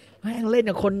แม่งเล่น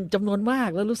กับคนจำนวนมาก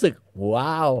แล้วรู้สึก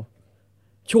ว้าว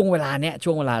ช่วงเวลาเนี้ย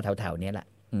ช่วงเวลาแถวๆเนี้ยแหละ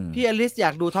พี่อลิสอย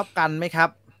ากดูท็อปกันไหมครับ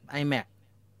iMac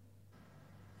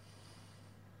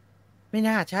ไม่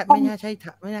น่าใ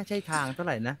ช่ทางเท่าไ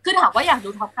หร่นะ คือถามว่าอยากดู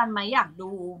ท็อปกันไหมอยากดู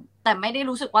แต่ไม่ได้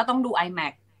รู้สึกว่าต้องดู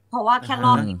iMac เพราะว่าแค่ร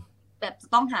อบนี้แบบ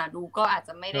ต้องหาดูก็อาจจ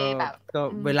ะไม่ได้แบบ ก็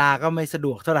เวลาก็ไม่สะด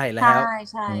วกเท่าไหร่แล้ ใช่ ว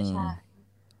ใช่ใช่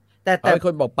แต่ แต่ค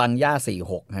นบอกปังย่า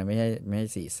46ฮะไม่ใช่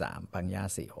43ปังย่า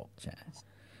46ใช่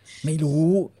ไม่รู้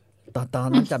ตอน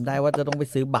นั้นจำได้ว่าจะต้องไป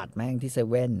ซื้อบัตรแม่งที่เซ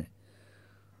เว่น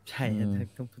ใช่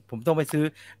ผมต้องไปซื้อ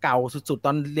เก่าสุดๆ ต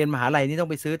อนเรียนมหาลัยนี่ต้อง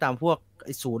ไปซื้อตามพวกไ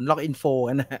อ้ศูนย์ล็อกอินโฟ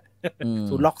กันนะฮะ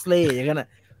ศูนย์ล็อกสเลย์อย่างนั้นน่ะ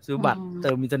ซื้อบัตรเ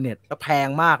ติมอินเทอร์เน็ตแล้วแพง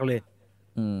มากเลย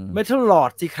เมทัลลอร์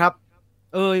ดสิครับ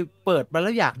เปิดมาแล้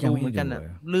วอยากดูเหมือนกันน่ะ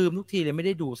ลืมทุกทีเลยไม่ไ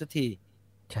ด้ดูสักที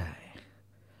ใช่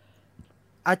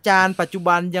อาจารย์ปัจจุ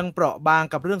บันยังเปราะบาง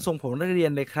กับเรื่องทรงผมนักเรีย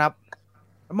นเลยครับ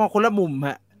มองคนละมุมฮ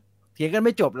ะเถียงกันไ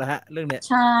ม่จบแล้วฮะเรื่องเนี้ย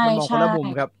ใช่ มันมองคนละมุม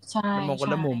ครับ ใช่ มันมองคน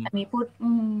ละมุม อันนี้พูด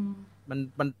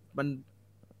มัน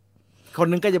คน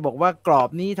นึงก็จะบอกว่ากรอบ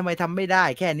นี้ทำไมทำไม่ได้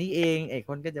แค่นี้เองไอ้ค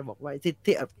นก็จะบอกว่าที่เ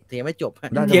ถียงไม่จบ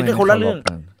เถียงกันคนละเรื่อง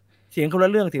เถียงคนละ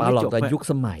เรื่องเถียง ปา ไม่ หลอก จบ แต่ยุค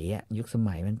สมั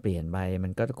ยมันเปลี่ยนไปมั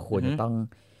นก็ควรจะต้อง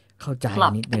เข้าใจ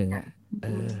นิดนึงอ่ะ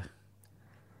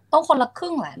ต้องคนละค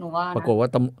รึ่งแหละหนูว่านะ ปรากฏว่า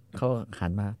เขาหั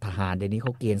นมาทหารเดี๋ยวนี้เข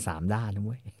าเกณฑ์3 ด้านนะเ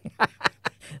ว้ย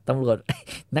ตำรวจ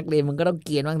นักเรียนมันก็ต้องเก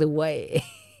ณฑ์บ้างด้วยเว้ย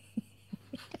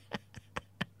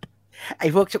ไอ้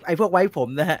พวกไว้ผม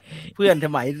นะฮะเพื่อนส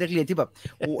มัยนักเรียนที่แบบ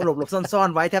โอ้หลบซ่อน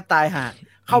ๆไว้แทบตายห่า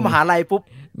เข้ามหาลัยปุ๊บ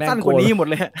สั้นกว่านี้หมด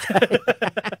เลยฮะ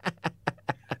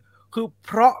คือเ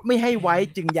พราะไม่ให้ไว้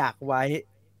จึงอยากไว้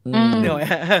เนี่ย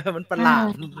มันประหลาด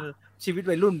ชีวิต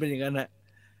วัยรุ่นเป็นอย่างนั้นนะ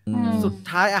สุด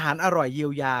ท้ายอาหารอร่อยเยีย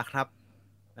วยาครับ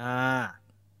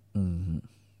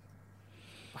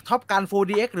ท็อปการ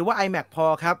 4DX หรือว่า iMac พอ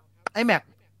ครับ iMac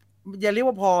อย่าเรียก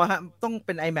ว่าพอฮะต้องเ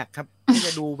ป็น iMac ครับที่จ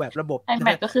ะดูแบบระบบ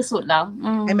iMac ก็คือสุดแล้ว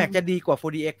iMac จะดีกว่า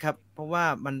 4DX ครับเพราะว่า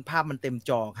มันภาพมันเต็ม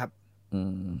จอครับ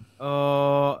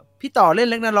พี่ต่อเล่น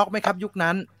เล็กนาล็อกไหมครับยุค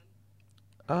นั้น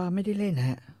ไม่ได้เล่น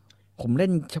ฮะผมเล่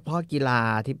นเฉพาะกีฬา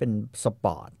ที่เป็นสป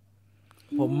อร์ต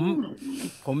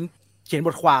ผมเขียนบ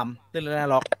ทความเล่นเล็กนา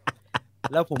ล็อก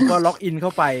แล้วผมก็ล็อกอินเข้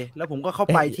าไปแล้วผมก็เข้า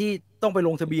ไปที่ต้องไปล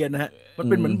งทะเบียนนะฮะมัน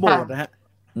เป็นเหมือนโบสถ์นะฮะ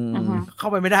เข้า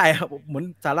ไปไม่ได้ครับเหมือน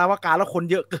สาราว่าการแล้วคน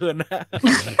เยอะเกินนะ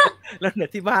แล้วเนี่ย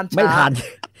ที่บ้านไม่ทัน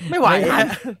ไม่ไหว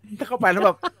ถ้าเข้าไปแล้วแบ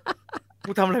บ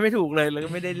กูทำอะไรไม่ถูกเลยแล้วก็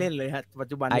ไม่ได้เล่นเลยฮะปัจ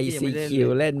จุบันนี้ยังไม่ได้ ICQ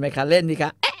เล่นไหมคะเล่นดิค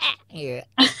ะ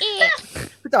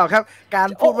พี่ต่อครับการ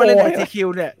พูดว่าเล่น ICQ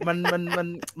เนี่ย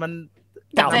มัน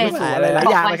เก่าไม่สวยอะไร หลาย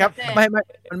อย่างนะครับไม่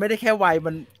มันไม่ได้แค่วัย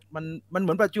มันเห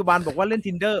มือนปัจจุบันบอกว่าเล่น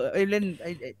Tinder เ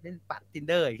ล่นปัด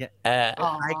Tinder อย่างเงี้ย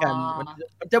คล้ายกัน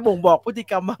มันจะบ่งบอกพฤติ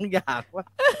กรรมบางอย่างว่า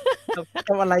ท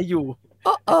ำอะไรอยู่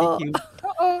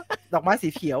ดอกไม้สี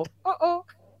เขียว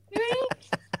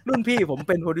รุ่นพี่ผมเ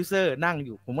ป็นโปรดิวเซอร์นั่งอ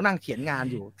ยู่ผมก็นั่งเขียนงาน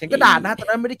อยู่เขียนกระดาษนะตอน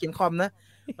นั้นไม่ได้เขียนคอมนะ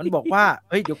มันบอกว่า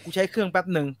เฮ้ยเดี๋ยวกูใช้เครื่องแป๊บ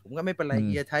นึงผมก็ไม่เป็นไรเ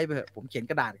ฮียใช้ไปเถอะผมเขียน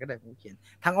กระดาษก็ได้ผมเขียน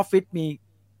ทั้งออฟฟิศมี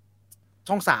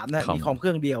ช่อง3นะมีคอมเค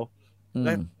รื่องเดียวแ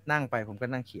ล้วนั่งไปผมก็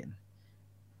นั่งเขียน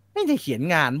ไม่ได้เขียน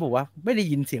งานบอกว่าไม่ได้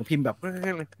ยินเสียงพิมพ์แบบ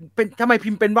เป็นทำไมพิ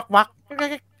มพ์เป็นวัก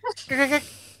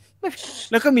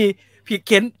แล้วก็มีผิดเ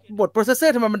ขียนบทโปรเซสเซอ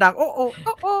ร์ทำไมมันดังโอ้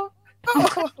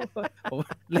ผม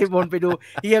เลยวนไปดู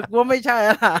เฮียกูว่าไม่ใช่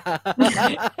อ่ะ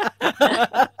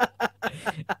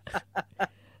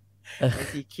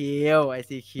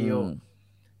ICQ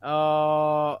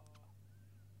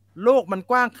โลกมัน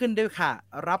กว้างขึ้นด้วยค่ะ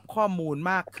รับข้อมูล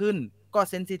มากขึ้นก็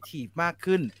เซนซิทีฟมาก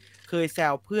ขึ้นเคยแซ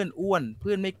วเพื่อนอ้วนเ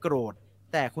พื่อนไม่โกรธ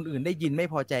แต่คนอื่นได้ยินไม่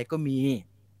พอใจก็มี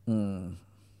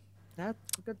นะ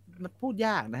ก็มันพูดย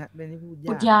ากนะฮะเรื่องนี้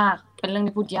พูดยากเป็นเรื่อง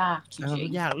ที่พูดยากจริงๆพู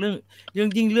ดยากเรื่อง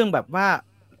ยิ่งเรื่องแบบว่า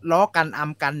ล้อกันอ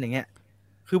ำกันอย่างเงี้ย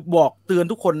คือบอกเตือน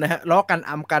ทุกคนนะฮะล้อกัน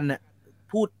อำกันเนี่ย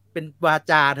พูดเป็นวา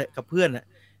จาเถอะกับเพื่อนอ่ะ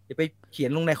อย่าไปเขียน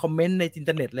ลงในคอมเมนต์ในอินเท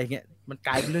อร์เน็ตอะไรเงี้ยมันก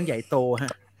ลายเป็นเรื่องใหญ่โตฮ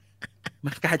ะมั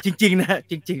นกลายจริงๆนะ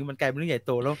จริงๆมันกลายเป็นเรื่องใหญ่โ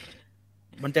ตแล้ว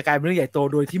มันจะกลายเป็นเรื่องใหญ่โต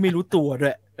โดยที่ไม่รู้ตัวด้ว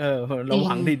ยระ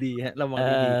วังดีๆฮะระวัง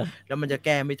ดีๆแล้วมันจะแ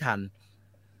ก้ไม่ทัน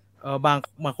บ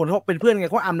างคนเขาเป็นเพื่อนไง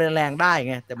เขาอำแรงๆได้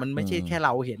ไงแต่มันไม่ใช่แค่เร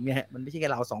าเห็นไงมันไม่ใช่แค่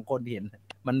เรา2คนเห็น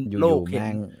มันโลกเห็น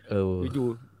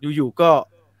อยู่ก็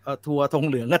ทัวร์ธง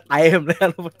เหลืองก็เต็มเลย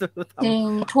จริง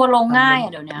ทัวร์ลงง่าย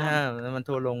เดี๋ยวนี้มัน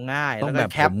ทัวร์ลงง่ายต้องแบบ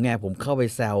ผมไงผมเข้าไป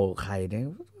แซวใครเนี่ย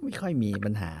ไม่ค่อยมี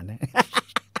ปัญหานะ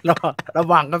ระ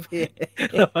วังครับพี่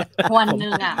วันนึ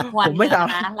งผมไม่ท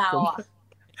ำนะเรา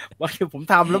ว่าผม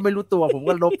ทำแล้วไม่รู้ตัวผม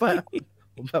ก็ลบอะ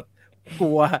ผมแบบก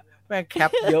ลัวแม่งแค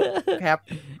ปเยอะแคป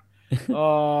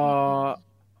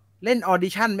เล่นออดิ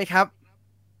ชั่นไหมครับ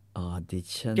ออดิ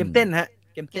ชั่นเกมเต้นฮะ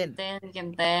เกมเต้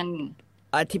น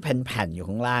ที่แผ่นๆอยู่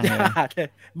ข้างล่าง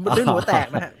เล่นหัวแตก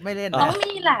นะฮะไม่เล่นต้อง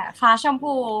มีแหละฟ้าแชม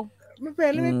พูไม่เป็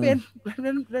นเ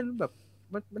ล่นแบบ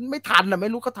มันไม่ทันอ่ะไม่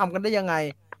รู้เขาทำกันได้ยังไง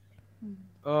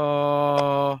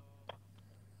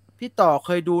พี่ต่อเค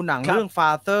ยดูหนังเรื่อง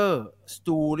Father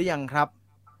Stew หรือยังครับ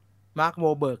มาร์ค โว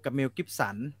เบิร์กกับเมล กิฟสั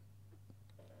น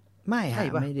ไม่ฮะ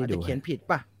ไม่ได้ดูเขียนผิด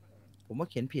ป่ะผมว่า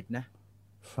เขียนผิดนะ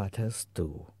Father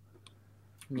Stew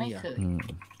ไม่เคย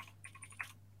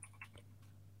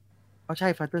ใช่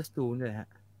Father Stew เลยฮะ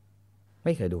ไ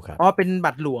ม่เคยดูครับเป็น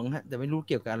บัตรหลวงฮะแต่ไม่รู้เ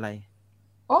กี่ยวกับอะไร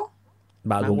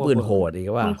บาทหลวงปืนโหดอีก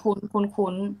ว่า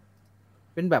คุ้น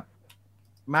เป็นแบบ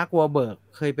มาร์ค วอร์เบิร์ก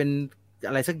เคยเป็น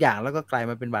อะไรสักอย่างแล้วก็กลาย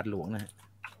มาเป็นบาทหลวงนะฮะ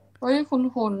เฮ้ยคุ้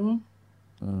น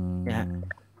เนี่ยฮะ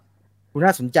คุณน่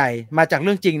าสนใจมาจากเ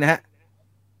รื่องจริงนะฮะ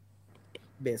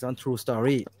based on true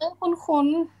story คุ้น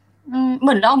เห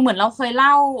มือนเราเคยเ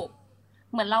ล่า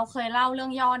เรื่อ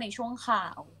งย่อในช่วงข่า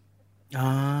ว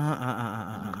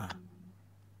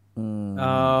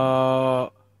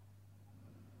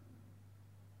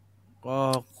ก็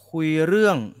คุยเรื่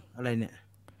องอะไรเนี่ย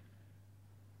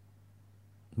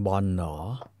บอลเหรอ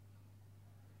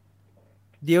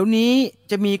เดี๋ยวนี้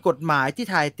จะมีกฎหมายที่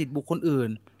ถ่ายติดบุคคลอื่น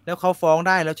แล้วเขาฟ้องไ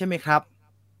ด้แล้วใช่ไหมครับ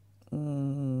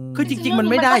คือจริงๆมัน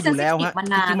ไม่ได้อยู่แล้วฮะ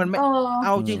จริงๆมันไม่เอ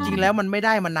าจริงๆแล้วมันไม่ไ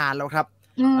ด้มานานแล้วครับ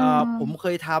ผมเค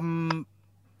ยท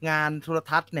ำงานโทร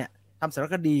ทัศน์เนี่ยทำสาร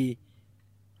คดี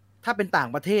ถ้าเป็นต่าง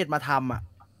ประเทศมาทำอ่ะ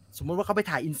สมมติว่าเขาไป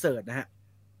ถ่ายอินเสิร์ตนะฮะ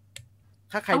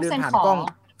ถ้าใครเดินผ่านกล้อง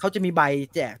เขาจะมีใบ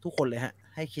แจกทุกคนเลยฮะ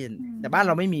ให้เขียนแต่บ้านเ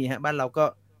ราไม่มีฮะบ้านเราก็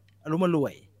รู้มารว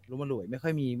ยไม่ค่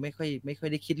อย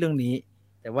ได้คิดเรื่องนี้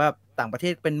แต่ว่าต่างประเท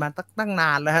ศเป็นมาตั้งน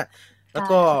านแล้วฮะแล้ว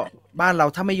ก็บ้านเรา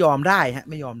ถ้าไม่ยอมได้ฮะ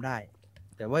ไม่ยอมได้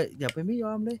แต่ว่าอย่าไปไม่ย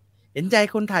อมเลยเห็นใจ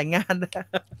คนถ่ายงานนะ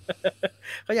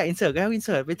เขาอยากอินเสิร์ตก็ให้อินเ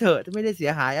สิร์ตไปเถอะไม่ได้เสี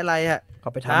ยหายอะไรฮะก็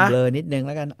ไปทำเบลอนิดนึงแ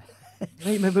ล้วกันไ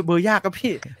ม่เบลอยากครับ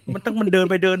พี่มันเดิน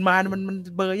ไปเดินมามัน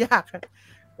เบลอยาก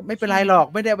ไม่เป็นไรหรอก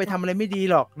ไม่ได้ไปทำอะไรไม่ดี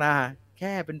หรอกนะแ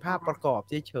ค่เป็นภาพประกอบ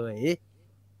เฉย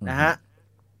ๆนะฮะ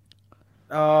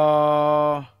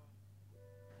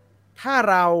ถ้า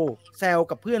เราแซว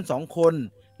กับเพื่อน2 คน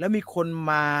แล้วมีคน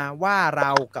มาว่าเร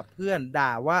ากับเพื่อนด่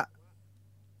าว่า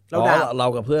เรา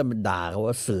กับเพื่อนมันด่าเขา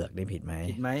ว่าเสือกได้ผิดไหม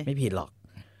ไม่ผิดหรอก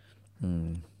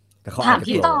แต่เขาถาม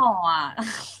พี่ต่อ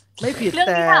ไม่ผิดแ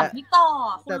ต่ถามพี่ต่อ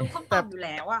คุณรู้คำตอบอยู่แ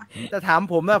ล้วอ่ะแต่ถาม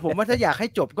ผมว่าถ้าอยากให้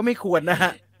จบก็ไม่ควรนะฮ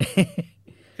ะ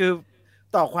คือ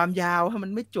ต่อความยาวมั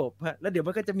นไม่จบฮะแล้วเดี๋ยว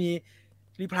มันก็จะมี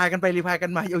รีพลายกันไปรีพลายกั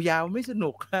นมายาวๆไม่ส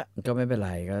นุกฮะก็ไม่เป็นไ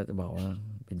รก็จะบอกว่า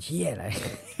เป็นเชี่ยอะไร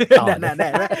ต่อเห็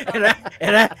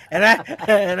น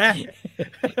ไหม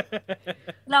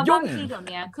แล้วบางทีเดี๋ยว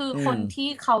นี้คือคนที่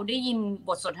เขาได้ยินบ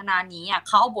ทสนทนานี้อ่ะเ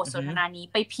ขาเอาบทสนทนานี้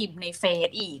ไปพิมพ์ในเฟซ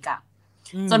อีกอ่ะ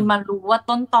จนมารู้ว่า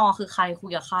ต้นตอคือใครคุ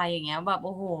ยกับใครอย่างเงี้ยแบบโ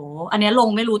อ้โหอันนี้ลง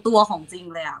ไม่รู้ตัวของจริง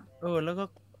เลยอ่ะแล้ว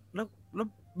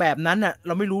แบบนั้นอ่ะเ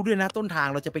ราไม่รู้ด้วยนะต้นทาง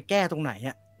เราจะไปแก้ตรงไหน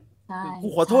อ่ะกู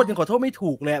ขอโทษยังขอโทษไม่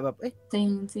ถูกเลยแบบจริ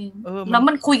งแล้ว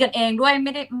มันคุยกันเองด้วยไ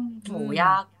ม่ได้โหย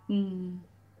าก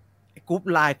กรุ๊ป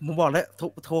ไลน์ผมบอกแล้ว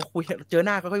โทรคุยเจอห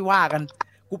น้าก็ค่อยว่ากัน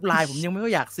กรุ๊ปไลน์ผมยังไม่ค่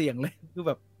อยอยากเสี่ยงเลยคือแ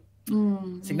บบ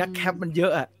สิ่งนักแคปมันเยอ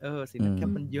ะอ่ะสิ่งนักแคป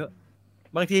มันเยอะ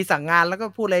บางทีสั่งงานแล้วก็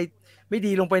พูดอะไรไม่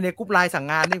ดีลงไปในกรุ๊ปไลน์สั่ง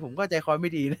งานนี่ผมก็ใจคอไ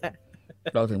ม่ดีนะ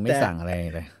เราถึงไม่สั่งอะไร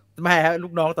เลย ไม่ฮะลู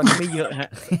กน้องตอนนี้ไม่เยอะฮะ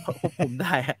ควบคุมไ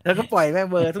ด้ฮะแล้วก็ปล่อยแม่ง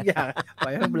เบลอทุกอย่างปล่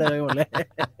อยแม่งเบลอหมดเลย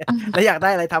แล้วอยากได้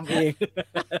อะไรทำเอง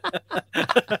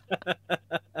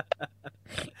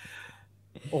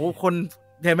โอ้โหคน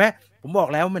เห็นไหมผมบอก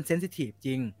แล้วมันเซนซิทีฟจ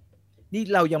ริงนี่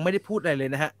เรายังไม่ได้พูดอะไรเลย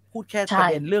นะฮะพูดแค่ประ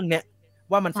เด็นเรื่องเนี้ย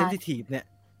ว่ามันเซนซิทีฟเนี่ย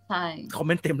ใช่ คอมเม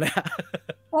นต์เต็มเลยฮะ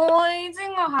โอ้ยจริ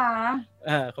งเหรอคะ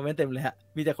คอมเมนต์เต็มเลยฮะ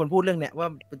มีแต่คนพูดเรื่องเนี้ยว่า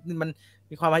มัน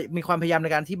มีความพยายามใน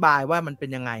การอธิบายว่ามันเป็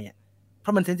นยังไงอ่ะเพร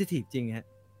าะมันเซนซิทีฟจริงฮะ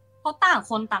เพราะต่าง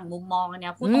คนต่างมุมมองอันเนี้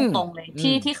ยพูดตรงๆเลย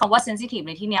ที่คำว่าเซนซิทีฟใ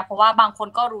นที่เนี้ยเพราะว่าบางคน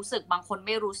ก็รู้สึกบางคนไ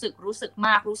ม่รู้สึกม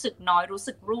ากรู้สึกน้อยรู้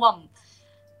สึกร่วม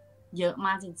เยอะม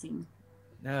ากจริง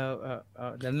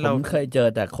ๆผมเคยเจอ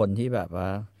แต่คนที่แบบว่า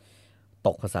ต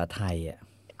กภาษาไทยอ่ะ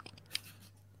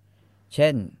เช่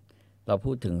นเรา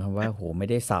พูดถึงคำว่าโหไม่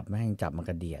ได้สับแม่งจับมา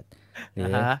กระเดียดหรื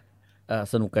อ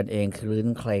สนุกกันเองคลื้น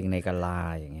เครงในกะลา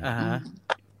อย่างเงี้ย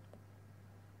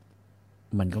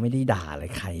มันก็ไม่ได้ด่าอะไร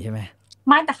ใครใช่ไหม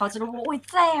ไม่แต่เขาจะรู้ว่าโอ๊ย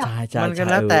แซ่บมันก็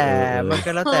แล้วแ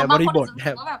ต่บริบท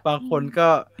บางคนก็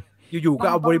อยู่ๆก็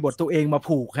เอาบริบทตัวเองมา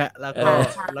ผูกฮะแล้ว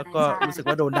ก็รู้สึก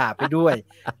ว่าโดนด่าไปด้วย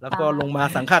แล้วก็ลงมา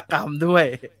สังฆกรรมด้วย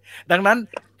ดังนั้น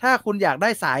ถ้าคุณอยากได้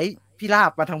สายพี่ลา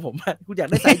บมาทางผมคุณอยาก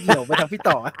ได้สายเหี่ยวไปทางพี่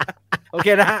ต่อโอเค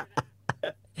นะฮะ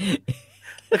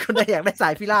ถ้าคุณอยากได้สา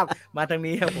ยพี่ลาบมาทาง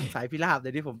นี้ครับผมสายพี่ลาบเดี๋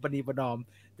ยวนี้ผมปณีประนอม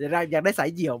แต่อยากได้สาย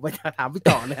เหี่ยวไปถามพี่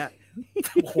ต่อเลยฮะ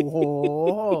โอ้โห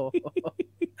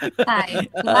สาย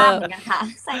พี่ลาบเหมือนกันค่ะ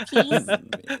สายพีซ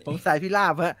ผมสายพี่ลา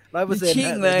บฮะ 100% ชิ่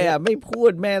งเลยอ่ะไม่พู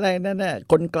ดแม่อะไรนั่นน่ะ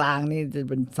คนกลางนี่จะ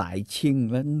เป็นสายชิ่ง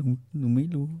แล้วหนูไม่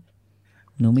รู้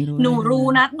หนูรู้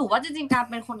นะหนูว่าจริงๆการ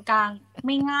เป็นคนกลางไ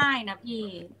ม่ง่ายนะพี่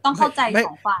ต้องเข้าใจส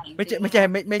องฝ่ายไม่ใ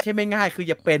ช่ไม่ง่ายคือ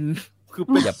อย่าเป็นคือเ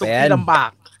ป็นตรงที่ลำบา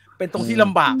กเป็นตรงที่ล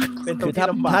ำบากเป็นตรงที่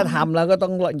ลำบากถ้าทำแล้วก็ต้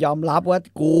องยอมรับว่า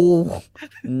กู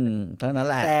เท่านั้น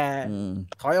แหละแต่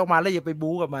ถอยออกมาแล้วอย่าไป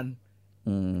บู๊กับมัน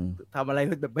ทำอะไร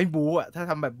แบบไม่บู๊อ่ะถ้า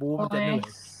ทำแบบบู๊มันจะเหนื่อย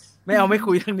ไม่เอาไม่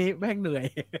คุยทั้งนี้แม่งเหนื่อย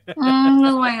เห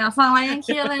นื่อยอ่ะฟังแล้วยังเค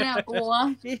รียดเลยเนี่ยกลัว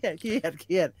เค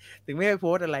รียดถึงไม่ไปโพ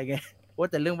สอะไรไงโพส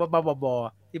แต่เรื่องบ้าๆบอ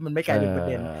ที่มันไม่กลายเป็นประเ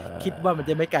ด็นคิดว่ามัน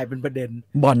จะไม่กลายเป็นประเด็น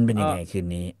บอลเป็นยังไงคืน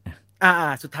นี้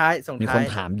สุดท้ายส่งท้ายมีคน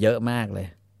ถามเยอะมากเลย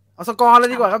เอาสกอร์เลย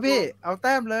ดีกว่าครับพี่เอาแ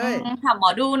ต้มเลยถามหมอ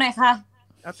ดูหน่อยค่ะ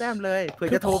เอาแต้มเลยเผื่อ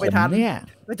จะโทรไปทันเนี่ย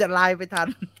ก็จะไลน์ไปทัน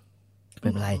ไม่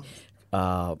เป็นไร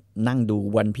นั่งดู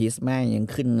วันพีซแม่ยัง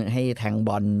ขึ้นให้แทงบ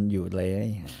อลอยู่เลย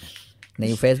ใน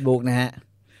Facebook นะฮะ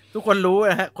ทุกคนรู้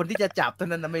นะฮะคนที่จะจับเท่า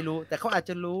นั้นนะไม่รู้แต่เขาอาจ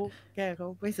จะรู้แค่เขา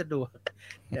ไม่สะดวก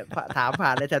ถามผ่า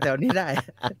นเลยแถวๆนี้ได้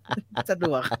สะด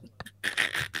วก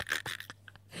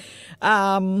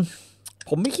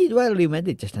ผมไม่คิดว่ารีแมด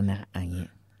ริดจะชนะอย่างนี้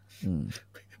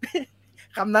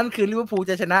คำนั้นคือลิเวอร์พูล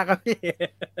จะชนะครับพี่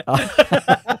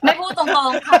ไม่พูดตร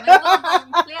งๆค่ะไม่พูดตร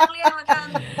งเรียกแล้วกัน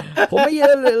ผมไม่คิด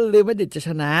ว่ารีแมดริดจะช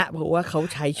นะเพราะว่าเขา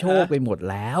ใช้โชคไปหมด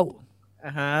แล้ว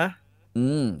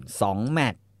2 แม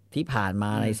ตช์ที่ผ่านมา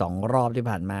ใน2 รอบที่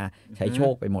ผ่านมาใช้โช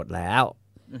คไปหมดแล้ว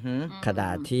ขณะ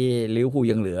ที่ลิเวอร์พูล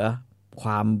ยังเหลือคว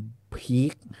ามพี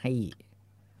คให้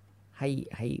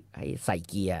ใส่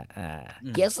เกียร์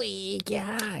เกียร์4เกียร์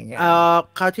5อย่างเงี้ย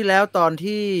คราวที่แล้วตอน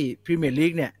ที่พรีเมียร์ลี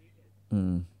กเนี่ย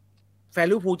แฟน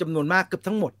ลิเวอร์พูลจำนวนมากเกือบ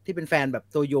ทั้งหมดที่เป็นแฟนแบบ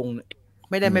ตัวยง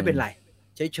ไม่เป็นไร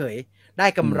เฉยๆได้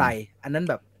กำไรอันนั้น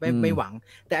แบบไม่หวัง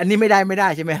แต่อันนี้ไม่ได้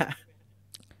ใช่ไหมฮะ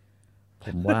ผ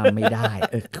มว่าไม่ได้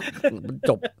มัน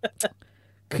จบ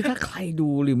คือถ้าใครดู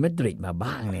รีอัลมาดริดมา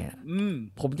บ้างเนี่ย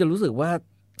ผมจะรู้สึกว่า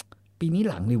ปีนี้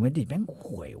หลังรีอัลมาดริดแม่ง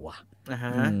ห่วยว่ะ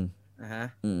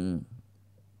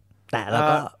แต่แล้ว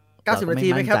ก็90 นาที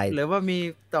ไหมครับหรือว่ามี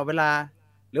ต่อเวลา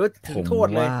หรือว่าถึงโทษ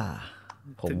เลย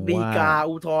ถึงดีกา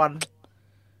อุทธรณ์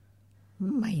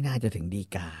ไม่น่าจะถึงดี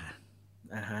กา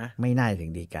ไม่น่าจะถึ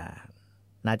งดีกา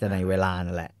น่าจะในเวลา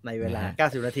นั่นแหละในเวลา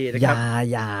90 นาทีนะครับ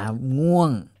อย่าง่วง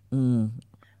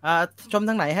ชม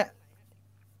ทางไหนฮะ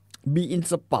Be in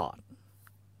Sport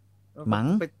มั้ง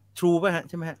ไป True ป่ะฮะ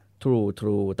ใช่ไหมฮะ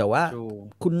True แต่ว่า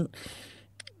คุณ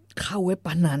เข้าเว็บป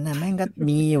านนั้นนะแม่งก็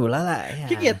มีอยู่แล้วแหละ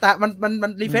ขี้เกียจแต่มั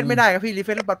นรีเฟรชไม่ได้ครับพี่รีเฟ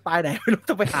รชแล้วปลายไหนไม่รู้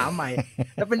ต้องไปหาใหม่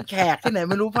แล้วเป็นแขกที่ไหน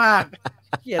ไม่รู้ภาค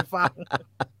ขี้เกียจฟัง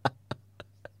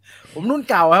ผมรุ่น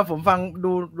เก่าครับผมฟัง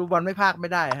ดูบอลไม่ภาคไม่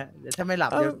ได้ฮะถ้าไม่หลับ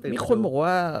จะตื่นมีคนบอกว่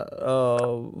า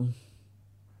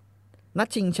นัด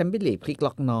ชิงแชมเปี้ยนลีกพลิกล็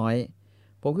อกน้อย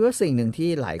ผมคิดว่าสิ่งหนึ่งที่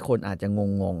หลายคนอาจจะ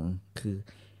งงคือ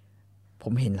ผ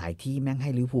มเห็นหลายที่แม่งให้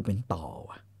ลิเวอร์พูลเป็นต่อ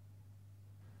ว่ะ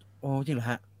โอ้จริงเหรอ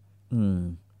ฮะ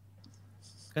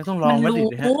ก็ต้องลอง มัน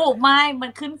รู้ไม่มั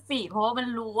นขึ้นฟีดเพราะว่ามัน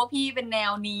รู้ว่าพี่เป็นแน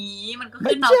วนี้มันก็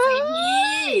ขึ้นเอาสิ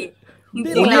พี่จ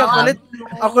ริงๆแล้ว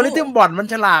อัลกอริทึมบอลมัน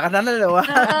ฉลาดขนาดนั้นเลยเหรอวะ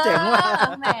เจ๋งว่ะ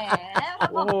แหม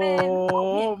โอ้โห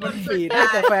มันฝีดให้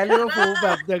แต่แฟนลิเวอร์พูลแบ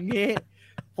บอย่างนี้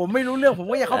ผมไม่รู้เรื่องผม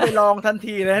ก็อยากเข้าไปลองทัน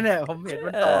ทีเลยเนี่ยผมเห็น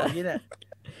มันต่ออย่างนี้เนี่ย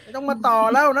ไม่ต้องมาต่อ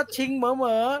แล้วนัดชิงเหม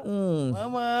อ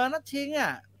นัดชิงอ่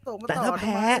ะส่งมา แต่ ต่อ ถ้าแ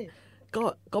พ้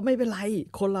ก็ไม่เป็นไร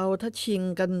คนเราถ้าชิง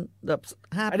กันแบบ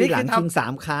5 ปีหลังชิง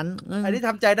3 ครั้งอันนี้ท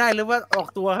ำใจได้หรือว่าออก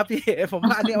ตัวครับพี่ผม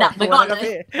ว่าอันนี้ออกตัวนะครับ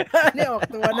พี่อันนี้ออก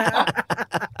ตัวนะ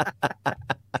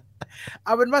เอ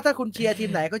าเป็นว่าถ้าคุณเชียร์ทีม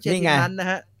ไหนก็เชียร์ทีมนั้นนะ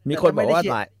ฮะมีคนบอกว่า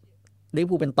ลิเวอร์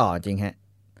พูลเป็นต่อจริงฮะ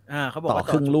เขาบอกต่อ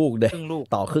ครึ่งลูกเลย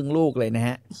ต่อครึ่งลูกเลยนะฮ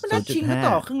ะนัดชิงก็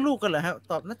ต่อครึ่งลูกกันเหรอฮะ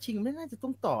ต่อนัดชิงไม่น่าจะต้อ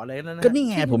งต่ออะไรนะก็นี่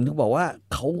ไงผมถึงบอกว่า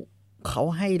เขา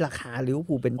ให้ราคาลิเวอร์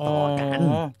พูลเป็นต่อกัน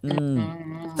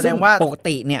แสดงว่าปก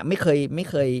ติเนี่ยไม่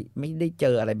ได้เจ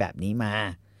ออะไรแบบนี้มา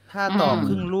ถ้าต่อค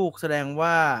รึ่งลูกแสดงว่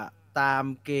าตาม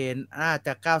เกณฑ์น่าจ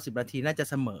ะ90 นาทีน่าจะ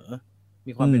เสมอ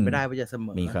มีความเป็นไปได้ว่าจะเสม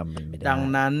อมีความเป็นไปได้ดัง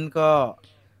นั้นก็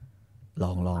ล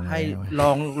องให้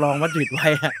ลองมาดริดไว้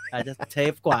อาจจะเซ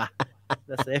ฟกว่า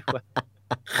จะเซฟกว่า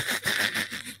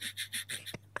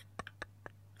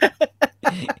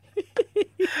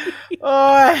โอ้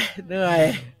ยเหนื่อย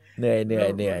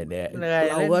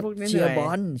เราก็เชียร์บ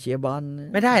อล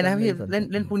ไม่ได้นะพี่เ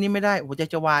ล่นพวกนี้ไม่ได้หัวใจ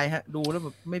จะวายฮะดูแล้วแบ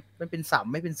บไม่เป็นสัม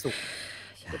ไม่เป็นสุข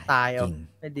จะตายเอา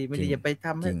ไม่ดีอย่าไปท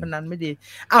ำให้พนันไม่ดี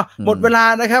อ้าวหมดเวลา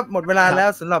นะครับหมดเวลาแล้ว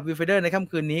สำหรับวิวไฟเดอร์ในค่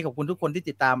ำคืนนี้ขอบคุณทุกคนที่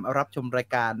ติดตามรับชมราย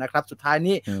การนะครับสุดท้าย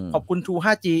นี้ขอบคุณ True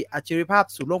 5G อัจฉริภาพ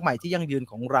สู่โลกใหม่ที่ยั่งยืน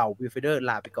ของเราวิวไฟเดอร์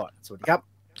ลาไปก่อนสวัสดีครับ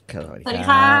สวัสดี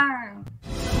ค่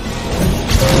ะ